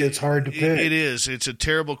many, it's hard to pick. It is. It's a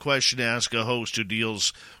terrible question to ask a host who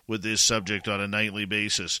deals with this subject on a nightly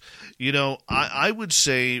basis. I would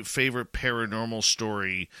say favorite paranormal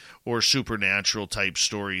story or supernatural type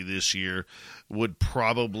story this year would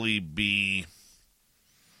probably be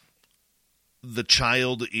the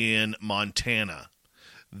child in Montana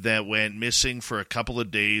that went missing for a couple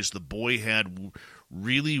of days. The boy had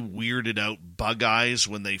really weirded out bug eyes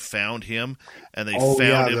when they found him, and they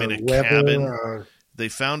found him in a cabin. They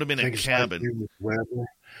found him in a cabin.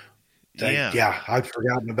 Yeah, I'd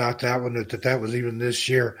forgotten about that one, that was even this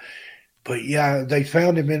year. But yeah, they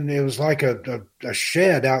found him it was like a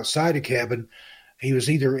shed outside a cabin. He was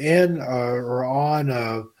either in or on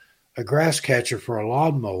a grass catcher for a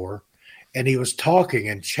lawnmower, and he was talking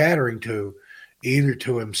and chattering to either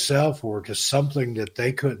to himself or to something that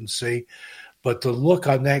they couldn't see. But the look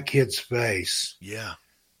on that kid's face,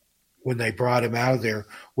 when they brought him out of there,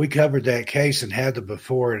 we covered that case and had the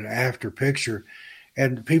before and after picture,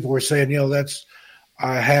 and people were saying,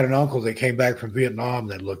 I had an uncle that came back from Vietnam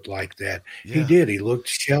that looked like that. Yeah. He did. He looked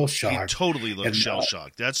shell-shocked. He totally looked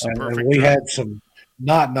shell-shocked. That's the perfect. And we had some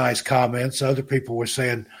not nice comments. Other people were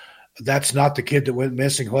saying, that's not the kid that went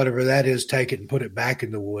missing. Whatever that is, take it and put it back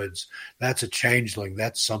in the woods. That's a changeling.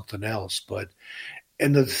 That's something else.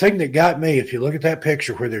 And the thing that got me, if you look at that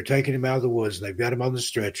picture where they're taking him out of the woods and they've got him on the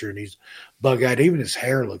stretcher and he's bug-eyed, even his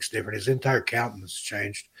hair looks different. His entire countenance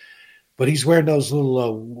changed. But he's wearing those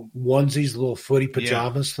little onesies, little footy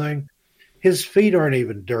pajamas thing. His feet aren't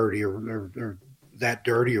even dirty or that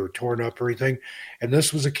dirty or torn up or anything. And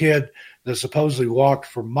this was a kid that supposedly walked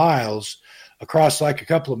for miles across like a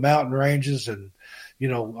couple of mountain ranges and,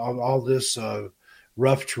 all this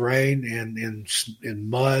rough terrain and in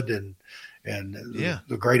mud and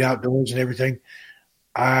the great outdoors and everything.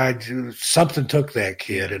 Something took that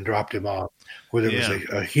kid and dropped him off. Whether it was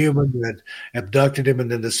a human that abducted him and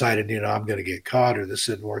then decided, I'm going to get caught, or this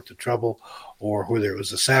isn't worth the trouble, or whether it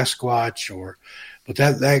was a Sasquatch, but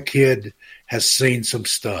that kid has seen some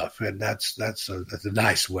stuff, and that's a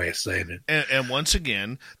nice way of saying it. And once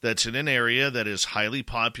again, that's in an area that is highly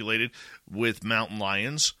populated with mountain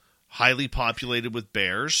lions, highly populated with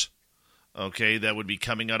bears. Okay, that would be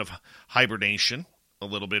coming out of hibernation a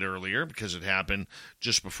little bit earlier because it happened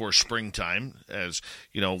just before springtime, as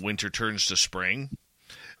winter turns to spring.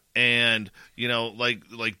 And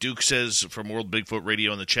like Duke says from World Bigfoot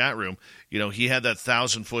Radio in the chat room, he had that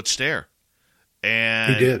 1,000-foot stare,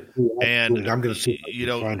 and he did. And I'm going to see if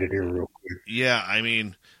I can find it here real quick. Yeah, I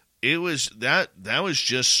mean, it was that was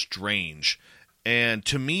just strange. And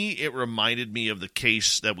to me, it reminded me of the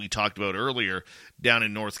case that we talked about earlier down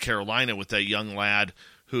in North Carolina with that young lad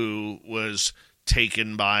who was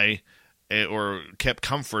taken by or kept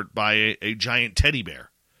comfort by a giant teddy bear.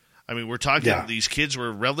 I mean, we're talking these kids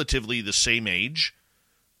were relatively the same age,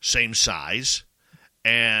 same size,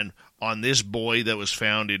 and on this boy that was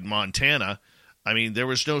found in Montana, I mean, there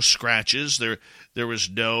was no scratches, there was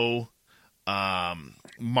no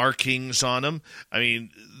markings on him. I mean,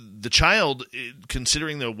 the child,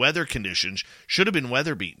 considering the weather conditions, should have been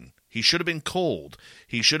weather beaten. He should have been cold.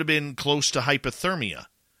 He should have been close to hypothermia,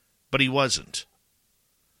 but he wasn't.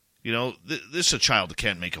 This is a child that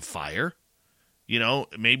can't make a fire.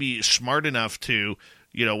 Maybe smart enough to,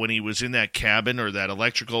 when he was in that cabin or that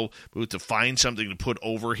electrical booth to find something to put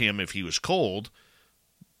over him if he was cold.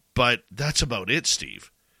 But that's about it,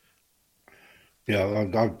 Steve. Yeah,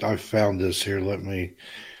 I found this here. Let me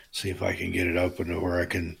see if I can get it open to where I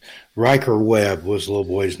can. Riker Webb was the little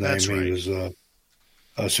boy's name. That's right. He was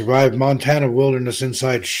survived Montana wilderness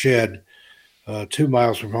inside shed, 2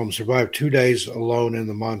 miles from home. Survived 2 days alone in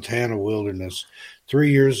the Montana wilderness.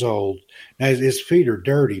 3 years old. Now his feet are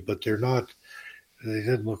dirty, but they're not. They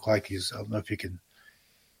didn't look like he's. I don't know if you can.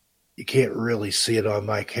 You can't really see it on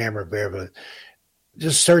my camera, Bear, but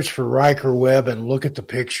just search for Riker Webb and look at the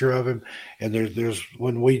picture of him. And there's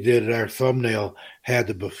when we did it, our thumbnail had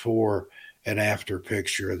the before and after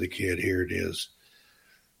picture of the kid. Here it is.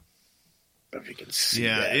 I don't know if you can see.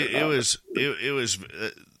 Yeah, it was.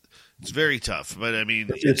 It's very tough, but I mean,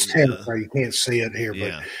 it's terrifying. You can't see it here,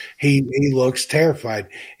 but he looks terrified.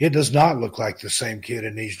 It does not look like the same kid,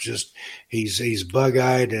 and he's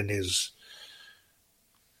bug-eyed and his.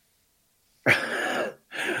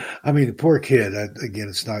 I mean, the poor kid. Again,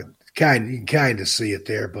 it's not you can kind of see it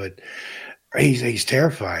there, but he's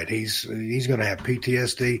terrified. He's going to have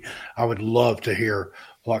PTSD. I would love to hear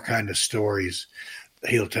what kind of stories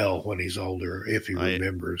he'll tell when he's older, if he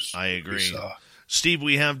remembers. I agree. Steve,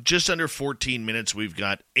 we have just under 14 minutes. We've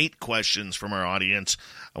got 8 questions from our audience.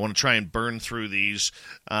 I want to try and burn through these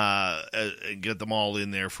and get them all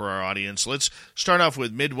in there for our audience. Let's start off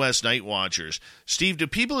with Midwest Night Watchers. Steve, do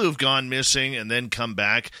people who have gone missing and then come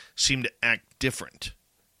back seem to act different?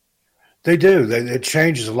 They do. It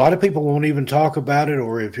changes. A lot of people won't even talk about it,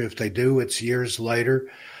 or if they do, it's years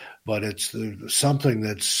later. But it's something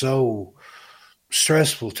that's so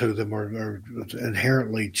stressful to them or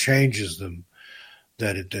inherently changes them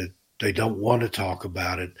that they don't want to talk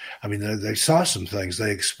about it. I mean, they saw some things, they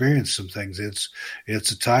experienced some things.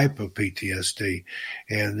 It's a type of PTSD.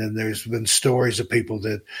 And then there's been stories of people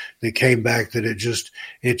that they came back that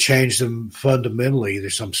it changed them fundamentally, either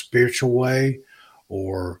some spiritual way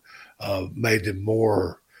or made them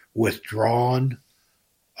more withdrawn.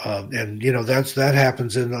 And that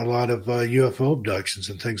happens in a lot of UFO abductions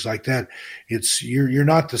and things like that. It's you're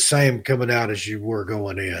not the same coming out as you were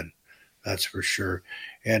going in. That's for sure.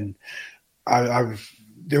 And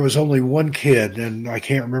there was only one kid, and I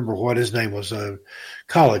can't remember what his name was. A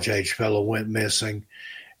college-age fellow went missing,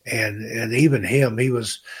 and even him,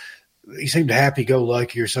 he seemed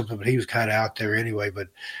happy-go-lucky or something, but he was kind of out there anyway. But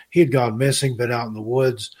he had gone missing, been out in the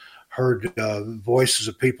woods, heard voices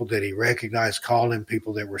of people that he recognized calling him,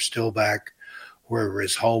 people that were still back wherever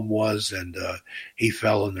his home was, and he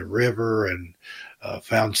fell in the river and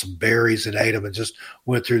found some berries and ate them and just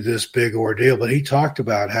went through this big ordeal. But he talked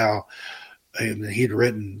about how he'd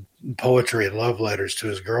written poetry and love letters to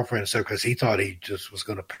his girlfriend and stuff because he thought he just was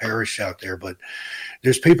going to perish out there. But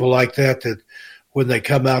there's people like that when they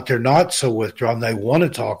come out, they're not so withdrawn. They want to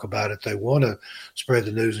talk about it. They want to spread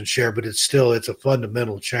the news and share, but it's a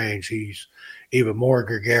fundamental change. He's even more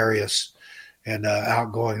gregarious and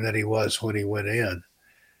outgoing than he was when he went in.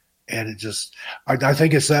 And I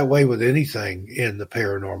think it's that way with anything in the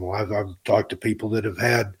paranormal. I've talked to people that have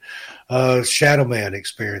had shadow man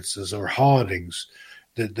experiences or hauntings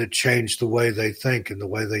that change the way they think and the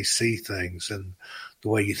way they see things and the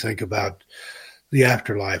way you think about the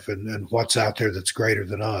afterlife and what's out there that's greater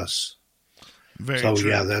than us. Very so, true.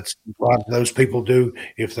 yeah, that's what those people do.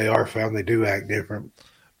 If they are found, they do act different.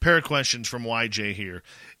 Pair of questions from YJ here.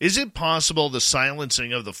 Is it possible the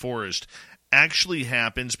silencing of the forest actually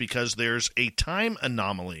happens because there's a time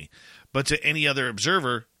anomaly, but to any other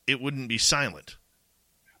observer, it wouldn't be silent?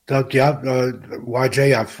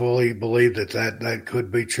 YJ, I fully believe that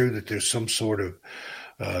could be true, that there's some sort of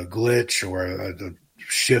glitch or a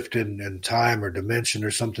shift in time or dimension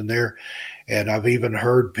or something there. And I've even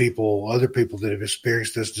heard other people that have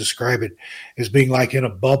experienced this describe it as being like in a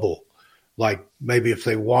bubble. Like maybe if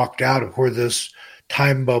they walked out of where this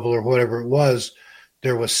time bubble or whatever it was,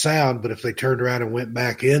 there was sound, but if they turned around and went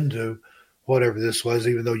back into whatever this was,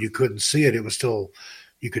 even though you couldn't see it, it was still,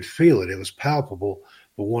 you could feel it. It was palpable.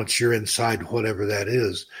 But once you're inside whatever that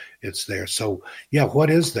is, it's there. So, yeah, what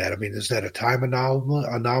is that? I mean, is that a time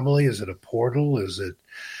anomaly? Is it a portal? Is it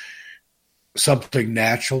something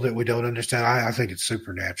natural that we don't understand? I think it's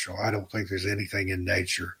supernatural. I don't think there's anything in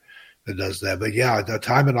nature that does that. But, yeah, the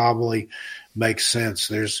time anomaly makes sense.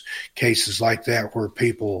 There's cases like that where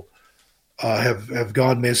people have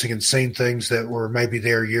gone missing and seen things that were maybe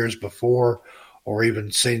there years before, or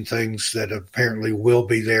even seen things that apparently will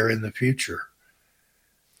be there in the future.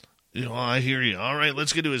 I hear you. All right,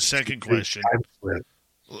 let's get to his second question.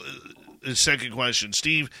 His second question.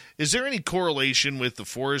 Steve, is there any correlation with the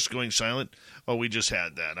forest going silent? Oh, we just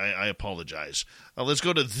had that. I apologize. Let's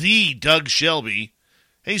go to the Doug Shelby.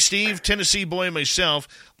 Hey, Steve, Tennessee boy myself.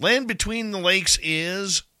 Land between the lakes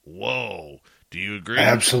is, whoa. Do you agree?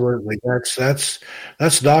 Absolutely.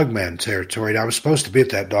 That's Dogman territory. I was supposed to be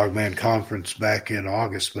at that Dogman conference back in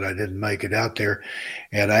August, but I didn't make it out there.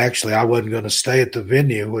 And I wasn't going to stay at the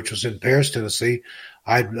venue, which was in Paris, Tennessee.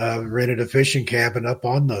 I'd rented a fishing cabin up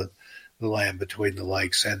on the land between the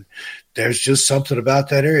lakes. And there's just something about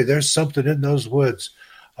that area. There's something in those woods.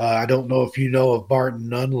 I don't know if you know of Barton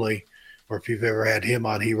Nunley, or if you've ever had him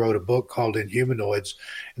on. He wrote a book called Inhumanoids.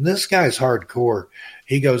 And this guy's hardcore.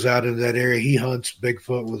 He goes out into that area. He hunts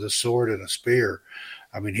Bigfoot with a sword and a spear.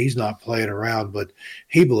 I mean, he's not playing around, but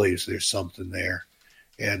he believes there's something there.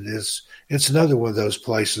 And it's another one of those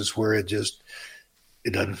places where it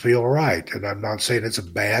doesn't feel right. And I'm not saying it's a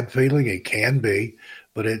bad feeling. It can be,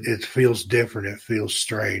 but it feels different. It feels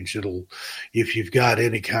strange. If you've got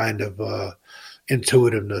any kind of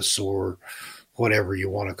intuitiveness or whatever you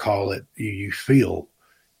want to call it, you feel.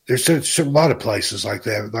 There's a lot of places like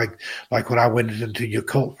that. Like when I went into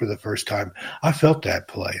Yakult for the first time, I felt that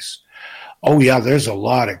place. Oh, yeah, there's a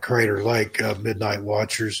lot at Crater Lake, Midnight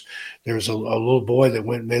Watchers. There was a little boy that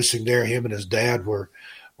went missing there. Him and his dad were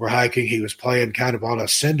hiking. He was playing kind of on a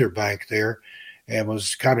cinder bank there and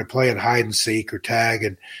was kind of playing hide and seek or tag.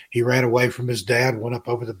 And he ran away from his dad, went up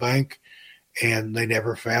over the bank, and they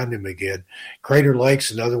never found him again. Crater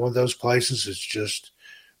Lake's another one of those places. It's just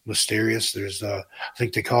mysterious. There's I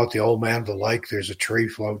think they call it the old man of the lake. There's a tree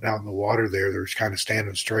floating out in the water there. There's kind of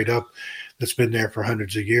standing straight up. That's been there for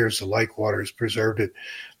hundreds of years. The lake water has preserved it.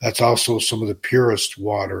 That's also some of the purest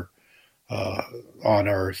water on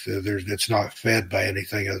Earth. It's not fed by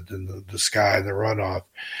anything other than the sky and the runoff.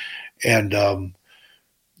 And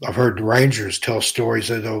I've heard the rangers tell stories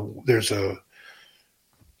that there's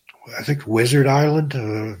I think Wizard Island,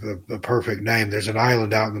 a perfect name. There's an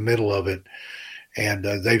island out in the middle of it, and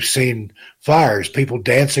they've seen fires, people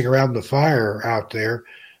dancing around the fire out there.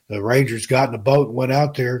 The rangers got in a boat and went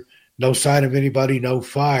out there. No sign of anybody, no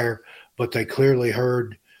fire, but they clearly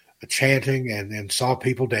heard a chanting and saw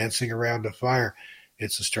people dancing around the fire.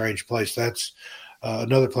 It's a strange place. That's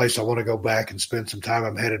another place I want to go back and spend some time.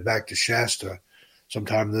 I'm headed back to Shasta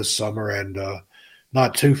sometime this summer, and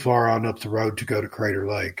not too far on up the road to go to Crater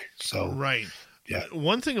Lake. So, right. Yeah.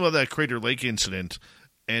 One thing about that Crater Lake incident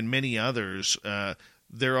and many others,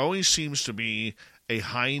 there always seems to be a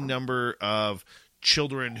high number of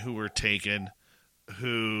children who were taken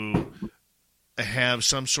who have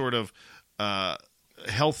some sort of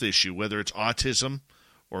health issue, whether it's autism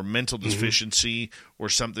or mental deficiency or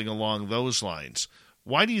something along those lines.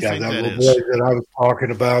 Why do you think that is? Boy that I was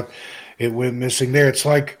talking about, it went missing there. It's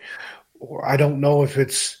like, I don't know if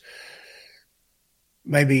it's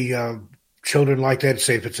maybe children like that,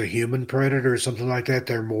 say if it's a human predator or something like that,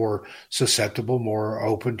 they're more susceptible, more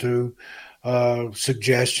open to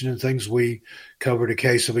suggestion and things. We covered a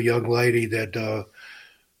case of a young lady that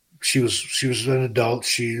she was an adult.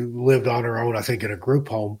 She lived on her own, I think, in a group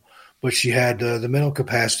home, but she had the mental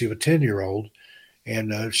capacity of a 10-year-old,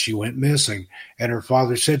 and she went missing. And her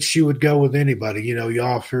father said she would go with anybody. You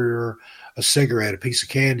offer her a cigarette, a piece of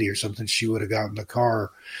candy or something, she would have gotten the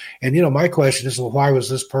car. And, my question is, well, why was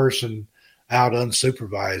this person out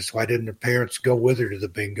unsupervised? Why didn't her parents go with her to the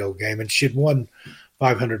bingo game? And she'd won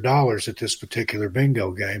 $500 at this particular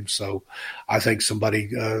bingo game. So I think somebody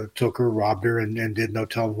took her, robbed her, and did no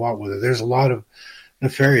telling what with her. There's a lot of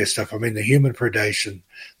nefarious stuff. I mean, the human predation,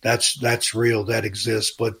 that's real, that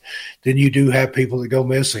exists. But then you do have people that go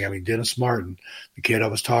missing. I mean, Dennis Martin, the kid I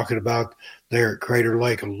was talking about there at Crater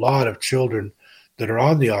Lake, a lot of children that are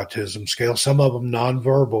on the autism scale, some of them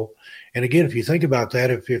nonverbal. And again, if you think about that,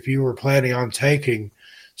 if you were planning on taking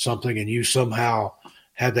something and you somehow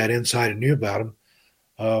had that insight and knew about them,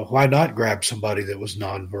 why not grab somebody that was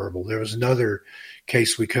nonverbal? There was another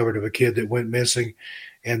case we covered of a kid that went missing,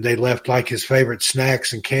 and they left like his favorite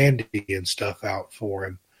snacks and candy and stuff out for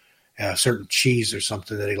him, certain cheese or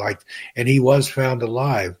something that he liked, and he was found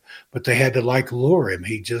alive, but they had to like lure him.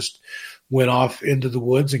 He just went off into the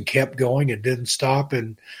woods and kept going and didn't stop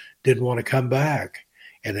and didn't want to come back.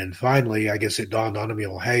 And then finally, I guess it dawned on him,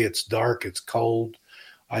 hey, it's dark, it's cold,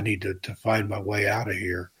 I need to find my way out of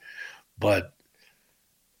here. But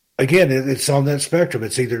again, it's on that spectrum.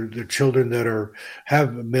 It's either the children that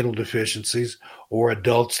have mental deficiencies or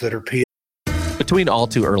adults that are Between all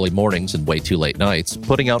too early mornings and way too late nights,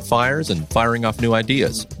 putting out fires and firing off new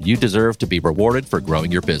ideas, you deserve to be rewarded for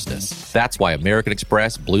growing your business. That's why American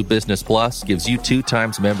Express Blue Business Plus gives you 2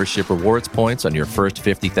 times membership rewards points on your first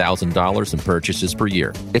 $50,000 in purchases per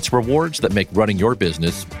year. It's rewards that make running your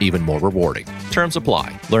business even more rewarding. Terms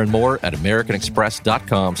apply. Learn more at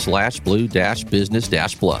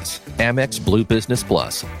americanexpress.com/blue-business-plus. Amex Blue Business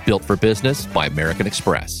Plus, built for business by American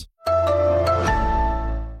Express.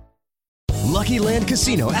 Lucky Land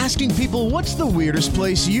Casino, asking people, what's the weirdest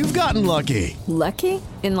place you've gotten lucky? Lucky?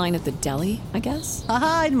 In line at the deli, I guess?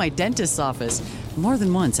 Aha, in my dentist's office. More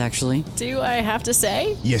than once, actually. Do I have to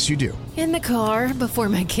say? Yes, you do. In the car before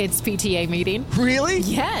my kids' PTA meeting. Really?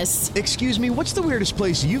 Yes. Excuse me, what's the weirdest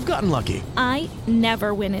place you've gotten lucky? I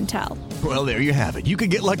never win and tell. Well, there you have it. You can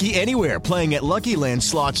get lucky anywhere, playing at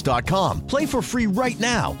LuckyLandSlots.com. Play for free right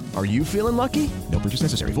now. Are you feeling lucky? No purchase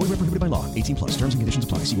necessary. Void where prohibited by law. 18 plus. Terms and conditions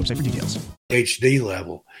apply. See website for details. HD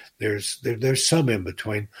level. There's some in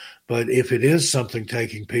between. But if it is something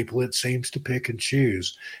taking people, it seems to pick and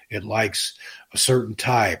choose. It likes a certain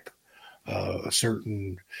type, a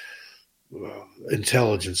certain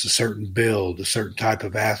intelligence, a certain build, a certain type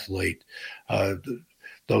of athlete.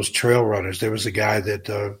 Those trail runners. There was a guy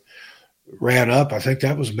that ran up, I think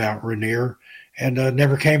that was Mount Rainier, and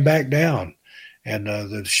never came back down. And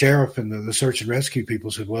the sheriff and the search and rescue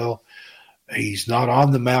people said, well, he's not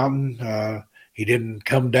on the mountain. He didn't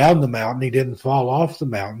come down the mountain. He didn't fall off the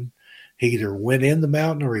mountain. He either went in the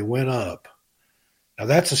mountain or he went up. Now,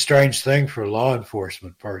 that's a strange thing for a law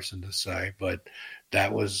enforcement person to say, but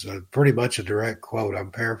that was pretty much a direct quote.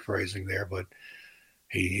 I'm paraphrasing there, but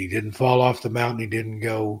he didn't fall off the mountain. He didn't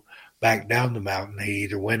go back down the mountain. He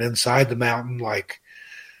either went inside the mountain, like,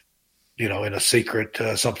 in a secret,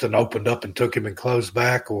 something opened up and took him and closed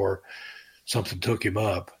back, or something took him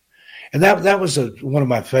up. And that was one of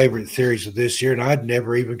my favorite theories of this year, and I'd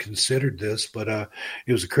never even considered this, but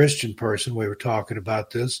it was a Christian person. We were talking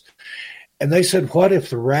about this, and they said, what if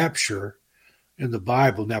the rapture in the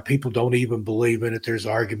Bible, now people don't even believe in it, there's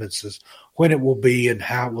arguments as when it will be and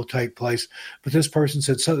how it will take place, but this person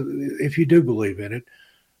said, so if you do believe in it,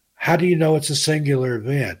 how do you know it's a singular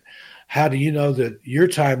event? How do you know that your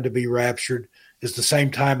time to be raptured is the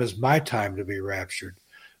same time as my time to be raptured?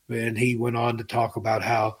 And he went on to talk about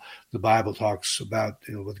how the Bible talks about,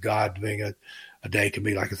 with God being a day can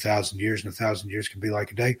be like 1,000 years, and 1,000 years can be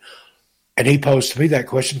like a day. And he posed to me that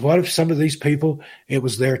question, what if some of these people, it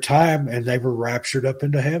was their time and they were raptured up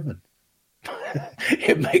into heaven?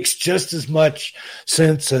 It makes just as much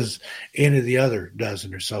sense as any of the other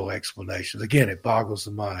dozen or so explanations. Again, it boggles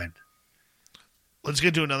the mind. Let's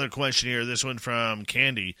get to another question here. This one from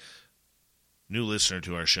Candy, new listener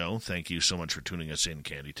to our show. Thank you so much for tuning us in,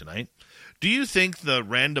 Candy, tonight. Do you think the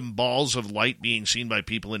random balls of light being seen by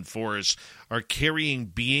people in forests are carrying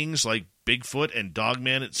beings like Bigfoot and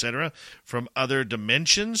Dogman, etc., from other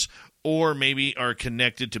dimensions, or maybe are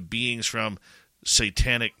connected to beings from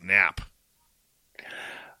Satanic Nap?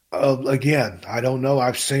 Again, I don't know.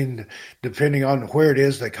 I've seen, depending on where it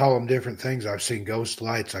is, they call them different things. I've seen ghost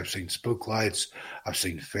lights. I've seen spook lights. I've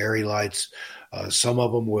seen fairy lights. Some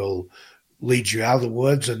of them will lead you out of the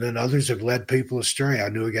woods, and then others have led people astray. I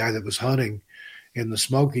knew a guy that was hunting in the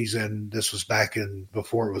Smokies, and this was back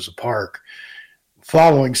before it was a park,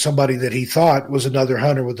 following somebody that he thought was another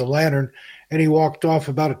hunter with a lantern, and he walked off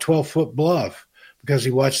about a 12-foot bluff because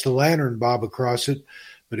he watched the lantern bob across it,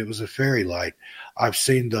 but it was a fairy light. I've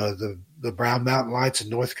seen the Brown Mountain lights in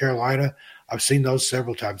North Carolina. I've seen those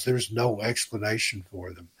several times. There's no explanation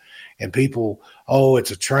for them. And people, oh,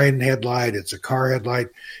 it's a train headlight, it's a car headlight.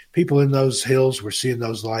 People in those hills were seeing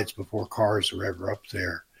those lights before cars were ever up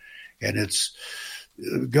there. And it's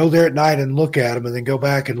go there at night and look at them, and then go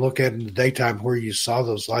back and look at them in the daytime where you saw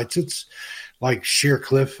those lights. It's like sheer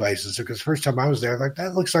cliff faces. Because the first time I was there, like,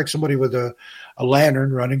 that looks like somebody with a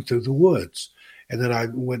lantern running through the woods. And then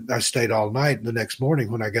I stayed all night. And the next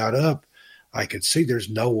morning when I got up, I could see there's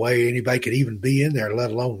no way anybody could even be in there,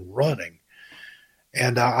 let alone running.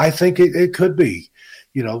 And I think it could be,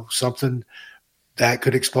 something that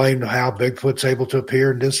could explain how Bigfoot's able to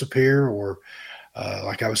appear and disappear, or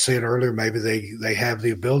like I was saying earlier, maybe they have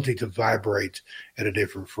the ability to vibrate at a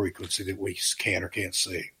different frequency that we can or can't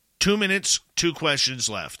see. 2 minutes, 2 questions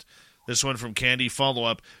left. This one from Candy,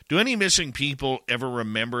 follow-up. Do any missing people ever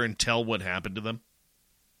remember and tell what happened to them?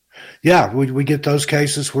 Yeah, we get those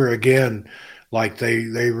cases where, again, like they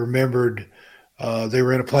remembered they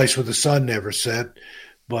were in a place where the sun never set,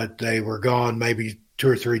 but they were gone maybe 2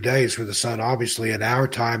 or 3 days where the sun, obviously in our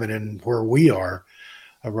time and in where we are,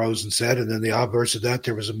 arose and set. And then the obverse of that,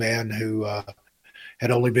 there was a man who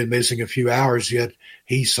had only been missing a few hours, yet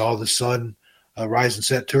he saw the sun rise and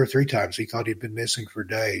set 2 or 3 times. He thought he'd been missing for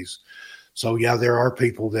days. So, yeah, there are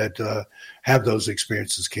people that have those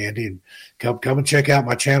experiences, Candy. And come and check out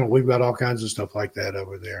my channel. We've got all kinds of stuff like that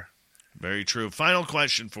over there. Very true. Final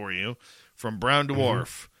question for you from Brown Dwarf.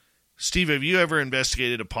 Mm-hmm. Steve, have you ever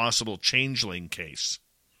investigated a possible changeling case?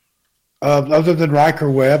 Other than Riker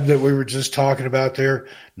Webb that we were just talking about there,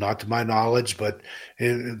 not to my knowledge, but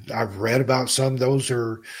I've read about some.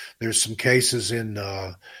 There's some cases in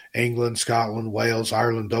England, Scotland, Wales,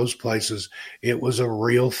 Ireland, those places. It was a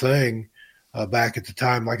real thing back at the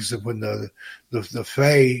time. Like I said, when the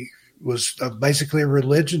Fae was basically a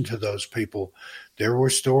religion to those people, there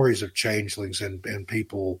were stories of changelings and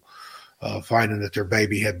people finding that their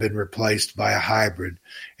baby had been replaced by a hybrid.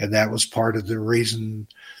 And that was part of the reason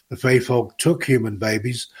the Fae folk took human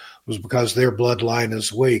babies, was because their bloodline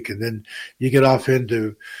is weak. And then you get off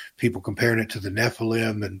into people comparing it to the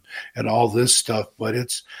Nephilim and all this stuff. But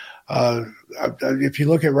it's if you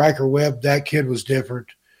look at Riker Webb, that kid was different.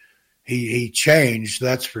 He changed,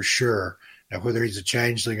 that's for sure. Now, whether he's a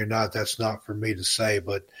changeling or not, that's not for me to say.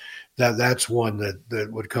 But that's one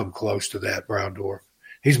that would come close to that, Brown Dwarf.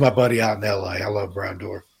 He's my buddy out in L.A. I love Brown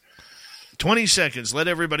Dwarf. 20 seconds. Let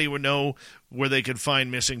everybody know where they can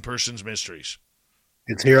find Missing Persons Mysteries.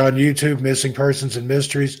 It's here on YouTube, Missing Persons and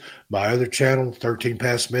Mysteries. My other channel, 13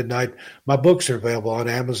 Past Midnight. My books are available on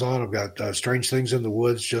Amazon. I've got Strange Things in the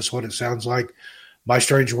Woods, Just What It Sounds Like. My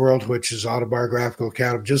Strange World, which is autobiographical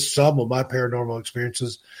account of just some of my paranormal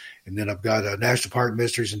experiences. And then I've got National Park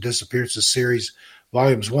Mysteries and Disappearances series,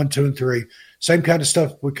 volumes 1, 2, and 3. Same kind of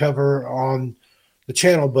stuff we cover on the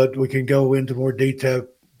channel, but we can go into more detail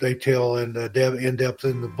and in-depth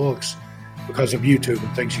in the books because of YouTube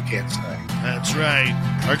and things you can't say. That's right.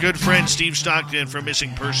 Our good friend Steve Stockton from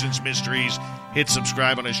Missing Persons Mysteries. Hit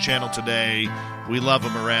subscribe on his channel today. We love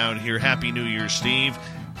him around here. Happy New Year, Steve.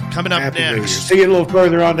 Coming up next. See you a little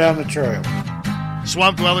further on down the trail.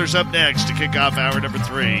 Swamp Dwellers up next to kick off hour number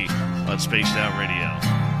 3 on Spaced Out Radio.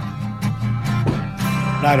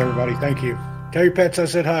 Night, everybody. Thank you. Tell your pets I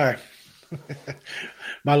said hi.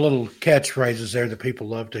 My little catchphrases there that people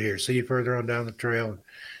love to hear. See you further on down the trail and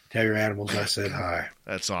tell your animals I said hi.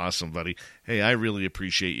 That's awesome, buddy. Hey, I really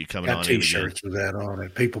appreciate you coming got on. T-shirts with that on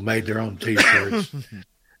it. People made their own T-shirts.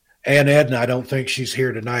 And Edna, I don't think she's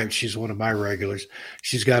here tonight. She's one of my regulars.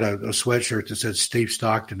 She's got a sweatshirt that says Steve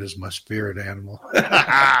Stockton is my spirit animal.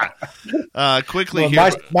 Quickly well,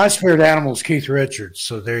 here. My spirit animal is Keith Richards,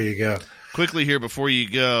 so there you go. Quickly here before you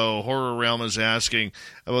go, Horror Realm is asking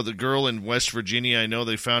about the girl in West Virginia. I know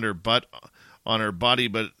they found her butt on her body,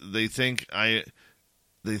 but they think the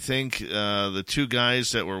 2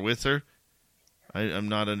 guys that were with her. I'm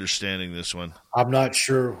not understanding this one. I'm not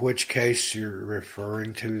sure which case you're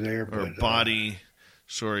referring to there. Or but, body.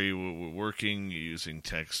 Sorry, working using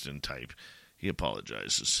text and type. He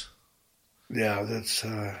apologizes. Yeah, that's...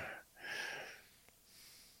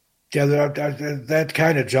 Yeah, that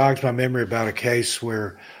kind of jogs my memory about a case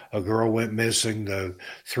where a girl went missing. The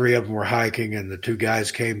 3 of them were hiking, and the 2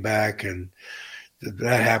 guys came back, and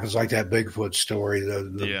that happens like that Bigfoot story.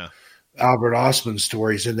 The Albert Osmond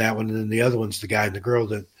story's in that one, and then the other one's the guy and the girl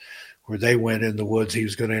where they went in the woods. He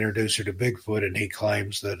was going to introduce her to Bigfoot, and he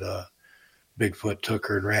claims that Bigfoot took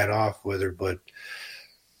her and ran off with her. But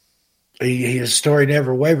his story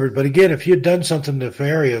never wavered. But again, if you'd done something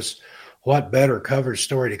nefarious, what better cover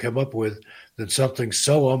story to come up with than something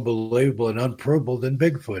so unbelievable and unprovable than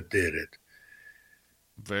Bigfoot did it?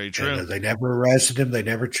 Very true. And, they never arrested him. They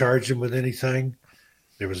never charged him with anything.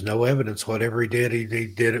 there was no evidence. Whatever he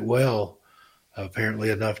did it well,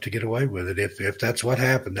 apparently enough to get away with it. If that's what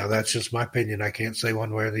happened. Now, that's just my opinion. I can't say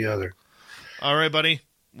one way or the other. All right, buddy.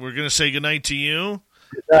 We're going to say goodnight to you.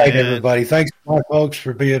 Good night, everybody. Thanks, my folks,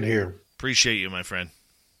 for being here. Appreciate you, my friend.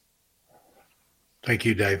 Thank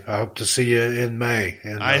you, Dave. I hope to see you in May.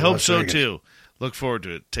 I hope so, too. Look forward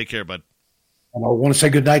to it. Take care, bud. And I want to say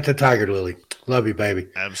good night to Tiger Lily. Love you, baby.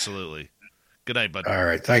 Absolutely. Good night, bud. All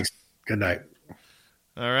right. Thanks. Good night.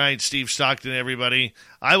 All right, Steve Stockton, everybody.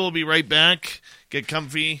 I will be right back. Get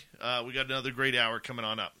comfy. We got another great hour coming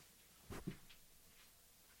on up.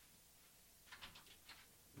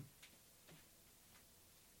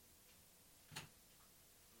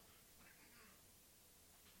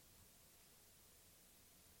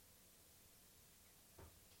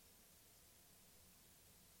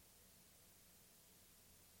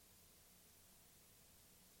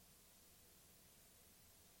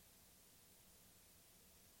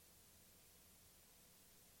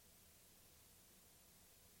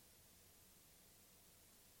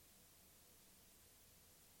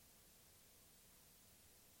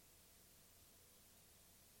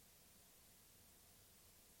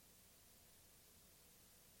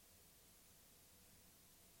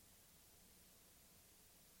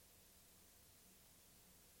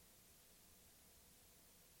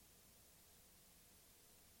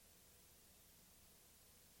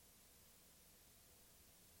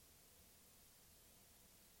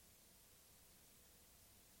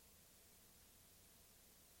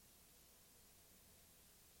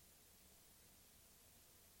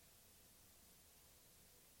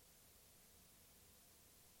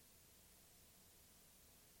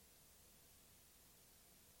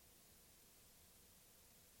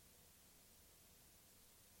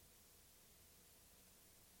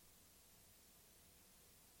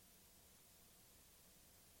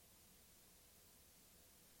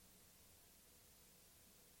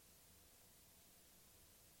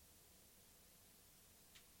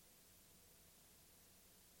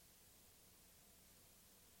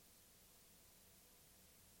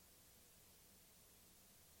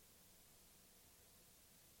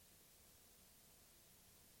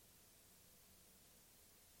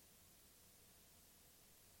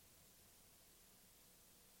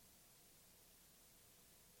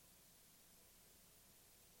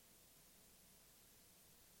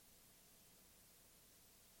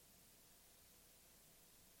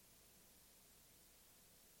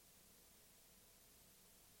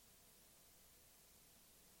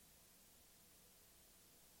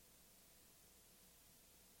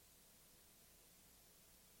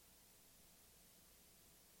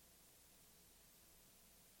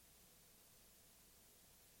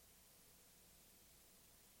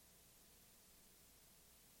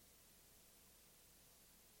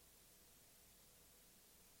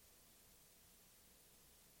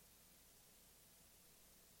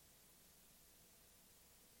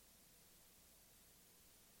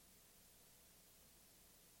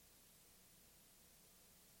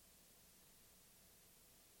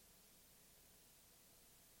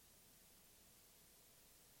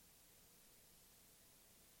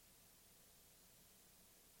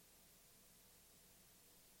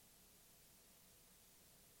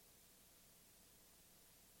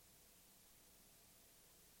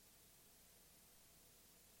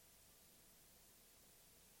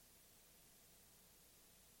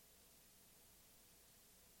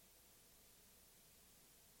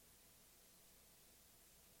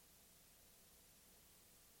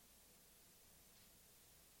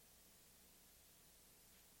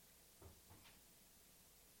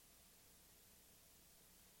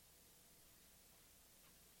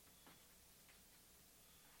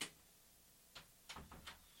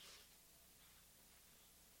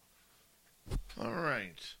 All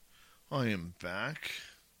right. I am back.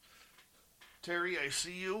 Terry, I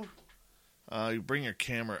see you. You bring your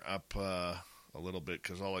camera up a little bit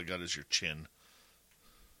because all I got is your chin.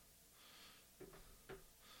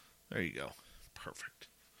 There you go. Perfect.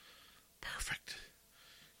 Perfect.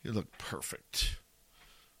 You look perfect.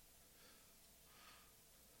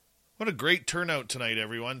 What a great turnout tonight,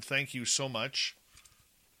 everyone. Thank you so much.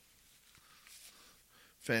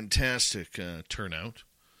 Fantastic turnout.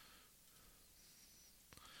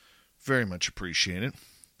 Very much appreciate it.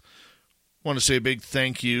 Want to say a big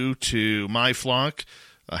thank you to My Flock,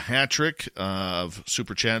 a hat trick of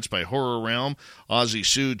Super Chats by Horror Realm, Ozzy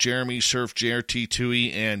Sue, Jeremy, Surf Jer,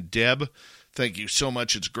 T2E, and Deb. Thank you so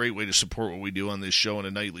much. It's a great way to support what we do on this show on a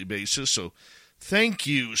nightly basis. So thank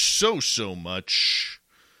you so much.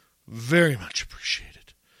 Very much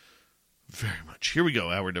appreciated. Very much. Here we go,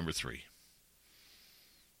 hour number 3.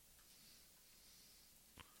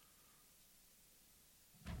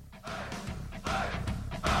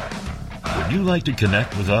 you like to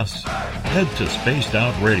connect with us? Head to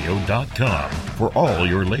spacedoutradio.com for all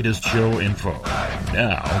your latest show info.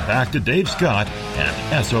 Now, back to Dave Scott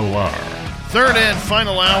and SOR. Third and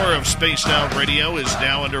final hour of Spaced Out Radio is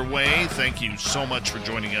now underway. Thank you so much for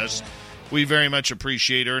joining us. We very much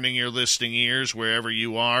appreciate earning your listening ears wherever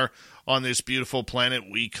you are on this beautiful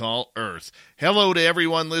planet we call Earth. Hello to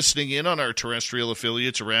everyone listening in on our terrestrial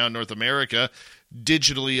affiliates around North America,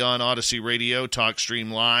 digitally on Odyssey Radio,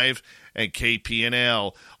 TalkStream Live, and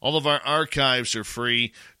KPNL. All of our archives are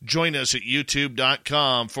free. Join us at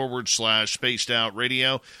youtube.com/Spaced Out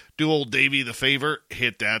Radio. Do old Davey the favor,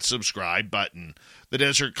 hit that subscribe button. The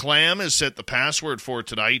Desert Clam has set the password for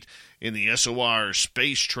tonight in the SOR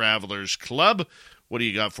Space Travelers Club. What do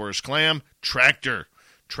you got for us, Clam? Tractor.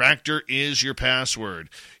 Tractor is your password.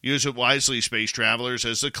 Use it wisely, Space Travelers,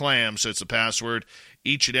 as the Clam sets the password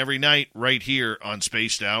each and every night right here on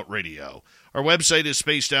Spaced Out Radio. Our website is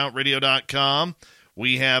spacedoutradio.com.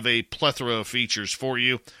 We have a plethora of features for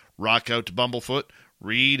you. Rock out to Bumblefoot.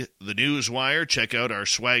 Read the Newswire. Check out our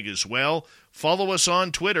swag as well. Follow us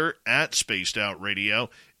on Twitter at Spaced Out Radio,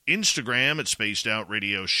 Instagram at Spaced Out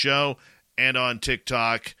Radio Show, and on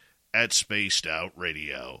TikTok at Spaced Out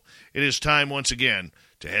Radio. It is time once again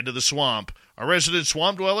to head to the swamp. Our resident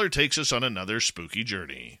swamp dweller takes us on another spooky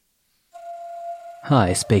journey.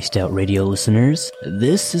 Hi, Spaced Out Radio listeners.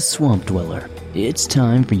 This is Swamp Dweller. It's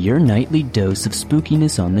time for your nightly dose of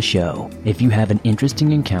spookiness on the show. If you have an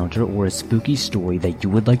interesting encounter or a spooky story that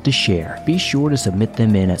you would like to share, be sure to submit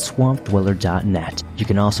them in at swampdweller.net. You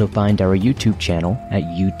can also find our YouTube channel at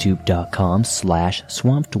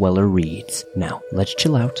youtube.com/swampdwellerreads. Now, let's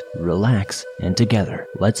chill out, relax, and together,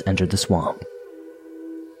 let's enter the swamp.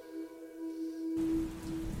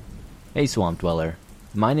 Hey, Swamp Dweller.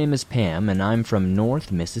 My name is Pam, and I'm from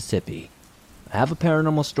North Mississippi. I have a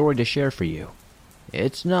paranormal story to share for you.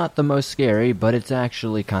 It's not the most scary, but it's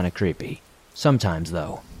actually kind of creepy. Sometimes,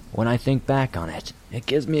 though, when I think back on it, it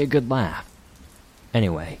gives me a good laugh.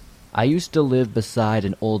 Anyway, I used to live beside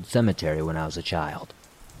an old cemetery when I was a child.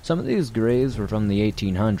 Some of these graves were from the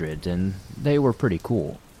 1800s, and they were pretty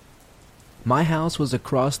cool. My house was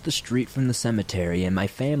across the street from the cemetery, and my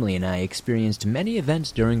family and I experienced many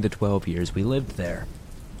events during the 12 years we lived there.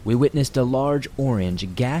 We witnessed a large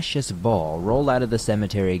orange gaseous ball roll out of the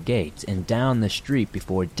cemetery gates and down the street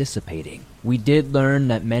before dissipating. We did learn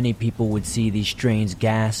that many people would see these strange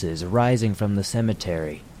gases rising from the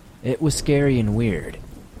cemetery. It was scary and weird.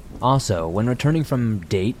 Also, when returning from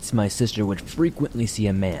dates, my sister would frequently see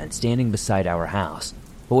a man standing beside our house.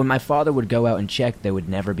 But when my father would go out and check, there would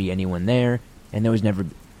never be anyone there, and there was never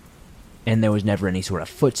any sort of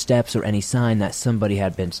footsteps or any sign that somebody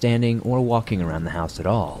had been standing or walking around the house at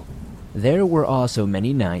all. There were also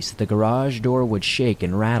many nights the garage door would shake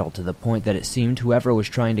and rattle to the point that it seemed whoever was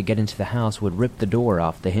trying to get into the house would rip the door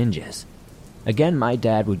off the hinges. Again, my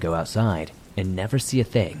dad would go outside and never see a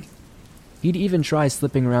thing. He'd even try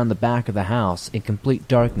slipping around the back of the house in complete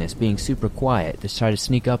darkness, being super quiet to try to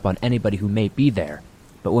sneak up on anybody who may be there.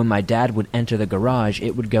 But when my dad would enter the garage,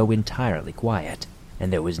 it would go entirely quiet,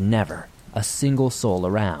 and there was never a single soul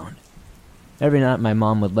around. Every night my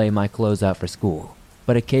mom would lay my clothes out for school,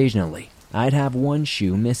 but occasionally I'd have one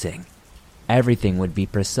shoe missing. Everything would be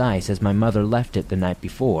precise as my mother left it the night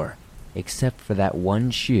before, except for that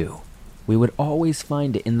one shoe. We would always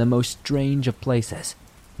find it in the most strange of places.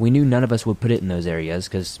 We knew none of us would put it in those areas,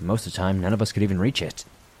 because most of the time none of us could even reach it.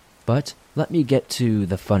 But let me get to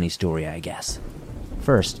the funny story, I guess.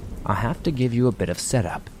 First, I have to give you a bit of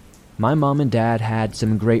setup. My mom and dad had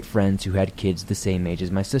some great friends who had kids the same age as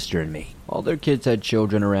my sister and me. All their kids had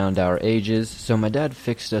children around our ages, so my dad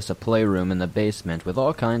fixed us a playroom in the basement with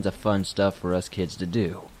all kinds of fun stuff for us kids to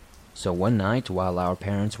do. So one night, while our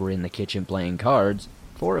parents were in the kitchen playing cards,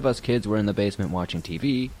 4 of us kids were in the basement watching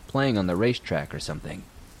TV, playing on the racetrack or something.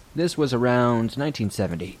 This was around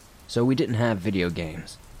 1970, so we didn't have video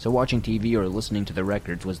games, so watching TV or listening to the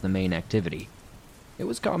records was the main activity. It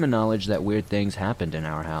was common knowledge that weird things happened in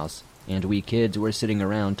our house, and we kids were sitting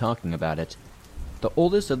around talking about it. The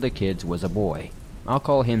oldest of the kids was a boy. I'll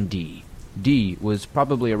call him D. D was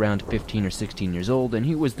probably around 15 or 16 years old, and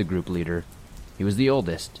he was the group leader. He was the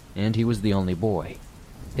oldest, and he was the only boy.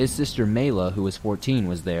 His sister Mayla, who was 14,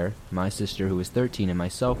 was there. My sister, who was 13, and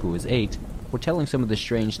myself, who was 8, were telling some of the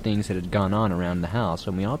strange things that had gone on around the house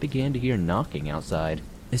when we all began to hear knocking outside.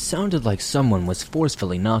 It sounded like someone was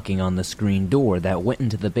forcefully knocking on the screen door that went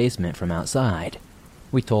into the basement from outside.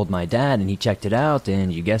 We told my dad, and he checked it out,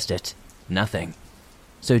 and you guessed it, nothing.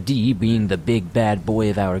 So D, being the big bad boy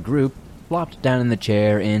of our group, flopped down in the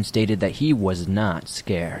chair and stated that he was not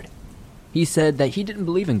scared. He said that he didn't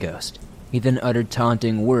believe in ghosts. He then uttered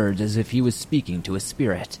taunting words as if he was speaking to a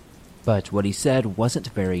spirit. But what he said wasn't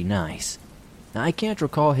very nice. I can't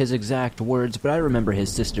recall his exact words, but I remember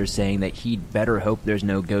his sister saying that he'd better hope there's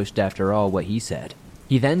no ghost after all what he said.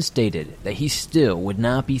 He then stated that he still would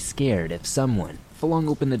not be scared if someone flung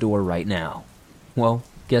open the door right now. Well,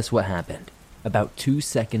 guess what happened? About 2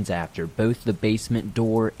 seconds after, both the basement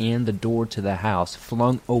door and the door to the house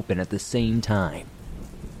flung open at the same time.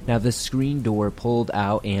 Now the screen door pulled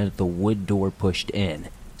out and the wood door pushed in,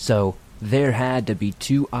 so there had to be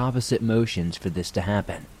two opposite motions for this to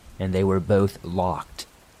happen, and they were both locked.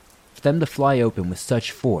 For them to fly open with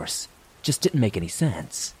such force just didn't make any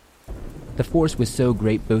sense. The force was so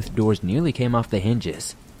great both doors nearly came off the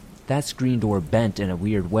hinges. That screen door bent in a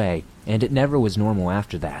weird way, and it never was normal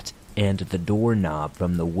after that, and the doorknob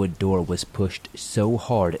from the wood door was pushed so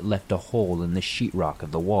hard it left a hole in the sheetrock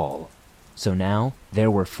of the wall. So now, there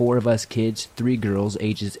were 4 of us kids, 3 girls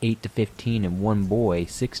ages 8 to 15 and 1 boy,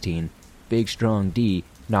 16. Big strong D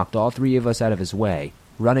knocked all 3 of us out of his way,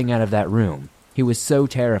 running out of that room. He was so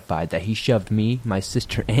terrified that he shoved me, my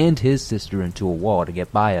sister, and his sister into a wall to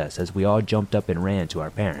get by us as we all jumped up and ran to our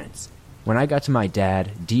parents. When I got to my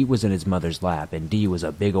dad, D was in his mother's lap, and D was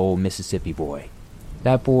a big old Mississippi boy.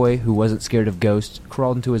 That boy, who wasn't scared of ghosts,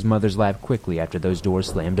 crawled into his mother's lap quickly after those doors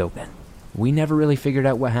slammed open. We never really figured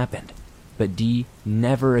out what happened, but D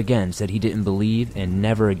never again said he didn't believe and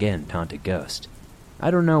never again taunted ghosts. I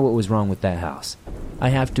don't know what was wrong with that house. I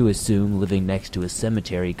have to assume living next to a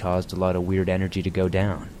cemetery caused a lot of weird energy to go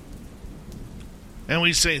down. And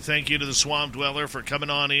we say thank you to the Swamp Dweller for coming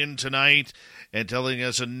on in tonight and telling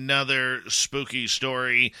us another spooky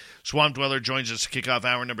story. Swamp Dweller joins us to kick off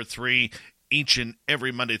hour number 3 each and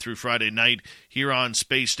every Monday through Friday night here on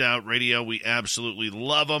Spaced Out Radio. We absolutely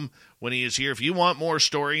love him when he is here. If you want more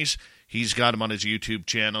stories, he's got them on his YouTube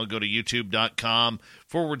channel. Go to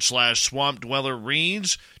youtube.com/Swamp Dweller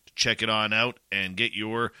Reads to check it on out and get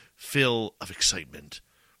your fill of excitement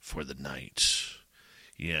for the night.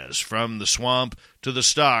 Yes, from the swamp to the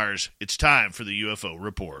stars, it's time for the UFO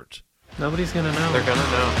Report. Nobody's going to know. They're going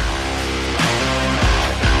to know.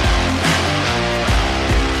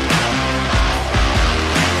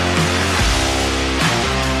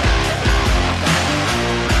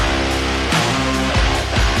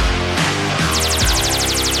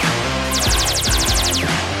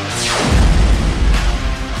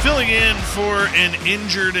 Filling in for an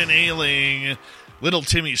injured and ailing little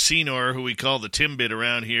Timmy Senor, who we call the Timbit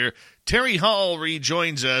around here, Terry Hall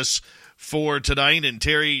rejoins us for tonight. And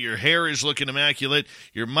Terry, your hair is looking immaculate,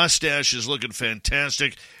 your mustache is looking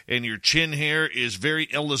fantastic, and your chin hair is very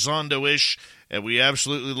Elizondo-ish, and we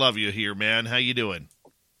absolutely love you here, man. How you doing?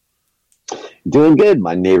 Doing good,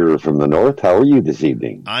 my neighbor from the north. How are you this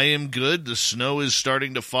evening? I am good. The snow is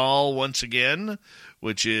starting to fall once again,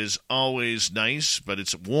 which is always nice, but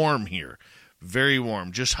it's warm here. Very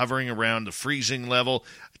warm, just hovering around the freezing level.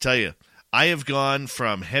 I tell you, I have gone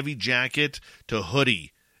from heavy jacket to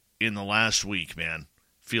hoodie in the last week, man.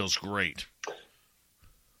 Feels great.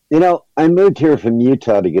 You know, I moved here from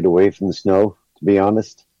Utah to get away from the snow, to be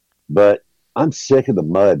honest, but I'm sick of the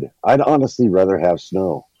mud. I'd honestly rather have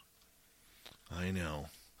snow. I know.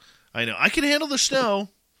 I can handle the snow.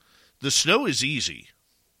 The snow is easy.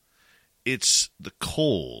 It's the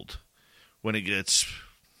cold when it gets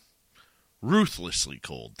ruthlessly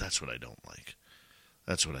cold. That's what I don't like.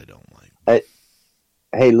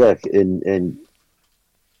 Hey, look, in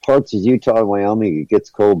parts of Utah and Wyoming, it gets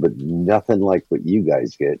cold, but nothing like what you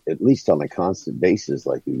guys get, at least on a constant basis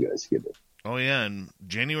like you guys get it. Oh, yeah, and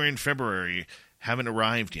January and February haven't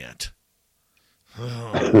arrived yet.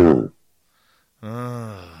 Oh.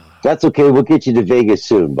 That's okay. We'll get you to Vegas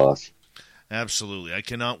soon, boss. Absolutely. I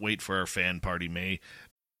cannot wait for our fan party, May.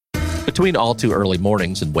 Between all too early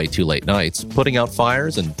mornings and way too late nights, putting out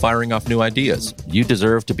fires and firing off new ideas, you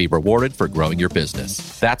deserve to be rewarded for growing your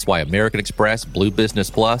business. That's why American Express Blue Business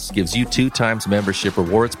Plus gives you 2 times membership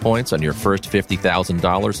rewards points on your first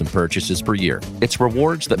 $50,000 in purchases per year. It's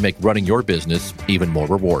rewards that make running your business even more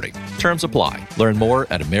rewarding. Terms apply. Learn more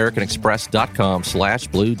at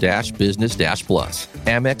americanexpress.com/blue-business-plus.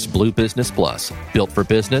 Amex Blue Business Plus. Built for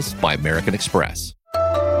business by American Express.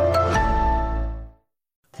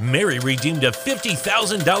 Mary redeemed a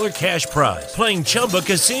 $50,000 cash prize playing Chumba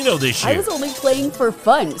Casino this year. I was only playing for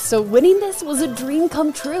fun, so winning this was a dream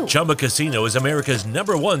come true. Chumba Casino is America's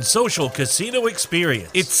 #1 social casino experience.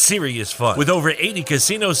 It's serious fun. With over 80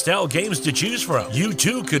 casino-style games to choose from, you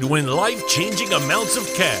too could win life-changing amounts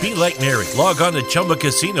of cash. Be like Mary. Log on to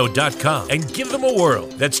ChumbaCasino.com and give them a whirl.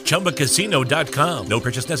 That's ChumbaCasino.com. No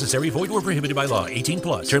purchase necessary. Void where prohibited by law.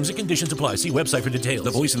 18+. Terms and conditions apply. See website for details.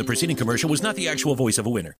 The voice in the preceding commercial was not the actual voice of a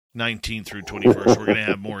winner. winner. 19th through 21st. We're going to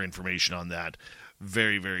have more information on that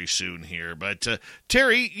very, very soon here. But,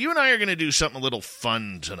 Terry, you and I are going to do something a little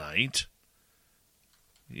fun tonight.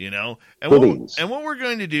 And what we're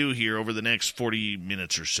going to do here over the next 40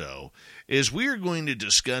 minutes or so is we are going to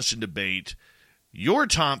discuss and debate your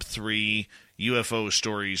top 3 UFO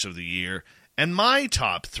stories of the year and my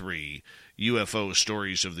top 3 UFO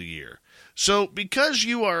stories of the year. So, because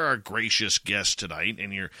you are our gracious guest tonight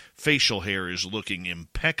and your facial hair is looking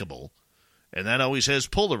impeccable, and that always has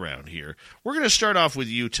pull around here, we're going to start off with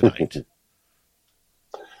you tonight.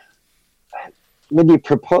 When you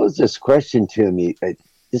proposed this question to me,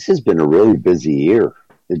 this has been a really busy year.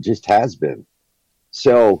 It just has been.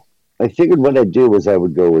 So I figured what I'd do was I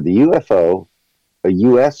would go with a UFO, a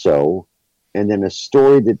USO, and then a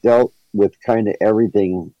story that dealt with kind of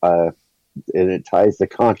everything, and it ties the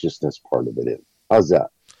consciousness part of it in. How's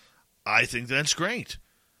that? I think that's great.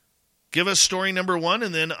 Give us story number 1,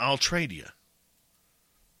 and then I'll trade you.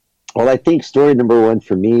 Well, I think story number 1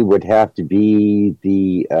 for me would have to be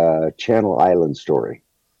the Channel Island story,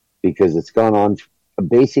 because it's gone on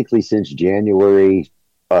basically since January.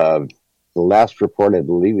 The last report I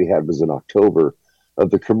believe we had was in October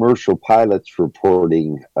of the commercial pilots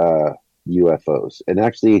reporting UFOs. And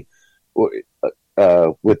actually,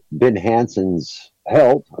 with Ben Hansen's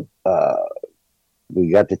help,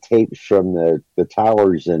 we got the tapes from the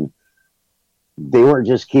towers, and they weren't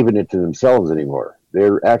just keeping it to themselves anymore.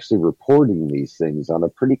 They're actually reporting these things on a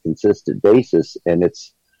pretty consistent basis, and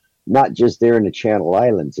it's not just there in the Channel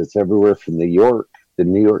Islands. It's everywhere from New York. The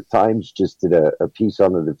New York Times just did a piece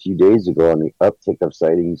on it a few days ago on the uptick of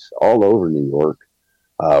sightings all over New York,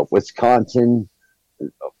 Wisconsin,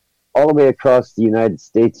 all the way across the United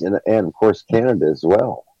States, and of course Canada as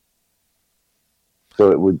well.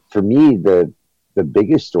 So it would, for me, the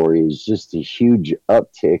biggest story is just a huge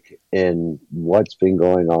uptick in what's been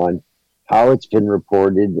going on, how it's been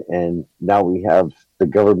reported, and now we have the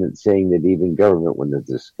government saying that even government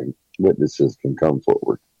witnesses can come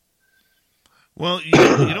forward. Well, you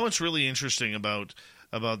know what's really interesting about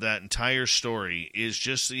that entire story is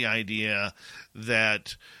just the idea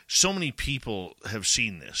that so many people have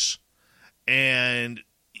seen this. And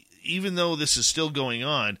even though this is still going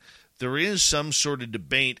on, there is some sort of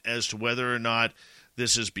debate as to whether or not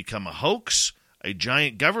this has become a hoax, a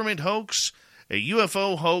giant government hoax, a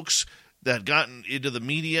UFO hoax that gotten into the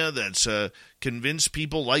media that's convinced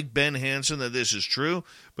people like Ben Hansen that this is true.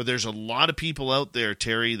 But there's a lot of people out there,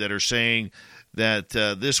 Terry, that are saying that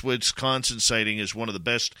this Wisconsin sighting is one of the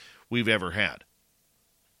best we've ever had.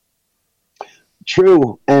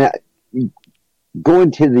 True. And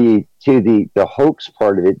going to the hoax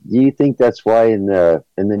part of it, do you think that's why in the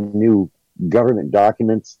new government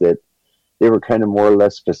documents that they were kind of more or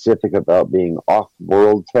less specific about being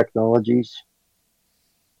off-world technologies?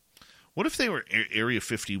 What if they were Area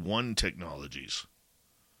 51 technologies?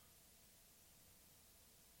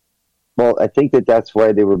 Well, I think that's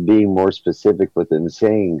why they were being more specific with them,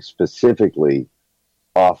 saying specifically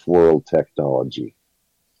off-world technology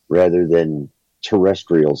rather than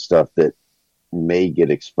terrestrial stuff that may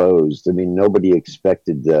get exposed. I mean, nobody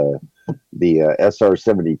expected the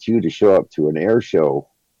SR-72 to show up to an air show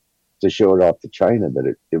to show it off to China, but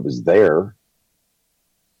it was there.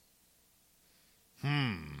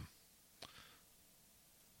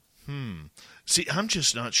 See, I'm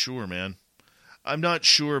just not sure, man. I'm not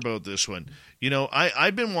sure about this one. You know,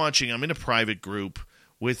 I've been watching, I'm in a private group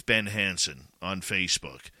with Ben Hansen on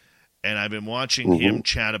Facebook, and I've been watching him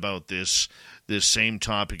chat about this same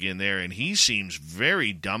topic in there, and he seems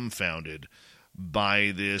very dumbfounded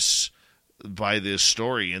by this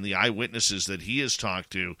story and the eyewitnesses that he has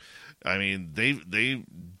talked to. I mean, they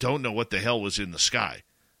don't know what the hell was in the sky.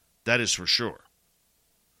 That is for sure.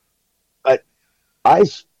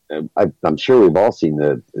 I'm sure we've all seen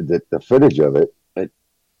the footage of it, but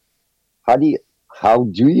how do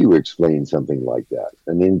you explain something like that?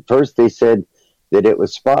 I mean, first they said that it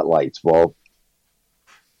was spotlights. Well,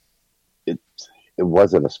 it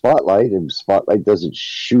wasn't a spotlight, and spotlight doesn't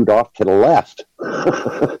shoot off to the left.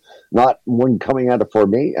 Not one coming out of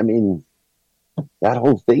formation. I mean, that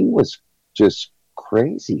whole thing was just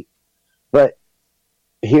crazy. But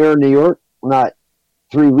here in New York, not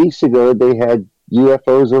 3 weeks ago, they had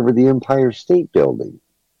UFOs over the Empire State Building.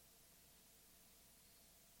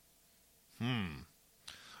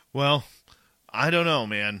 Well, I don't know,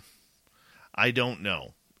 man. I don't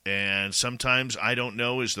know. And sometimes I don't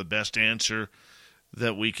know is the best answer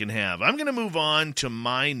that we can have. I'm going to move on to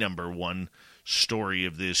my number 1 story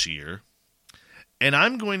of this year, and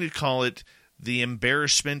I'm going to call it The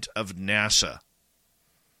Embarrassment of NASA.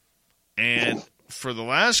 And for the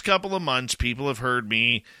last couple of months, people have heard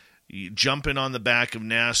me jumping on the back of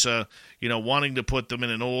NASA, wanting to put them in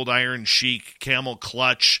an old Iron Sheik camel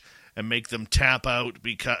clutch and make them tap out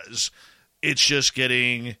because it's just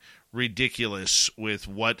getting ridiculous with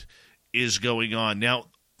what is going on. Now,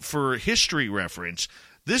 for history reference,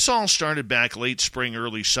 this all started back late spring,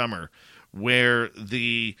 early summer, where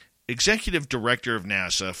the executive director of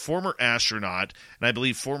NASA, former astronaut, and I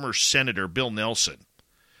believe former Senator Bill Nelson,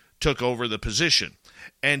 took over the position.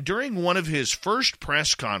 And during one of his first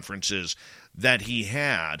press conferences that he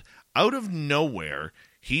had, out of nowhere,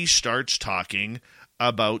 he starts talking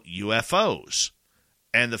about UFOs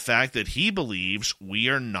and the fact that he believes we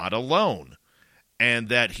are not alone, and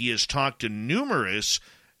that he has talked to numerous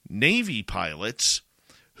Navy pilots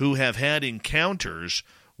who have had encounters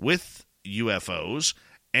with UFOs,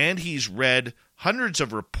 and he's read hundreds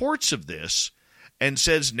of reports of this and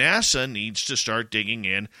says NASA needs to start digging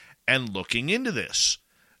in and looking into this.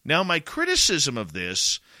 Now, my criticism of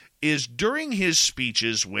this is during his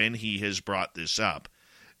speeches when he has brought this up,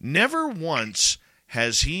 never once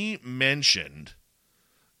has he mentioned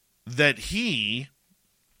that he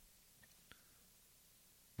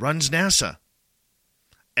runs NASA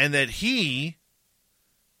and that he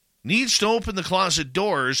needs to open the closet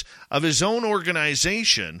doors of his own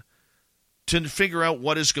organization to figure out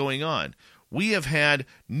what is going on. We have had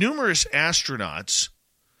numerous astronauts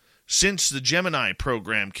since the Gemini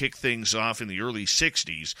program kicked things off in the early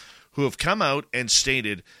 60s who have come out and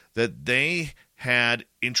stated that they had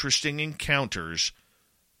interesting encounters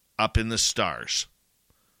up in the stars.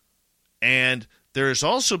 And there has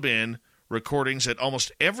also been recordings at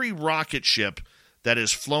almost every rocket ship that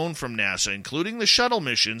has flown from NASA, including the shuttle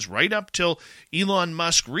missions, right up till Elon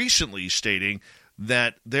Musk recently stating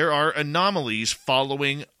that there are anomalies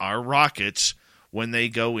following our rockets when they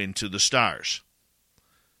go into the stars.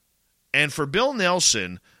 And for Bill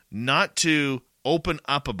Nelson not to open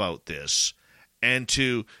up about this and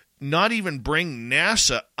to not even bring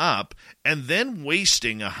NASA up and then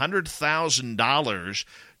wasting $100,000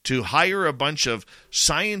 to hire a bunch of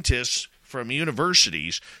scientists from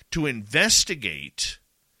universities to investigate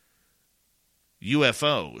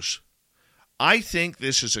UFOs, I think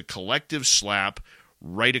this is a collective slap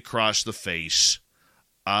right across the face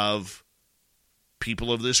of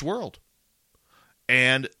people of this world.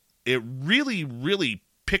 And it really, really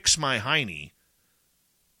picks my hiney,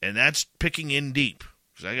 and that's picking in deep,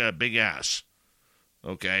 because I got a big ass,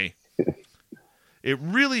 okay? It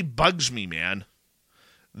really bugs me, man,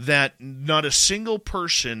 that not a single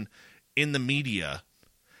person in the media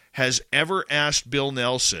has ever asked Bill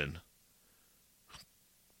Nelson,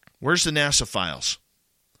 where's the NASA files?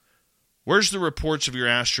 Where's the reports of your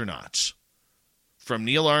astronauts? From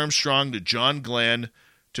Neil Armstrong to John Glenn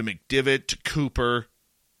to McDivitt to Cooper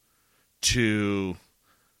to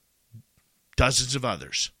dozens of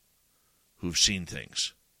others who've seen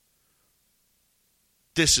things.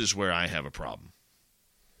 This is where I have a problem.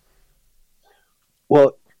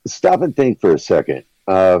 Well, stop and think for a second.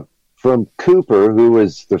 From Cooper, who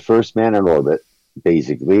was the first man in orbit,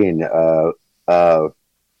 basically, and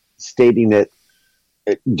stating that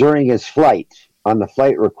during his flight, on the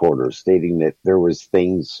flight recorder, stating that there was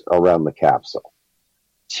things around the capsule,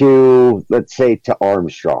 to, let's say, to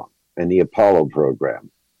Armstrong and the Apollo program.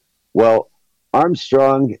 Well,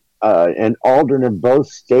 Armstrong and Aldrin have both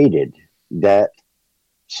stated that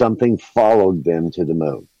something followed them to the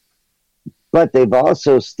moon. But they've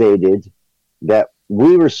also stated that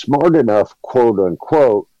we were smart enough, quote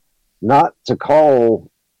unquote, not to call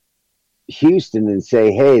Houston and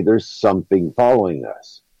say, hey, there's something following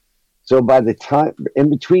us. So by the time, in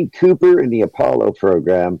between Cooper and the Apollo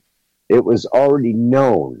program, it was already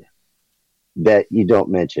known that you don't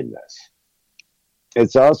mention this.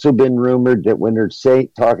 It's also been rumored that when they're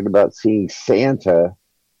talking about seeing Santa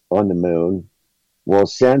on the moon, well,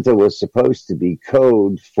 Santa was supposed to be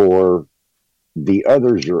code for the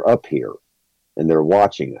others are up here and they're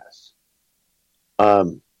watching us.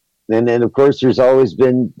 And then, of course, there's always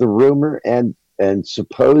been the rumor and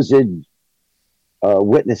supposed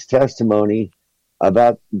witness testimony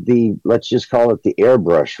about the, let's just call it the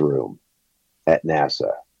airbrush room at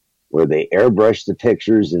NASA, where they airbrush the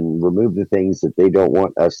pictures and remove the things that they don't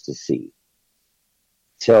want us to see.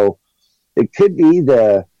 So it could be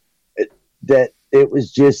that it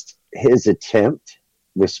was just his attempt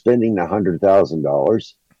with spending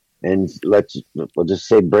 $100,000 and we'll just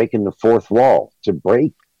say breaking the fourth wall to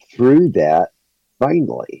break through that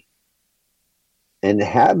finally and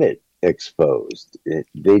have it exposed.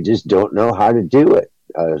 They just don't know how to do it.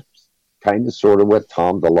 Kind of sort of what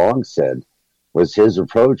Tom DeLonge said was his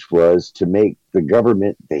approach was to make the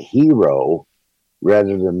government the hero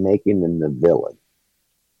rather than making them the villain.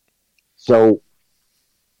 So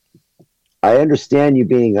I understand you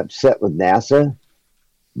being upset with NASA,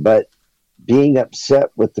 but being upset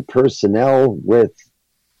with the personnel with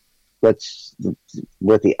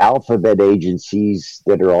the alphabet agencies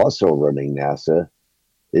that are also running NASA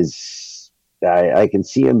is, I can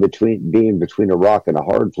see him being between a rock and a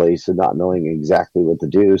hard place and not knowing exactly what to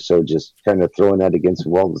do. So just kind of throwing that against the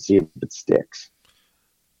wall to see if it sticks.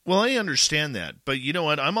 Well, I understand that, but you know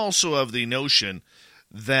what? I'm also of the notion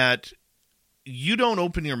that you don't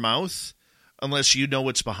open your mouth unless you know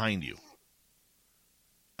what's behind you.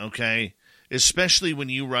 Okay? Especially when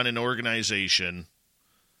you run an organization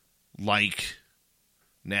like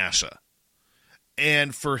NASA.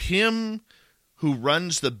 And for him, who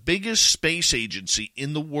runs the biggest space agency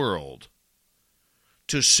in the world,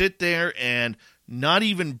 to sit there and not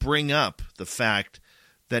even bring up the fact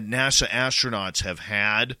that NASA astronauts have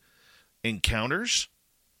had encounters,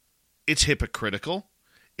 it's hypocritical.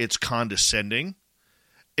 It's condescending.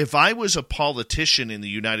 If I was a politician in the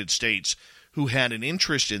United States who had an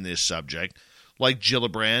interest in this subject, like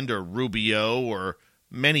Gillibrand or Rubio or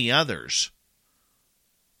many others,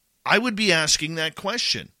 I would be asking that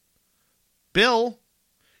question. Bill,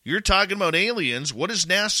 you're talking about aliens. What does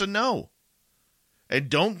NASA know? And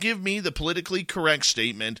don't give me the politically correct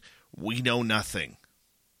statement, we know nothing.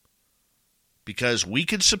 Because we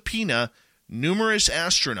could subpoena numerous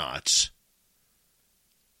astronauts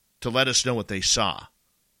to let us know what they saw.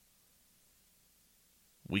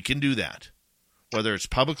 We can do that, whether it's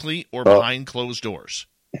publicly or behind closed doors.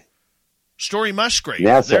 Story Musgrave.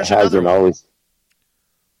 NASA hasn't always.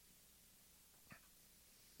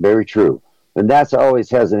 Very true. And NASA always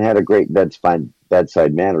hasn't had a great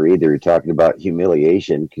bedside manner either. You're talking about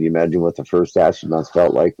humiliation. Can you imagine what the first astronauts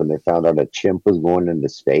felt like when they found out a chimp was going into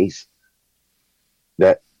space?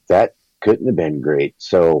 That couldn't have been great.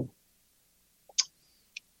 So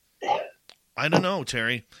I don't know,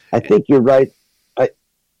 Terry. I think you're right.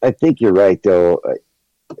 I think you're right, though.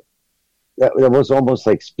 That was almost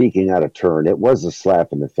like speaking out of turn. It was a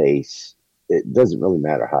slap in the face. It doesn't really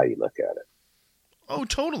matter how you look at it. Oh,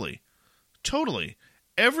 totally. Totally.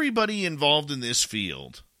 Everybody involved in this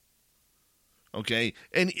field. Okay?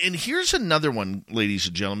 And here's another one, ladies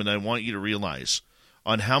and gentlemen, I want you to realize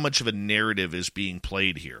on how much of a narrative is being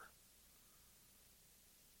played here.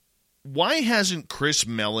 Why hasn't Chris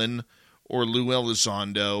Mellon or Lou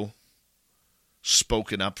Elizondo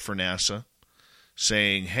spoken up for NASA,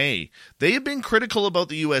 saying, hey, they have been critical about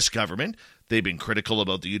the U.S. government. They've been critical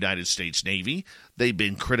about the United States Navy. They've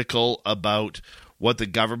been critical about what the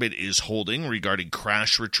government is holding regarding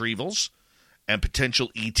crash retrievals and potential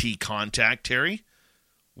ET contact, Terry.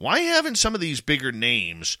 Why haven't some of these bigger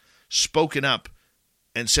names spoken up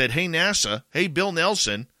and said, hey, NASA, hey, Bill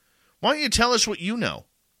Nelson, why don't you tell us what you know?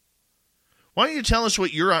 Why don't you tell us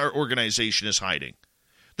what your organization is hiding?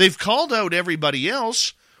 They've called out everybody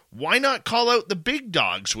else. Why not call out the big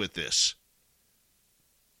dogs with this?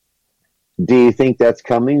 Do you think that's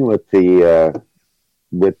coming with the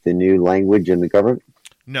new language in the government?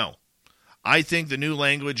 No. I think the new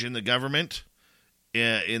language in the government,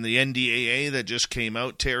 in the NDAA that just came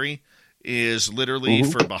out, Terry, is literally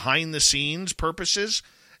for behind-the-scenes purposes,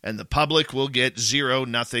 and the public will get 0,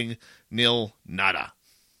 nothing, nil, nada.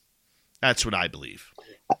 That's what I believe.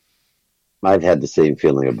 I've had the same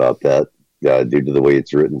feeling about that due to the way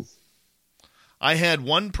it's written. I had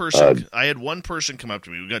one person come up to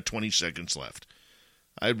me. We've got 20 seconds left.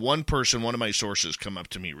 I had one of my sources come up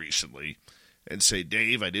to me recently and say,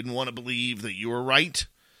 Dave, I didn't want to believe that you were right,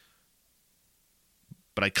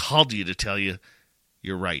 but I called you to tell you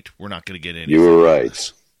you're right. We're not going to get anything. You were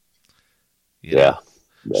right. Yeah.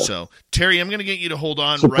 So, Terry, I'm going to get you to hold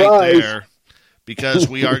on Surprise. Right there because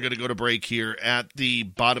we are going to go to break here at the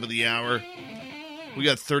bottom of the hour. We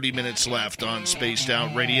got 30 minutes left on Spaced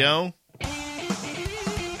Out Radio.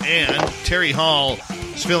 And Terry Hall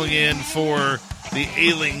is filling in for the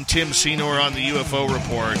ailing Tim Senor on the UFO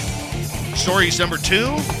Report. Stories number 2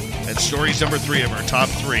 and stories number 3 of our top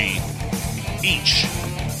 3 each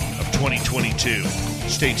of 2022.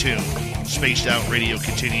 Stay tuned. Spaced Out Radio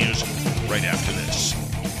continues right after this.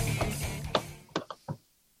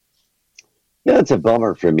 Yeah, it's a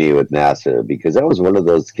bummer for me with NASA because I was one of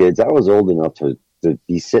those kids. I was old enough to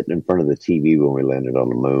be sitting in front of the TV when we landed on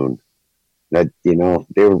the moon. That,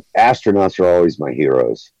 astronauts are always my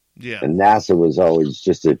heroes. Yeah. And NASA was always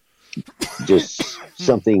just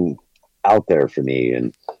something out there for me.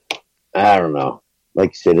 And I don't know. Like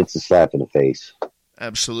you said, it's a slap in the face.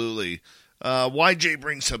 Absolutely. YJ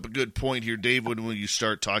brings up a good point here, Dave, when you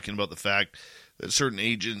start talking about the fact that certain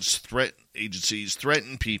agencies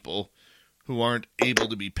threaten people who aren't able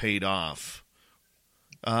to be paid off.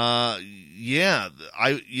 Yeah,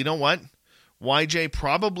 you know what? YJ,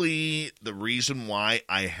 probably the reason why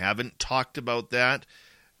I haven't talked about that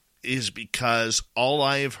is because all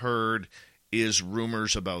I have heard is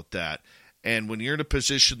rumors about that. And when you're in a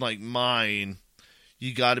position like mine,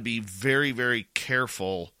 you got to be very, very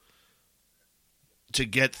careful to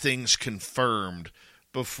get things confirmed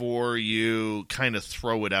before you kind of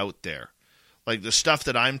throw it out there. Like the stuff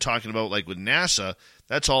that I'm talking about, like with NASA,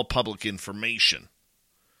 that's all public information.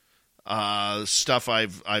 Stuff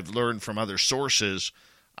I've learned from other sources,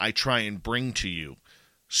 I try and bring to you.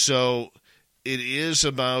 So it's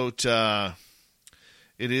a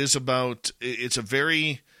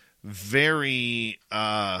very, very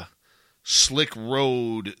slick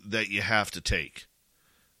road that you have to take.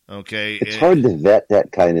 Okay, it's hard to vet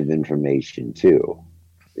that kind of information too,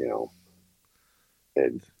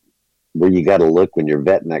 and where you got to look when you're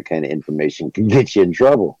vetting that kind of information can get you in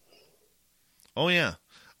trouble. Oh yeah,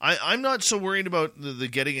 I'm not so worried about the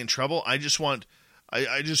getting in trouble. I just want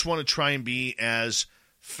to try and be as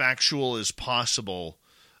factual as possible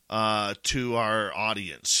to our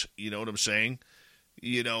audience. You know what I'm saying?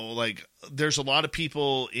 Like there's a lot of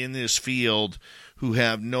people in this field who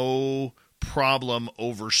have no problem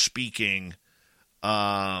over speaking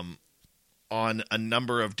on a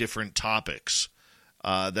number of different topics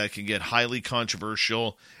that can get highly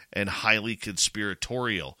controversial and highly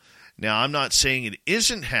conspiratorial. Now, I'm not saying it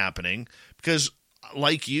isn't happening because,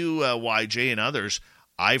 like you, YJ, and others,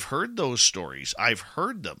 I've heard those stories. I've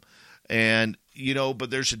heard them. And, but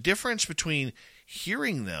there's a difference between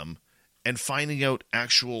hearing them and finding out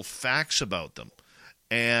actual facts about them.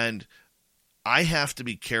 And I have to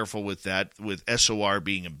be careful with that, with SOR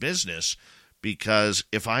being a business, because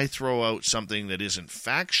if I throw out something that isn't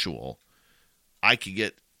factual, I could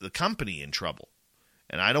get the company in trouble.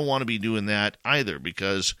 And I don't want to be doing that either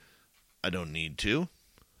because I don't need to.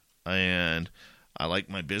 And I like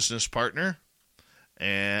my business partner.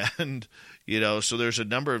 And, so there's a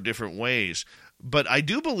number of different ways. But I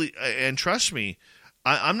do believe, and trust me,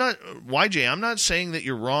 I'm not, YJ, I'm not saying that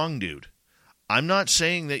you're wrong, dude. I'm not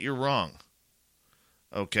saying that you're wrong.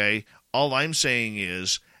 Okay? All I'm saying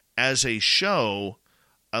is, as a show,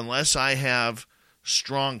 unless I have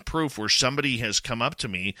strong proof where somebody has come up to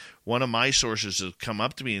me, one of my sources has come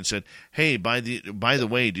up to me and said, hey, by the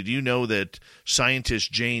way, did you know that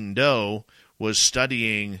scientist Jane Doe was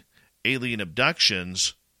studying alien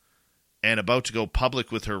abductions and about to go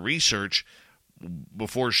public with her research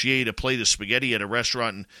before she ate a plate of spaghetti at a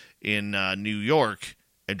restaurant in New York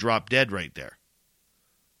and dropped dead right there?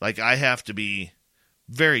 Like, I have to be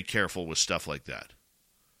very careful with stuff like that.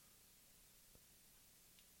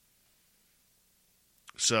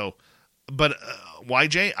 So, but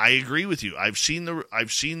YJ, I agree with you. I've seen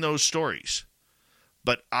those stories,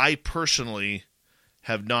 but I personally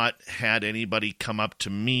have not had anybody come up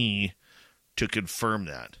to me to confirm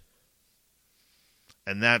that.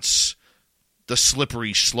 And that's the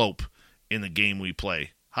slippery slope in the game we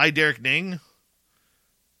play. Hi, Derek Ning.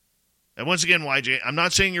 And once again, YJ, I'm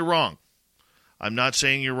not saying you're wrong. I'm not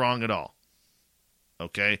saying you're wrong at all.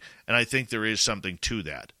 Okay? And I think there is something to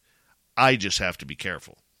that. I just have to be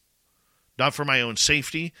careful. Not for my own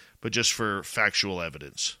safety, but just for factual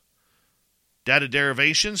evidence. Data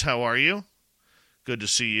Derivations, how are you? Good to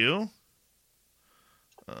see you.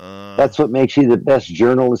 That's what makes you the best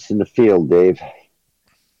journalist in the field, Dave.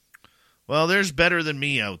 Well, there's better than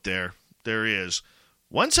me out there. There is.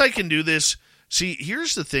 Once I can do this, see,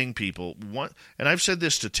 here's the thing, people. And I've said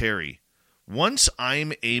this to Terry. Once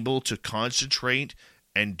I'm able to concentrate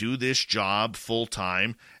and do this job full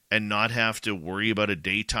time and not have to worry about a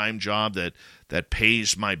daytime job that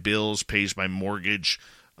pays my bills, pays my mortgage,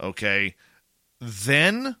 okay,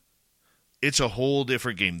 then it's a whole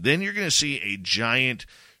different game. Then you're going to see a giant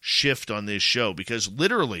shift on this show because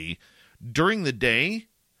literally during the day,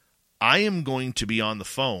 I am going to be on the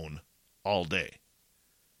phone all day.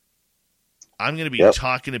 I'm going to be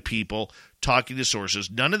talking to people, talking to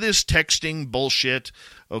sources. None of this texting bullshit,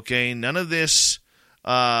 okay? None of this,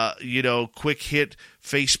 quick hit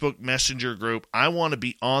Facebook Messenger group. I want to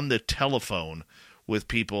be on the telephone with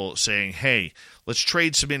people saying, hey, let's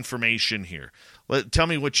trade some information here. Tell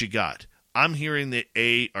me what you got. I'm hearing the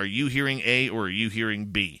A. Are you hearing A or are you hearing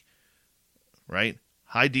B? Right?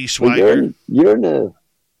 Hi, D. Swagger. Well,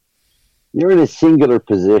 you're in a singular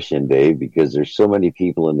position, Dave, because there's so many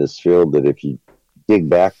people in this field that if you dig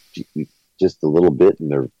back just a little bit in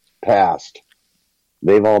their past,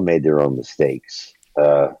 they've all made their own mistakes.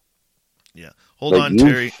 Yeah. Hold on,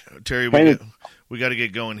 Terry. Terry, we got to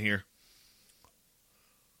get going here.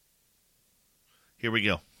 Here we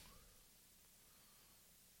go.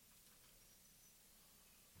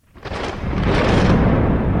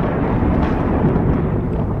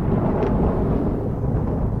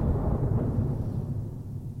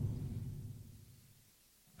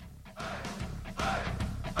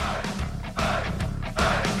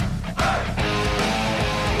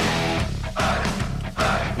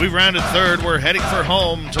 We've rounded third. We're heading for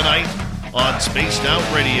home tonight on Spaced Out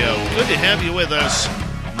Radio. Good to have you with us.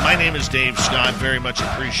 My name is Dave Scott. Very much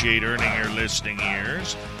appreciate earning your listening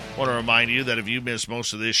ears. Want to remind you that if you missed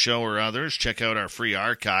most of this show or others, check out our free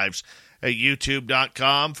archives at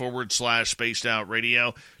youtube.com/Spaced Out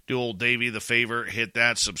Radio. Do old Davey the favor, hit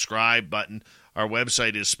that subscribe button. Our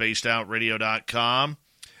website is spacedoutradio.com.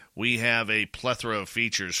 We have a plethora of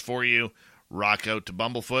features for you. Rock out to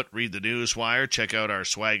Bumblefoot, read the Newswire, check out our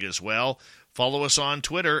swag as well. Follow us on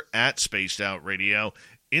Twitter at Spaced Out Radio,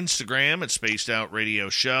 Instagram at Spaced Out Radio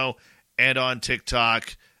Show, and on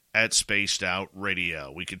TikTok at Spaced Out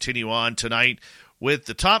Radio. We continue on tonight with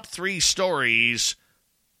the top 3 stories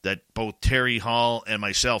that both Terry Hall and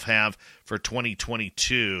myself have for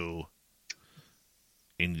 2022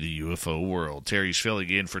 in the UFO world. Terry's filling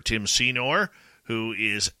in for Tim Senor, who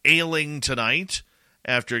is ailing tonight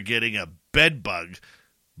after getting a bed bug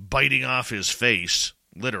biting off his face,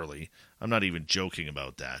 literally. I'm not even joking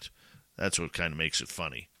about that. That's what kind of makes it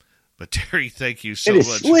funny. But Terry, thank you so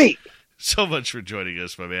much. So much for joining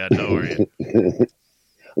us, my man. How are you?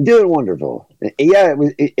 I'm doing wonderful. Yeah, it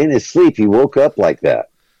was in his sleep. He woke up like that.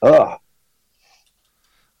 Oh,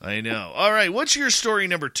 I know. All right, what's your story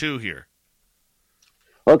number 2 here?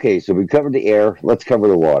 Okay, so we covered the air. Let's cover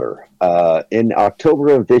the water. In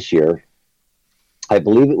October of this year, I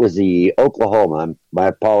believe it was the Oklahoma. My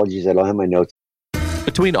apologies, I don't have my notes.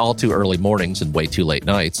 Between all too early mornings and way too late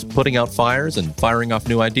nights, putting out fires and firing off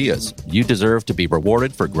new ideas, you deserve to be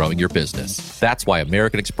rewarded for growing your business. That's why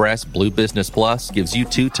American Express Blue Business Plus gives you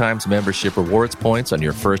 2 times membership rewards points on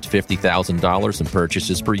your first $50,000 in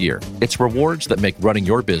purchases per year. It's rewards that make running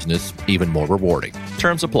your business even more rewarding.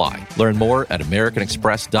 Terms apply. Learn more at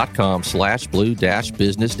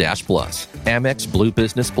americanexpress.com/blue-business-plus. Amex Blue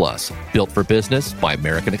Business Plus. Built for business by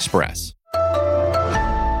American Express.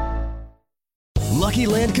 Lucky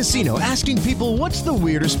Land Casino, asking people, what's the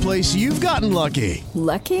weirdest place you've gotten lucky?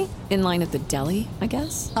 Lucky? In line at the deli, I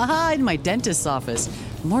guess? Aha, in my dentist's office.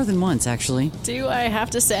 More than once, actually. Do I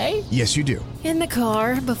have to say? Yes, you do. In the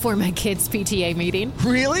car before my kids' PTA meeting.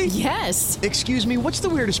 Really? Yes. Excuse me, what's the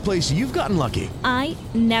weirdest place you've gotten lucky? I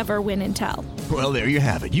never win and tell. Well, there you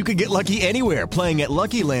have it. You can get lucky anywhere, playing at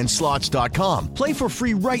LuckyLandSlots.com. Play for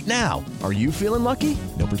free right now. Are you feeling lucky?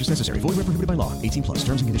 No purchase necessary. Void where prohibited by law. 18+.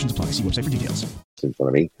 Terms and conditions apply. See website for details. In front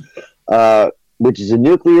of me, which is a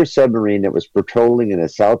nuclear submarine that was patrolling in the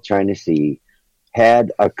South China Sea,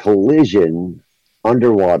 had a collision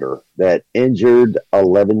underwater that injured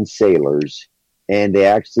 11 sailors, and they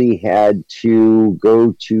actually had to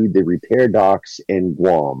go to the repair docks in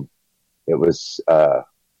Guam. It was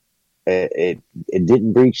it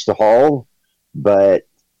didn't breach the hull, but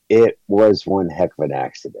it was one heck of an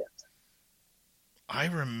accident. I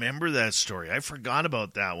remember that story. I forgot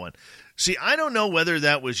about that one. See, I don't know whether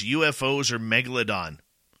that was UFOs or Megalodon.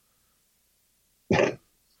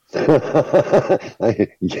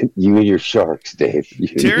 You and your sharks, Dave.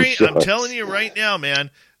 Terry, I'm telling you right now,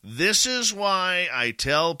 man, this is why I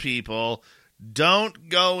tell people don't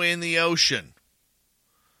go in the ocean.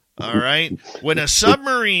 All right? When a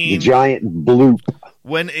submarine... the giant bloop.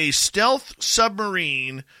 When a stealth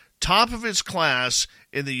submarine, top of its class,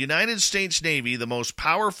 in the United States Navy, the most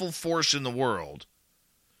powerful force in the world,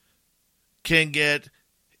 can get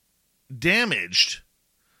damaged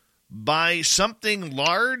by something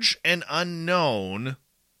large and unknown,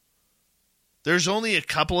 there's only a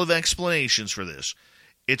couple of explanations for this.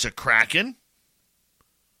 It's a Kraken,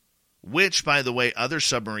 which, by the way, other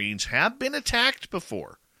submarines have been attacked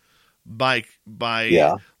before by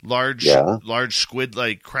large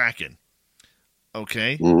squid-like Kraken.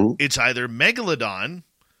 Okay? Mm-hmm. It's either Megalodon,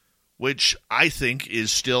 which I think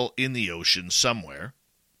is still in the ocean somewhere.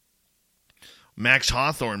 Max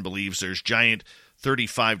Hawthorne believes there's giant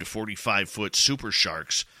 35 to 45 foot super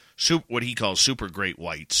sharks, what he calls super great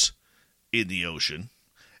whites, in the ocean.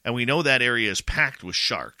 And we know that area is packed with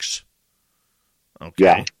sharks. Okay?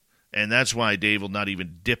 Yeah. And that's why Dave will not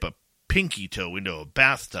even dip a pinky toe into a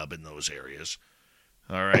bathtub in those areas.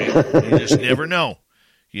 All right? You just never know.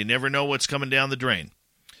 You never know what's coming down the drain.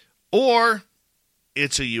 Or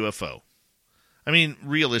it's a UFO. I mean,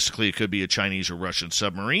 realistically, it could be a Chinese or Russian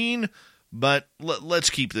submarine, but let's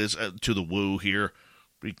keep this to the woo here,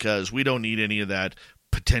 because we don't need any of that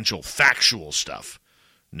potential factual stuff.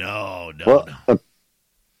 No.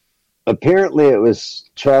 Apparently it was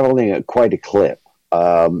traveling at quite a clip.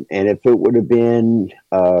 And if it would have been,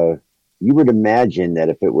 you would imagine that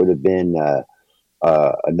if it would have been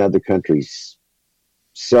another country's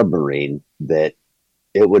submarine, that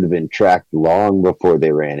it would have been tracked long before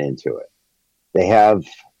they ran into it. They have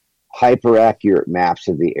hyper accurate maps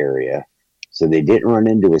of the area. So they didn't run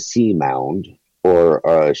into a seamound or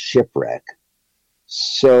a shipwreck.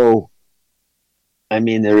 So, I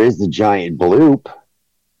mean, there is the giant bloop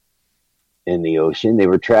in the ocean. They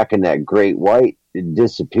were tracking that great white. It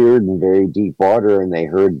disappeared in very deep water, and they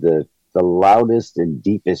heard the loudest and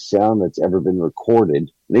deepest sound that's ever been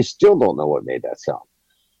recorded. They still don't know what made that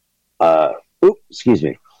sound. Excuse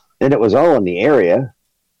me. And it was all in the area,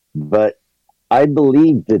 but I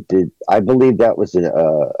believe that was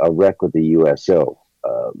a wreck with the USO.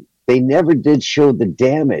 They never did show the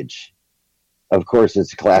damage. Of course,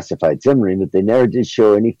 it's a classified submarine, but they never did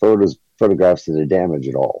show any photographs of the damage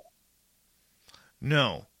at all.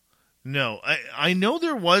 No. I know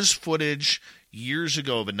there was footage years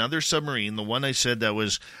ago of another submarine, the one I said that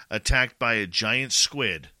was attacked by a giant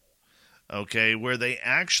squid, okay, where they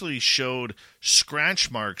actually showed scratch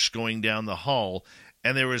marks going down the hull,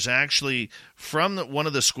 and there was actually, from one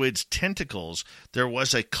of the squid's tentacles, there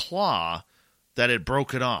was a claw that had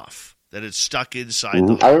broken off, that had stuck inside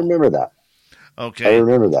the hull. I remember that. Okay. I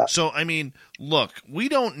remember that. So, I mean, look, we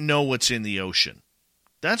don't know what's in the ocean.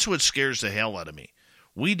 That's what scares the hell out of me.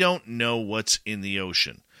 We don't know what's in the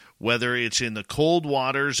ocean, whether it's in the cold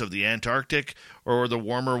waters of the Antarctic or the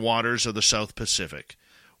warmer waters of the South Pacific.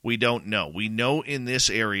 We don't know. We know in this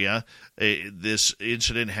area, this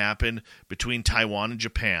incident happened between Taiwan and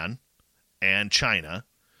Japan and China,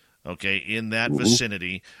 okay, in that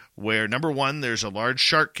vicinity, where, number one, there's a large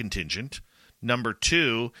shark contingent. Number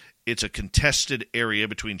two, it's a contested area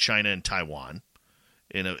between China and Taiwan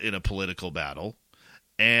in a political battle.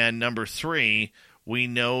 And number three, we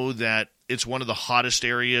know that it's one of the hottest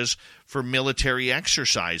areas for military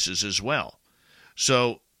exercises as well.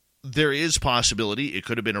 So there is possibility it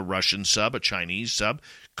could have been a Russian sub, a Chinese sub,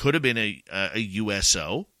 could have been a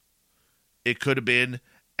USO. It could have been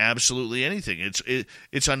absolutely anything.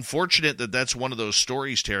 It's unfortunate that that's one of those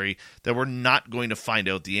stories, Terry, that we're not going to find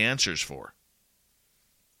out the answers for.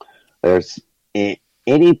 There's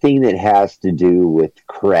anything that has to do with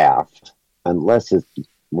craft, unless it's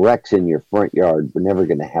wrecks in your front yard, we're never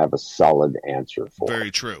going to have a solid answer for.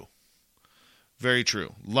 Very true. Very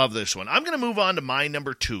true. Love this one. I'm going to move on to my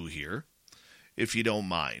number 2 here, if you don't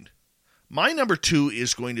mind. My number 2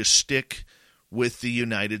 is going to stick with the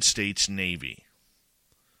United States Navy.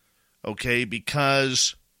 Okay,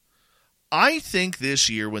 because I think this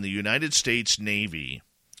year when the United States Navy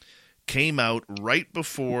came out right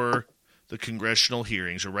before the congressional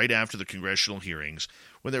hearings, or right after the congressional hearings,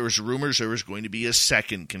 when there was rumors there was going to be a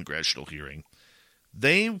second congressional hearing,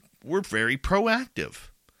 they were very proactive.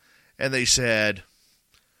 And they said,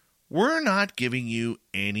 we're not giving you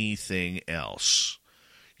anything else.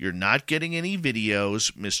 You're not getting any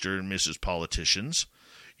videos, Mr. and Mrs. Politicians.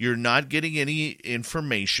 You're not getting any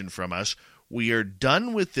information from us. We are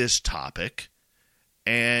done with this topic,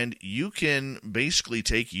 and you can basically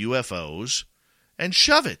take UFOs and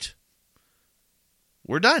shove it.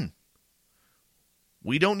 We're done.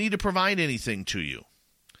 We don't need to provide anything to you.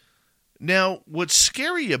 Now, what's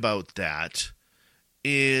scary about that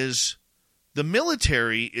is the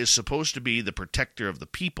military is supposed to be the protector of the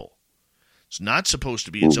people. It's not supposed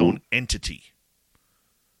to be its own entity.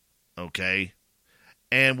 Okay?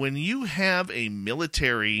 And when you have a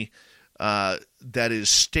military that is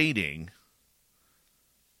stating,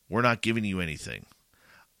 we're not giving you anything,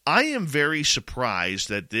 I am very surprised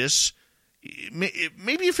that this,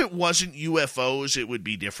 maybe if it wasn't UFOs, it would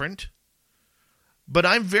be different. But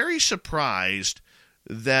I'm very surprised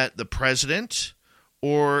that the president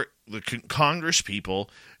or the Congress people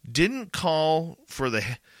didn't call for the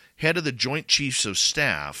head of the Joint Chiefs of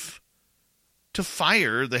Staff to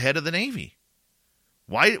fire the head of the Navy.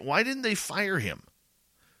 Why didn't they fire him?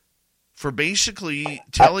 For basically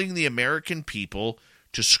telling the American people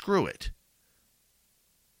to screw it.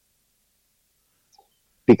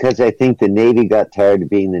 Because I think the Navy got tired of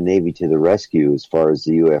being the Navy to the rescue as far as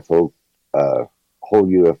the UFO, whole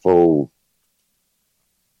UFO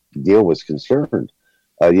deal was concerned.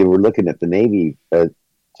 You were looking at the Navy to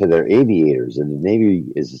their aviators, and the Navy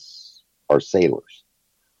are sailors.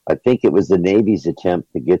 I think it was the Navy's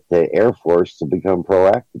attempt to get the Air Force to become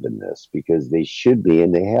proactive in this, because they should be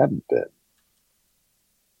and they haven't been.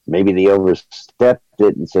 Maybe they overstepped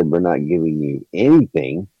it and said, we're not giving you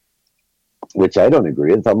anything, which I don't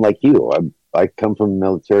agree with. I'm like you. I come from a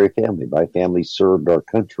military family. My family served our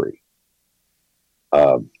country.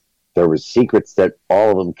 There were secrets that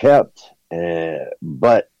all of them kept,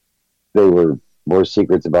 but they were more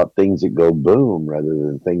secrets about things that go boom rather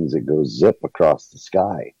than things that go zip across the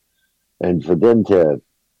sky. And for them to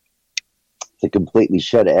completely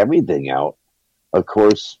shut everything out, of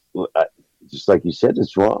course, just like you said,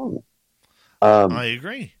 it's wrong. I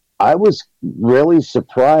agree. I was really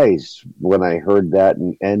surprised when I heard that,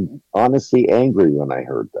 and honestly angry when I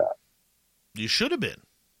heard that. You should have been.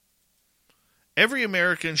 Every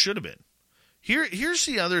American should have been. Here's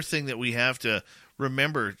the other thing that we have to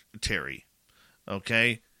remember, Terry.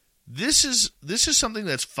 Okay? This is something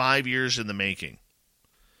that's 5 years in the making.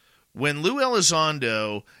 When Lou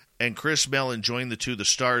Elizondo and Chris Mellon joined the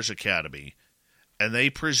Stars Academy, and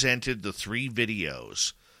they presented the 3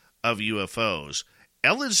 videos of UFOs,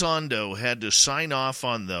 Elizondo had to sign off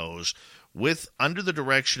on those under the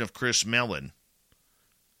direction of Chris Mellon.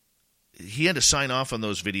 He had to sign off on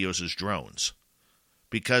those videos as drones.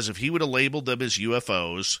 Because if he would have labeled them as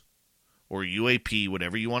UFOs or UAP,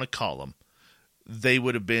 whatever you want to call them, they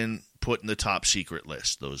would have been put in the top secret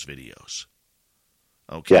list, those videos.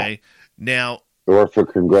 Okay? Yeah. Now, or for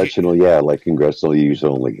congressional, like congressional use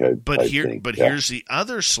only. Here's the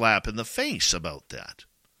other slap in the face about that.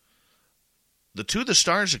 The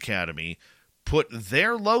Stars Academy put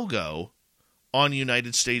their logo on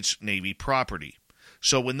United States Navy property.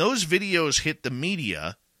 So when those videos hit the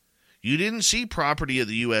media, you didn't see property of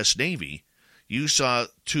the U.S. Navy. You saw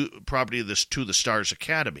property of this the Stars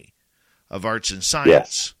Academy of Arts and Science.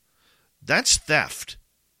 Yes. That's theft.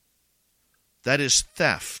 That is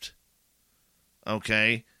theft.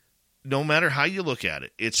 Okay? No matter how you look at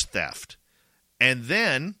it, it's theft. And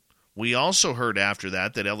then we also heard after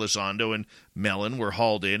that Elizondo and Mellon were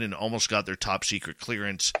hauled in and almost got their top secret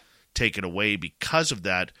clearance taken away because of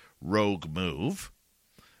that rogue move.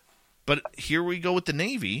 But here we go with the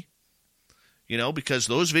Navy, because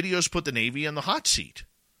those videos put the Navy on the hot seat.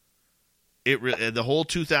 The whole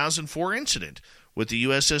 2004 incident with the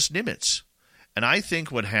USS Nimitz. And I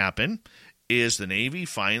think what happened is the Navy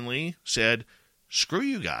finally said, screw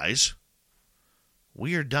you guys.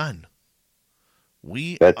 We are done.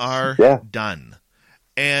 We are done.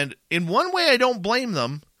 And in one way, I don't blame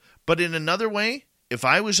them. But in another way, if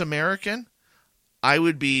I was American, I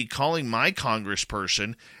would be calling my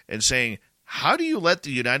congressperson and saying, how do you let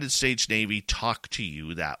the United States Navy talk to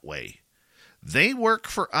you that way? They work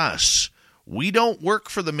for us. We don't work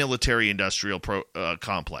for the military-industrial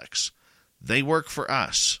complex. They work for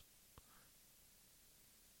us.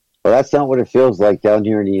 Well, that's not what it feels like down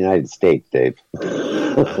here in the United States, Dave.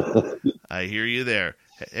 I hear you there.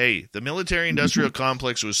 Hey, the military-industrial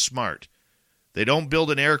complex was smart. They don't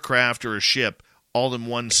build an aircraft or a ship all in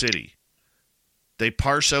one city. They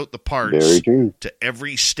parse out the parts to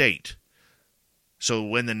every state. So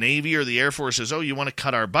when the Navy or the Air Force says, you want to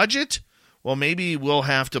cut our budget? Well, maybe we'll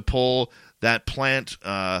have to pull that plant,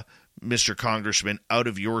 Mr. Congressman, out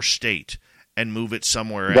of your state and move it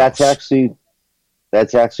somewhere else. That's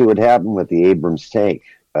actually what happened with the Abrams tank.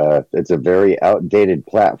 It's a very outdated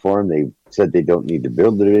platform. They said they don't need to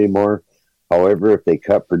build it anymore. However, if they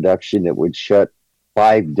cut production, it would shut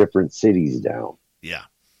 5 different cities down. Yeah.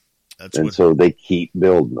 So they keep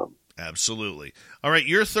building them. Absolutely. All right,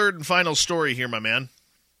 your third and final story here, my man.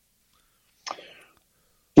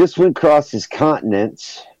 This one crosses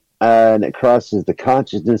continents, and it crosses the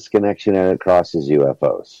consciousness connection, and it crosses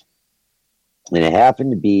UFOs. And it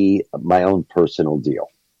happened to be my own personal deal.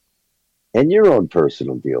 And your own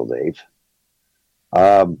personal deal, Dave.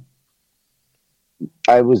 I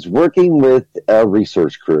was working with a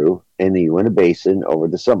research crew in the Uinta Basin over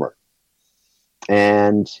the summer.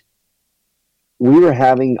 And we were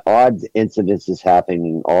having odd incidences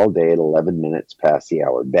happening all day at 11 minutes past the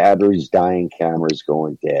hour. Batteries dying, cameras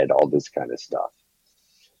going dead, all this kind of stuff.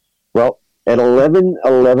 Well, at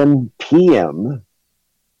 11:11 p.m.,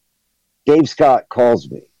 Dave Scott calls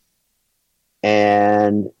me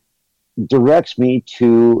and directs me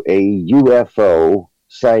to a UFO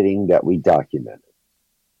sighting that we documented.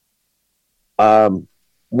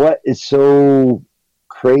 What is so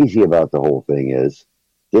crazy about the whole thing is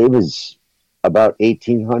Dave is about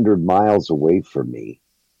 1,800 miles away from me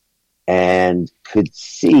and could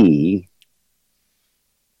see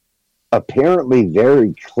apparently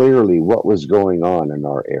very clearly what was going on in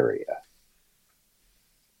our area.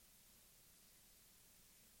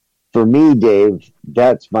 For me, Dave,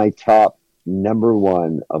 that's my top number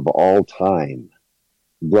one of all time.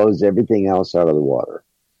 Blows everything else out of the water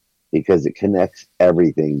because it connects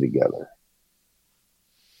everything together.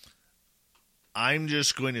 I'm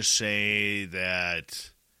just going to say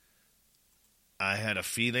that I had a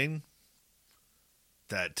feeling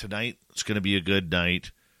that tonight is going to be a good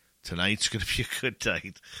night. Tonight's going to be a good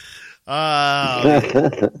night.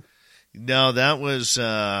 No, that was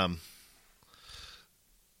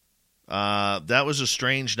a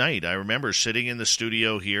strange night. I remember sitting in the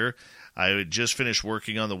studio here. I had just finished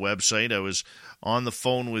working on the website. I was on the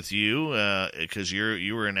phone with you because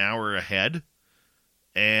you were an hour ahead.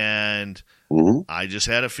 And I just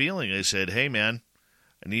had a feeling. I said, hey, man,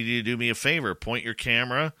 I need you to do me a favor. Point your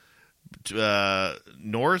camera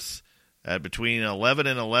north at between 11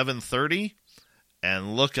 and 11:30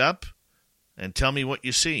 and look up and tell me what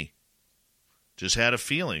you see. Just had a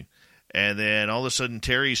feeling. And then all of a sudden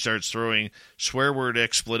Terry starts throwing swear word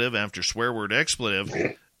expletive after swear word expletive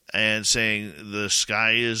and saying the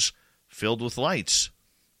sky is filled with lights.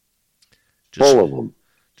 Full of them.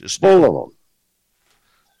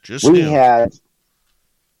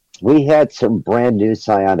 We had some brand new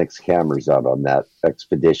Psionics cameras out on that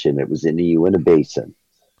expedition. It was in the Uinta Basin.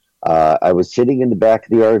 I was sitting in the back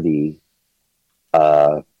of the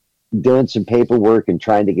RV, doing some paperwork and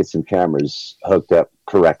trying to get some cameras hooked up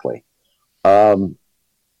correctly. 11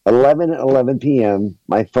 p.m.,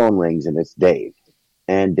 my phone rings and it's Dave.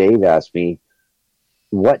 And Dave asked me,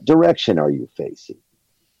 what direction are you facing?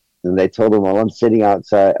 And I told him, well, I'm sitting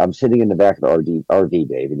outside. I'm sitting in the back of the RV,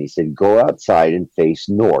 Dave. And he said, go outside and face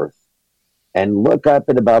north and look up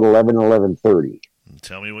at about 11:30.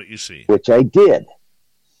 Tell me what you see. Which I did.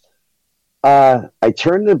 I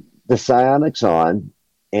turned the Psionics on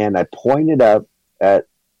and I pointed up at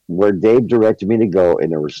where Dave directed me to go.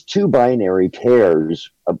 And there was two binary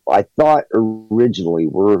pairs. I thought originally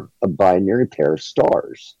were a binary pair of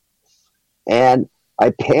stars. And I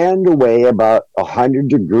panned away about 100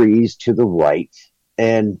 degrees to the right,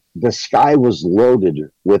 and the sky was loaded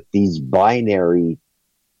with these binary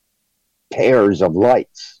pairs of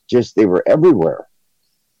lights. Just, they were everywhere.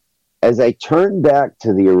 As I turned back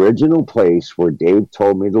to the original place where Dave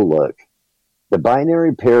told me to look, the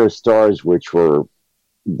binary pair of stars, which were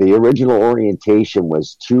the original orientation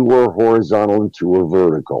was 2 were horizontal and 2 were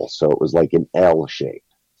vertical. So it was like an L shape.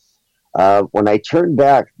 When I turned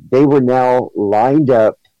back, they were now lined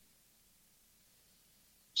up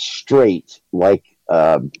straight like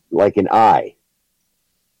an eye.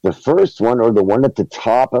 The first one, or the one at the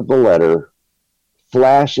top of the letter,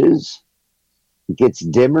 flashes, gets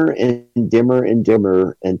dimmer and dimmer and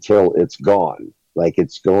dimmer until it's gone, like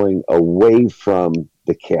it's going away from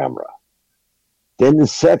the camera. Then the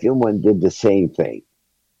second one did the same thing,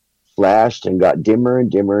 flashed and got dimmer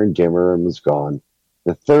and dimmer and dimmer and was gone.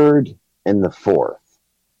 The third and the fourth,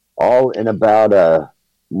 all in about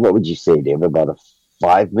what would you say, Dave, about a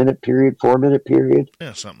 5-minute period, 4-minute period?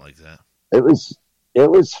 Yeah, something like that. It was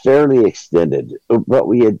fairly extended, but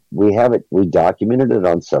we documented it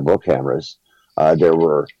on several cameras. There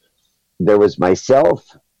was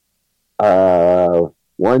myself,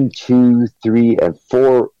 1, 2, 3, and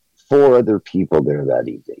 4 other people there that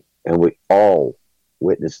evening, and we all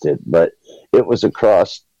witnessed it. But it was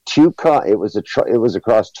across it was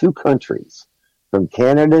across 2 countries, from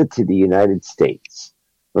Canada to the United States,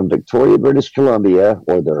 from Victoria, British Columbia,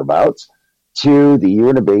 or thereabouts, to the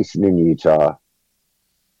Uinta Basin in Utah,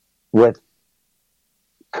 with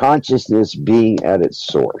consciousness being at its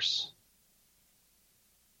source.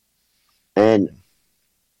 And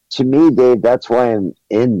to me, Dave, that's why I'm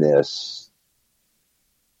in this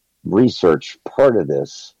research part of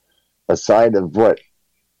this, aside of what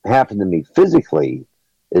happened to me physically,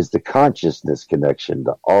 is the consciousness connection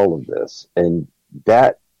to all of this. And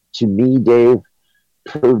that, to me, Dave,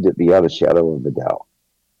 proved it beyond a shadow of a doubt.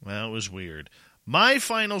 Well, it was weird. My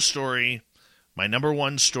final story, my number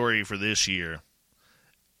 1 story for this year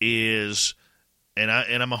is, and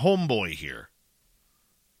I'm a homeboy here,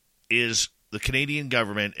 is the Canadian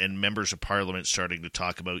government and members of Parliament starting to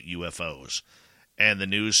talk about UFOs and the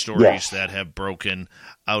news stories that have broken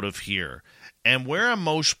out of here. And where I'm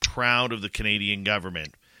most proud of the Canadian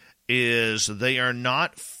government is they are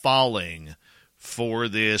not falling for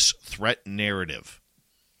this threat narrative.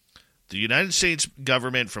 The United States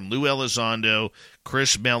government, from Lou Elizondo,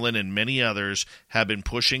 Chris Mellon, and many others, have been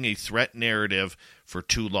pushing a threat narrative for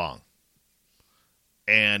too long.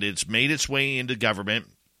 And it's made its way into government.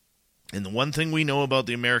 And the one thing we know about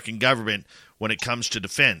the American government when it comes to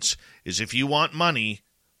defense is if you want money,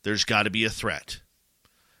 there's got to be a threat.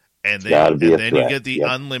 And then you get the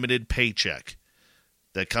unlimited paycheck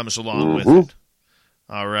that comes along with it.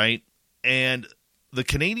 All right? And the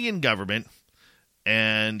Canadian government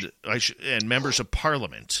and members of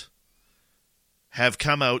Parliament have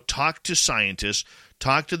come out, talked to scientists,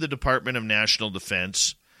 talked to the Department of National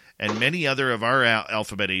Defense, and many other of our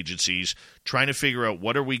alphabet agencies, trying to figure out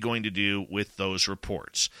what are we going to do with those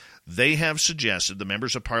reports. They have suggested, the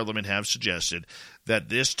members of Parliament have suggested, that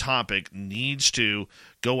this topic needs to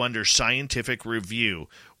go under scientific review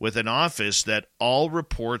with an office that all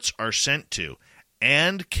reports are sent to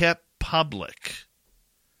and kept public.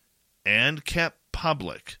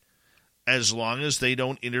 As long as they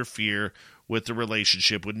don't interfere with the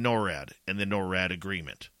relationship with NORAD and the NORAD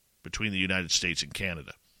agreement between the United States and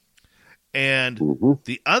Canada. And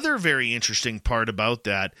the other very interesting part about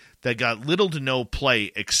that got little to no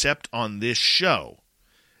play except on this show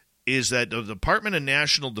is that the Department of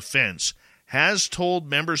National Defense has told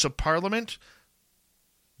members of Parliament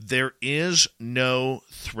there is no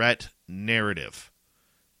threat narrative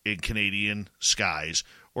in Canadian skies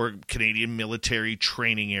or Canadian military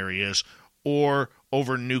training areas or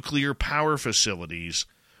over nuclear power facilities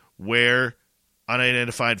where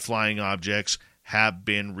unidentified flying objects have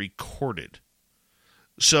been recorded.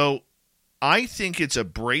 So I think it's a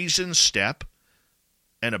brazen step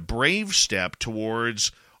and a brave step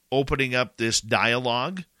towards opening up this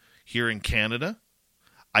dialogue here in Canada.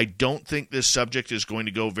 I don't think this subject is going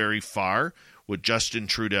to go very far with Justin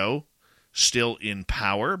Trudeau still in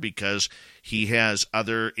power because he has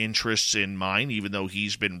other interests in mind, even though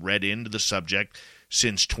he's been read into the subject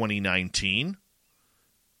since 2019.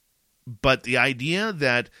 But the idea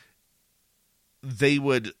that they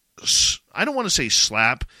would, I don't want to say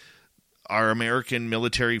slap our American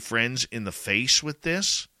military friends in the face with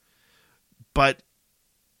this, but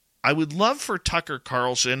I would love for Tucker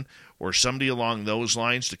Carlson or somebody along those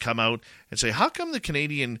lines to come out and say, how come the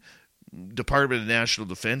Canadian Department of National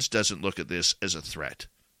Defense doesn't look at this as a threat?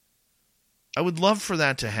 I would love for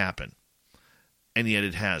that to happen, and yet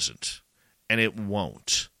it hasn't, and it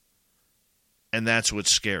won't. And that's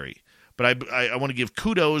what's scary. But I want to give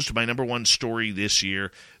kudos to my number one story this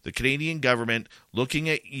year, the Canadian government looking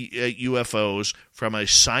at UFOs from a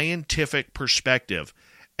scientific perspective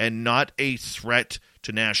and not a threat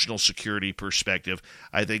to national security perspective.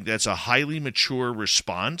 I think that's a highly mature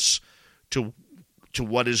response to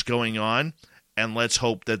what is going on, and let's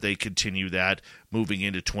hope that they continue that moving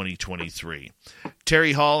into 2023.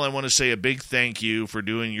 Terry Hall, I want to say a big thank you for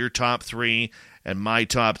doing your top three and my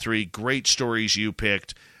top three. Great stories you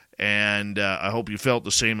picked. And I hope you felt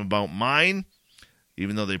the same about mine,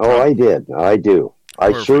 even though they I did. I do.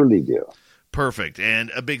 I surely do. Perfect.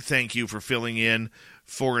 And a big thank you for filling in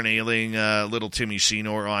for an ailing little Timmy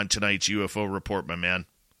Senor on tonight's UFO Report, my man.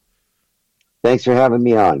 Thanks for having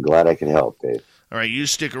me on. Glad I could help, Dave. All right, you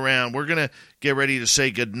stick around. We're going to get ready to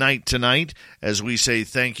say goodnight tonight as we say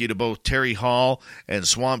thank you to both Terry Hall and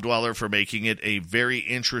Swamp Dweller for making it a very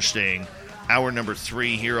interesting hour number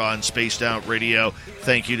 3 here on Spaced Out Radio.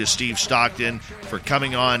 Thank you to Steve Stockton for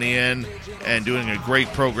coming on in and doing a great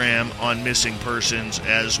program on missing persons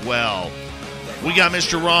as well. We got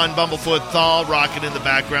Mr. Ron Bumblefoot Thal rocking in the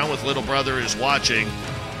background with Little Brother is Watching.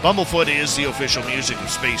 Bumblefoot is the official music of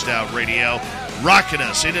Spaced Out Radio, rocking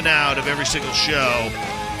us in and out of every single show.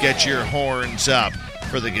 Get your horns up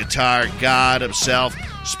for the guitar god himself.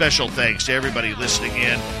 Special thanks to everybody listening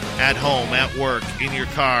in at home, at work, in your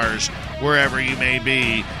cars, wherever you may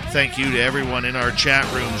be. Thank you to everyone in our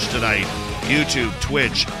chat rooms tonight. YouTube,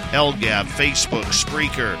 Twitch, LGAB, Facebook,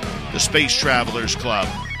 Spreaker, the Space Travelers Club,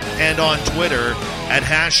 and on Twitter at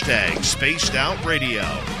hashtag Spaced Out Radio.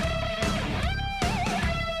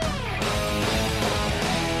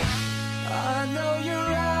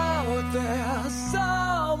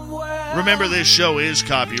 Remember, this show is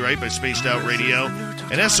copyright by Spaced Out Radio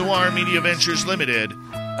and SOR Media Ventures Limited.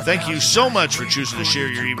 Thank you so much for choosing to share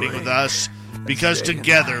your evening with us, because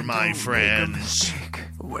together, my friends,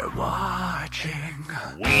 we're watching.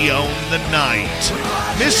 We own the night.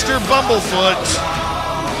 Mr. Bumblefoot,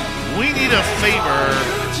 we need a favor.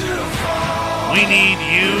 We need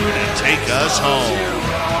you to take us home.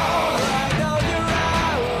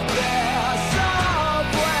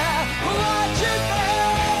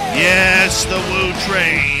 Yes, the Woo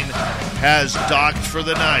train has docked for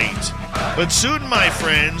the night. But soon, my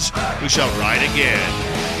friends, we shall ride again.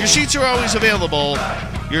 Your seats are always available.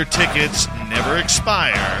 Your tickets never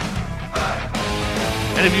expire.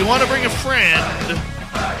 And if you want to bring a friend,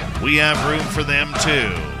 we have room for them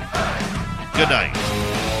too. Good night.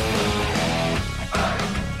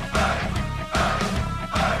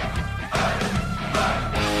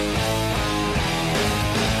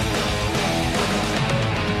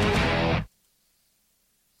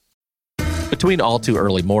 Between all too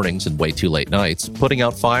early mornings and way too late nights, putting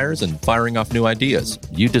out fires and firing off new ideas,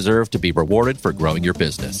 you deserve to be rewarded for growing your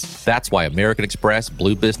business. That's why American Express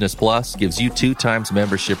Blue Business Plus gives you 2 times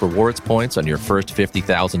membership rewards points on your first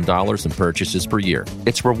 $50,000 in purchases per year.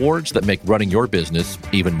 It's rewards that make running your business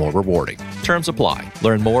even more rewarding. Terms apply.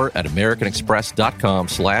 Learn more at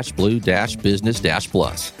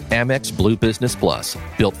americanexpress.com/blue-business-plus. Amex Blue Business Plus.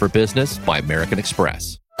 Built for business by American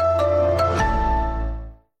Express.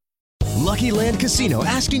 Lucky Land Casino,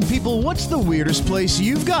 asking people, what's the weirdest place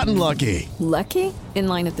you've gotten lucky? Lucky? In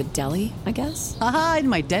line at the deli, I guess? Aha, in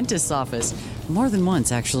my dentist's office. More than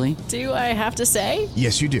once, actually. Do I have to say?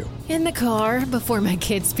 Yes, you do. In the car before my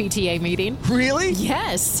kids' PTA meeting. Really?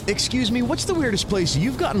 Yes. Excuse me, what's the weirdest place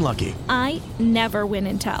you've gotten lucky? I never win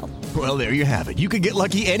and tell. Well, there you have it. You can get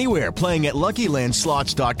lucky anywhere, playing at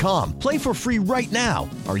LuckyLandSlots.com. Play for free right now.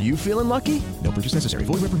 Are you feeling lucky? No purchase necessary.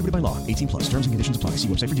 Void where prohibited by law. 18+. Terms and conditions apply. See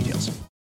website for details.